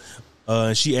home,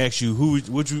 and she asks you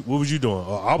what was you doing?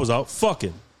 Oh, I was out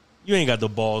fucking. You ain't got the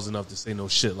balls enough to say no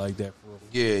shit like that.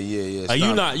 Yeah. Like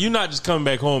you not just coming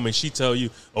back home and she tell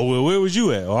you, oh well, where was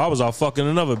you at? Oh, I was out fucking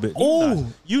another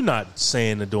bitch. You not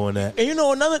saying or doing that. And you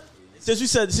know another since you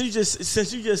just said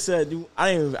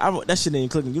that shit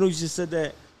ain't clicking. You know you just said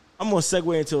that. I'm gonna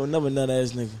segue into another nut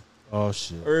ass nigga. Oh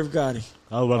shit, Irv Gotti.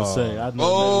 I was about to say. I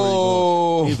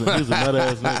know he's a nut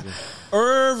ass nigga.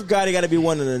 Irv Gotti got to be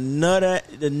one of the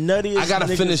nuttiest. I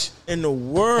gotta finish in the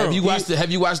world. Have you watched it?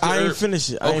 I ain't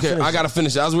finished it. I gotta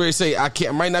finish it. I was ready to say I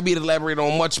might not be able to elaborate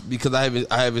on much because I haven't.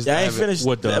 I ain't finished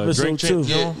what the episode 2.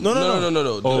 Yeah. No.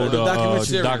 Oh,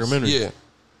 the documentary. Yeah.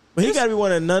 But he got to be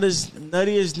one of the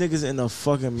nuttiest niggas in the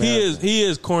fucking marathon. He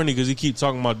is corny because he keep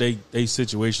talking about they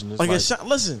situation. It's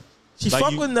listen, she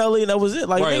fucked with Nelly and that was it.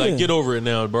 Like, right, nigga. like get over it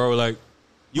now, bro. Like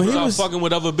you was fucking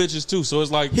with other bitches too, so it's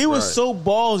like he was so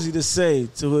ballsy to say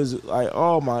to his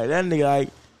oh my that nigga like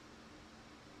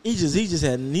he just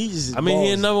I mean,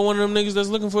 he another one of them niggas that's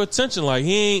looking for attention. Like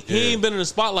he ain't been in the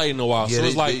spotlight in a while, so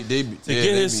it's like to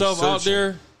get himself out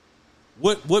there.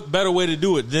 What better way to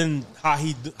do it than how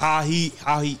he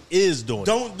is doing?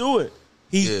 Don't do it.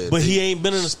 He ain't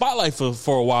been in the spotlight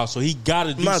for a while, so he got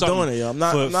to do something. Doing it, yo. I'm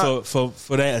not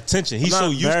for that attention. He's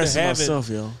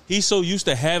so used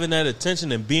to having that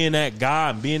attention and being that guy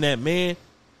and being that man.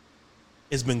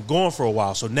 It's been going for a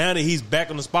while. So now that he's back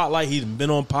on the spotlight, he's been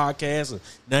on podcasts, and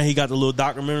now he got the little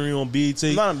documentary on BET.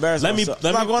 I'm not embarrassed. He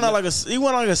went out like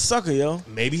a sucker, yo.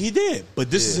 Maybe he did,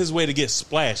 but this is his way to get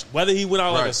splashed. Whether he went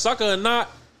out like a sucker or not,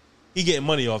 he getting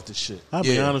money off this shit. I'll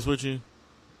be honest with you.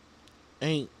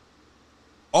 Ain't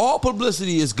all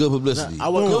publicity is good publicity. I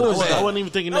wasn't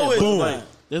even thinking that.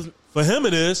 Boom. For him,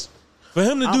 it is. For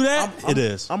him to do that, it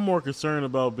is. I'm more concerned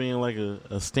about being like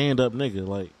a stand-up nigga.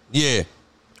 Like, yeah.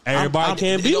 Everybody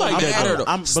can't be like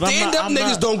that. Stand-up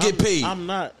niggas don't get paid. I'm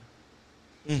not.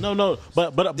 No,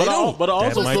 but I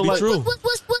also might feel be like true.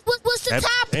 What's the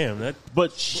topic? Damn, that.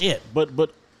 But shit.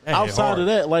 But outside of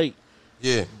that, like,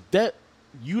 yeah, that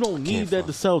you don't need that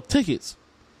to sell tickets.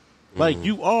 Like,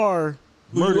 you are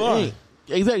who you are.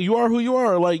 Exactly, you are who you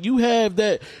are. Like, you have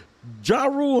that. Ja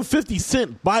Rule and 50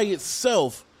 Cent by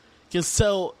itself can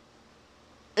sell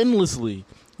endlessly.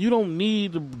 You don't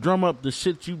need to drum up the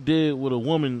shit you did with a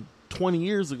woman 20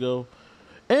 years ago.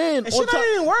 And she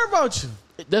don't even worry about you.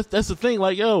 That's the thing.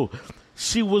 Like, yo,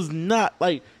 she was not,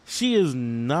 like, she is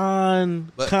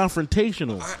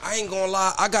non-confrontational. I ain't gonna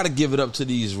lie. I gotta give it up to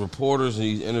these reporters and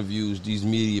these interviews, these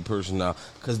media personnel,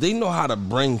 because they know how to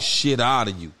bring shit out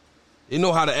of you. They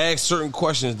know how to ask certain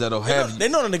questions that'll have you. They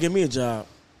know how to give me a job.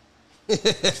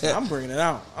 I'm bringing it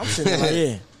out. I'm sitting there like,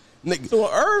 yeah. Nigga,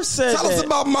 so Irv said tell us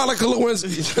about Monica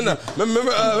Lewinsky.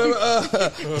 remember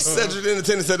Cedric the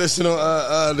Entertainer said that shit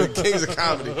on the Kings of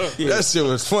Comedy. Yeah. That shit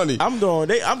was funny. I'm doing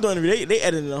they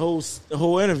editing the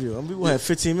whole interview. I mean, people have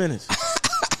 15 minutes.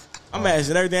 I'm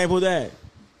asking everything I put that.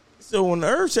 So when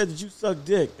Irv said that you suck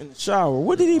dick in the shower,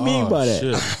 what did he mean by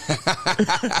that?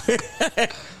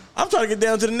 I'm trying to get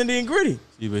down to the nitty and gritty.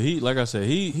 Yeah, but like I said,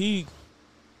 he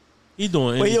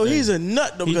doing anything. But yo, he's a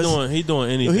nut though. He doing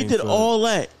anything. Yo, he did all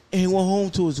that. And he went home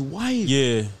to his wife.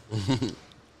 Yeah, that's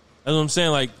what I'm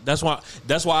saying. Like that's why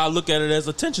I look at it as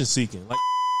attention seeking. Like,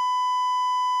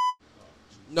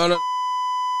 no.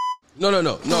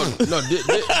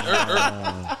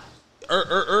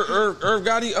 Irv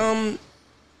Gotti.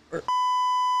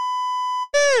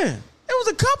 Yeah, it was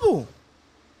a couple.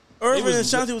 Irv and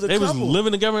Ashanti was a couple. They was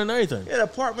living together and everything. He had an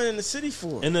apartment in the city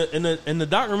for it. In the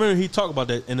documentary, he talked about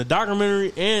that. In the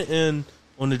documentary and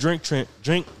on the Drink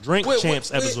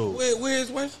Champs episode. Where his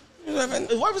wife? His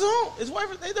wife was home. His wife,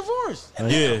 they divorced.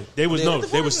 Yeah, they were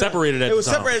separated at the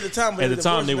time. They were separated at the time. At the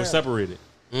time, they were separated.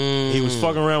 He was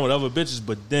fucking around with other bitches,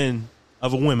 but then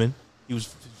other women. He was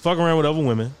fucking around with other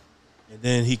women, and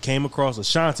then he came across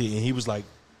Ashanti, and he was like,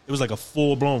 it was like a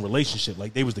full blown relationship.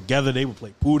 Like they was together, they would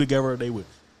play pool together, they would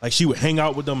like she would hang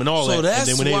out with them and all that. So that's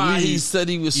and then when why they leave, he said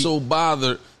he was so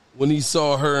bothered when he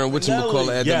saw her and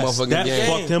whatchamacallit at the motherfucking that game.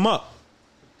 Fucked him up.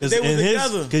 They were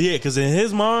together. Because in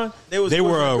his mind, they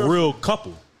were a real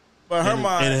couple. But her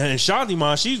mind, and Shanti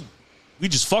mind, we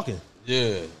just fucking.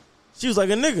 Yeah, she was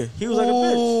like a nigga. He was like a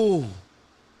bitch.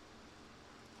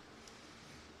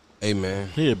 Hey man,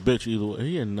 he a bitch either way.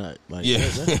 He a nut. Like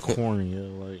that's corny. Yo.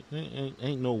 Like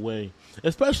ain't no way.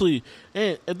 Especially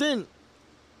and then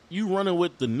you running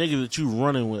with the nigga that you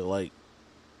running with. Like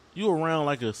you around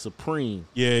like a Supreme.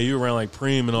 Yeah, you around like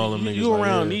Preem and all them niggas. You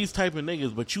around these type of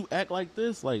niggas, but you act like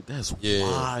this. Like that's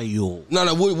wild.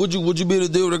 No. Would you be able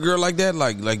to deal with a girl like that?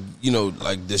 Like you know,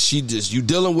 like does she just you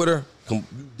dealing with her? You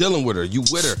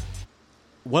with her?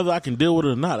 Whether I can deal with it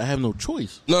or not, I have no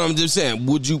choice. No, I'm just saying.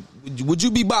 Would you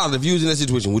be bothered if you was in that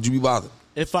situation? Would you be bothered?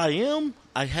 If I am,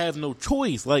 I have no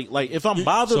choice. Like if I'm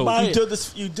bothered by it,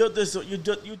 you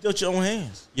dealt your own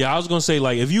hands. Yeah, I was gonna say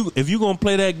like if you gonna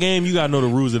play that game, you gotta know the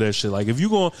rules of that shit. Like if you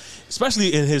going,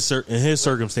 especially in his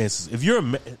circumstances, if you're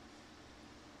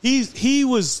he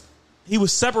was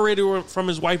separated from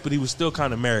his wife, but he was still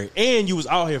kind of married, and you was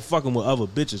out here fucking with other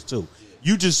bitches too.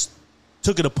 You just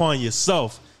took it upon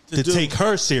yourself to take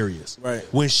her serious, right?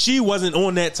 When she wasn't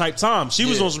on that type time, she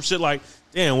was on some shit like,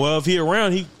 damn, well, if he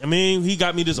around, he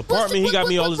got me this apartment, he got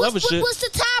me all this other shit. What's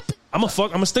the topic? I'm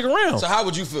gonna stick around. So how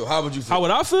would you feel? How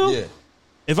would I feel? Yeah.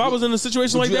 If I was in a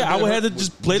situation like that, I would have to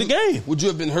just play the game. Would you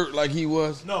have been hurt like he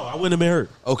was? No, I wouldn't have been hurt.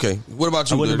 Okay. What about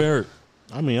you? I wouldn't have been hurt.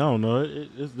 I mean, I don't know.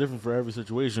 It's different for every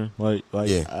situation. Like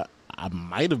I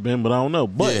might have been, but I don't know.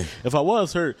 But if I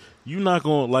was hurt, you not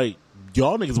gonna like.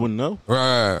 Y'all niggas wouldn't know.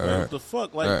 Right. What the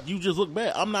fuck? Like, you just look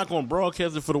back. I'm not going to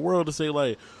broadcast it for the world to say,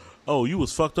 like, oh, you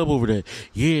was fucked up over that.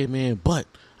 Yeah, man, but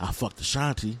I fucked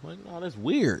Ashanti. Like, no, that's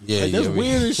weird. Yeah, like, that's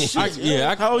weird as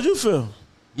shit. How would you feel?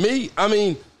 Me? I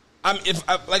mean, if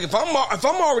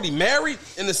I'm already married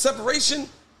in the separation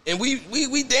and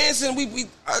we dancing,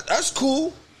 that's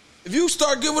cool. If you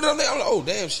start getting with her, I'm like, oh,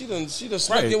 damn, she done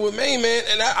smacked in with main man.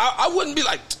 And I wouldn't be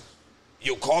like,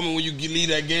 yo, call me when you leave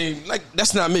that game. Like,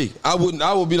 that's not me. I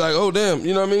would be like, oh, damn,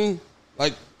 you know what I mean?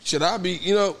 Like, should I be,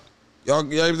 you know, y'all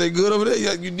everything good over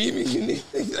there? You need me? You need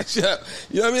me? Like, you know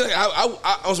what I mean? Like,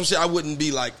 I also say I wouldn't be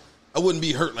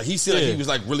hurt. Like, he said like he was,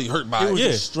 like, really hurt by it.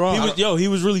 Yeah, strong. He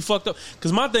was really fucked up.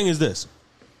 Because my thing is this,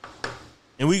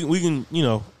 and we can, you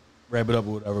know, wrap it up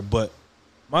or whatever, but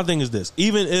my thing is this.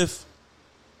 Even if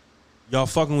y'all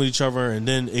fucking with each other and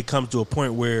then it comes to a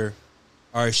point where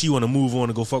all right, she want to move on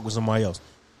and go fuck with somebody else.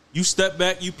 You step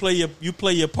back, you play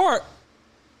your part,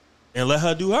 and let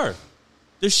her do her.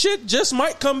 The shit just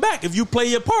might come back if you play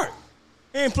your part.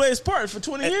 He ain't play his part for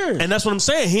 20 years. And that's what I'm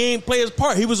saying. He ain't play his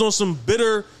part. He was on some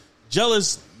bitter,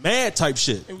 jealous, mad type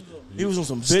shit. He was on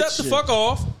some bitch Step shit. the fuck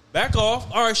off. Back off.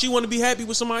 All right, she want to be happy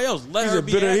with somebody else. Let her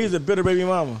be happy. He's a bitter baby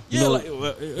mama. Yeah,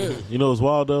 you know what's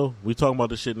wild though? We talking about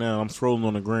this shit now. I'm scrolling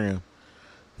on the gram.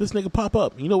 This nigga pop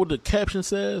up. You know what the caption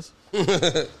says?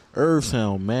 Irv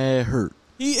sound mad hurt.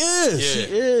 He is. He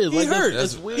is. He Like, hurt.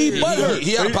 That's weird.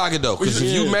 He out of pocket though, because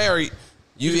if you married,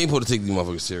 you ain't supposed to take these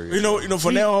motherfuckers serious. You know.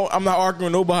 For now, I'm not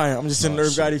arguing with nobody. I'm just sending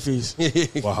Irv Gotti face.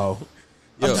 Wow.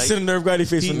 I'm just sending Irv Gotti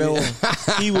face from now on.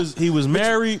 He was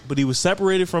married, but he was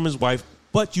separated from his wife.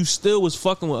 But you still was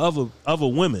fucking with other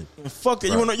women. Fuck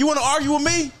it. Right. You want to argue with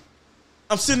me?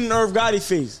 I'm sending Irv Gotti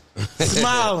face,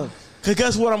 smiling. Cause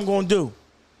guess what I'm gonna do?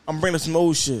 I'm bringing some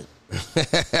old shit. So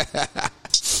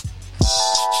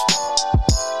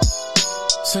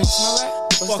you smell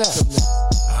that? What's Fuck that?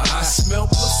 I smell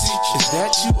pussy. Is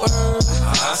that you, Irv?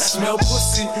 I smell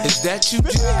pussy. Is that you,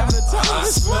 Jack? I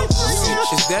smell pussy.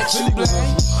 Is that you, Black?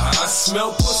 I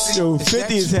smell pussy. Yo,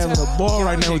 50 is having a ball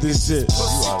right now with this shit.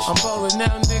 I'm balling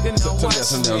now, nigga. Now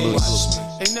watch me.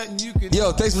 Ain't nothing you can.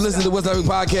 Yo, thanks for listening to What's Happening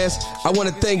Podcast. I want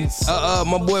to thank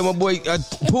my boy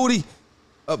Pootie,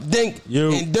 Dink,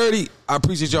 and Dirty. I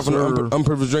appreciate y'all from the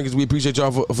Unprivileged Drinkers. We appreciate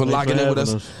y'all for locking in with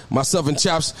us. Myself and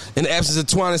Chops, in the absence of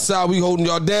Twine and Sal, we holding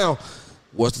y'all down.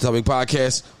 What's the Topic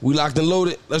Podcast? We locked and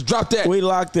loaded. Let's drop that. We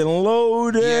locked and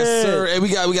loaded. Yes, sir. And we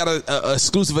got a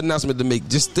exclusive announcement to make.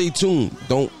 Just stay tuned.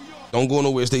 Don't go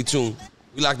nowhere. Stay tuned.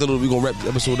 We locked and loaded. We gonna wrap the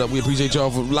episode up. We appreciate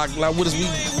y'all for locking with us.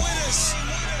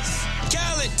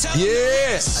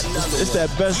 Yes, it's the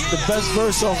best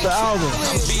verse off the album.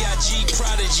 I'm B.I.G.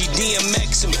 Prodigy,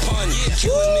 DMX and Pun,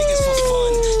 killing niggas for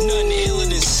fun, nothing iller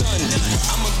than sun.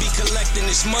 I'ma be collecting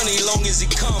this money long as it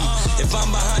come. If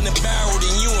I'm behind the barrel,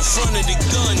 then you in front of the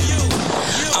gun.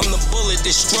 I'm the bullet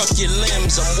that struck your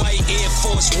limbs. I'm white Air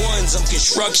Force Ones, I'm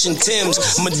construction Timbs.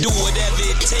 I'ma do whatever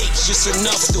it takes, just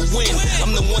enough to win.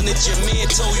 I'm the one that your man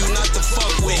told you not to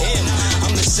fuck with him.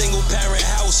 I'm the single parent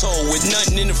household with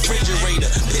nothing in the refrigerator.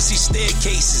 Pissy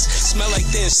staircases, smell like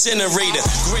the incinerator.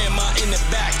 Grandma in the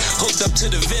back, hooked up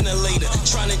to the ventilator.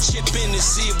 Trying to chip in to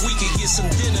see if we could get some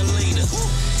dinner later.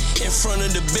 In front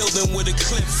of the building with a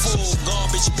clip full,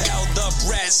 garbage piled up,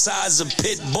 rat size of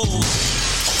pit bulls.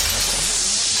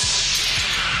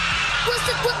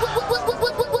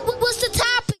 What's the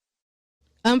topic?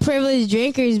 Unprivileged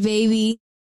drinkers, baby.